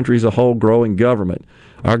our country as a whole, growing government.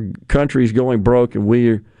 Our country is going broke, and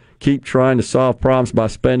we keep trying to solve problems by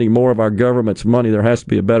spending more of our government's money. There has to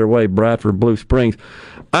be a better way. Bradford, Blue Springs.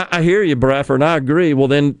 I hear you, Bradford, and I agree. Well,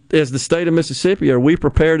 then, as the state of Mississippi, are we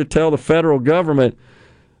prepared to tell the federal government,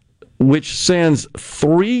 which sends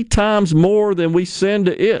 3 times more than we send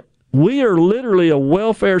to it? We are literally a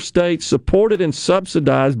welfare state supported and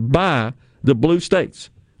subsidized by the blue states.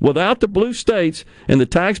 Without the blue states and the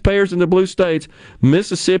taxpayers in the blue states,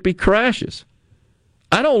 Mississippi crashes.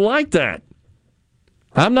 I don't like that.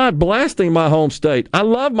 I'm not blasting my home state. I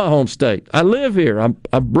love my home state. I live here.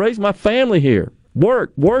 I've raised my family here.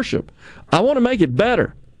 Work, worship. I want to make it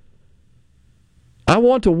better. I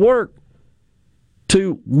want to work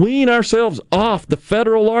to wean ourselves off the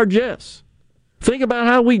federal largesse. Think about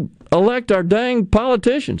how we elect our dang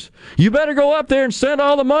politicians. You better go up there and send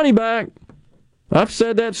all the money back. I've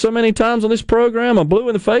said that so many times on this program, I'm blue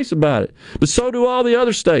in the face about it. But so do all the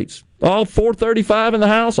other states. All 435 in the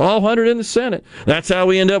House, all 100 in the Senate. That's how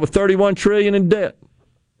we end up with $31 trillion in debt.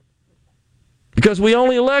 Because we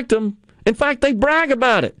only elect them. In fact, they brag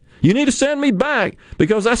about it. You need to send me back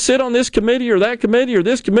because I sit on this committee or that committee or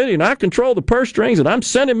this committee and I control the purse strings and I'm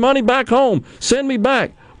sending money back home. Send me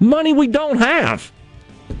back. Money we don't have.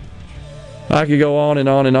 I could go on and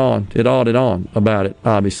on and on about it,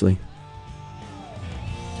 obviously.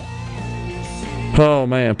 Oh,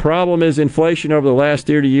 man. Problem is inflation over the last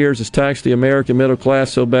 30 years has taxed the American middle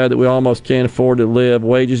class so bad that we almost can't afford to live.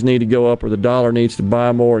 Wages need to go up or the dollar needs to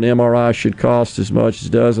buy more, and MRI should cost as much as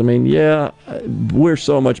it does. I mean, yeah, we're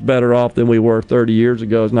so much better off than we were 30 years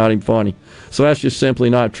ago. It's not even funny. So that's just simply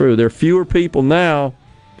not true. There are fewer people now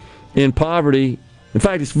in poverty. In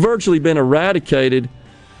fact, it's virtually been eradicated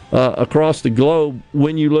across the globe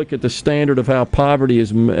when you look at the standard of how poverty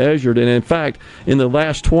is measured. And in fact, in the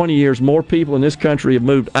last 20 years, more people in this country have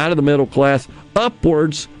moved out of the middle class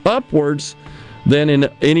upwards than in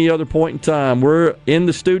any other point in time. We're in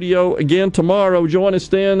the studio again tomorrow. Join us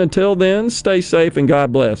then. Until then, stay safe and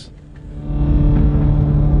God bless.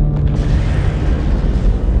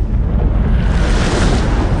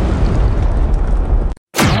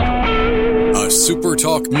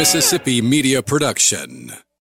 SuperTalk Mississippi Media Production.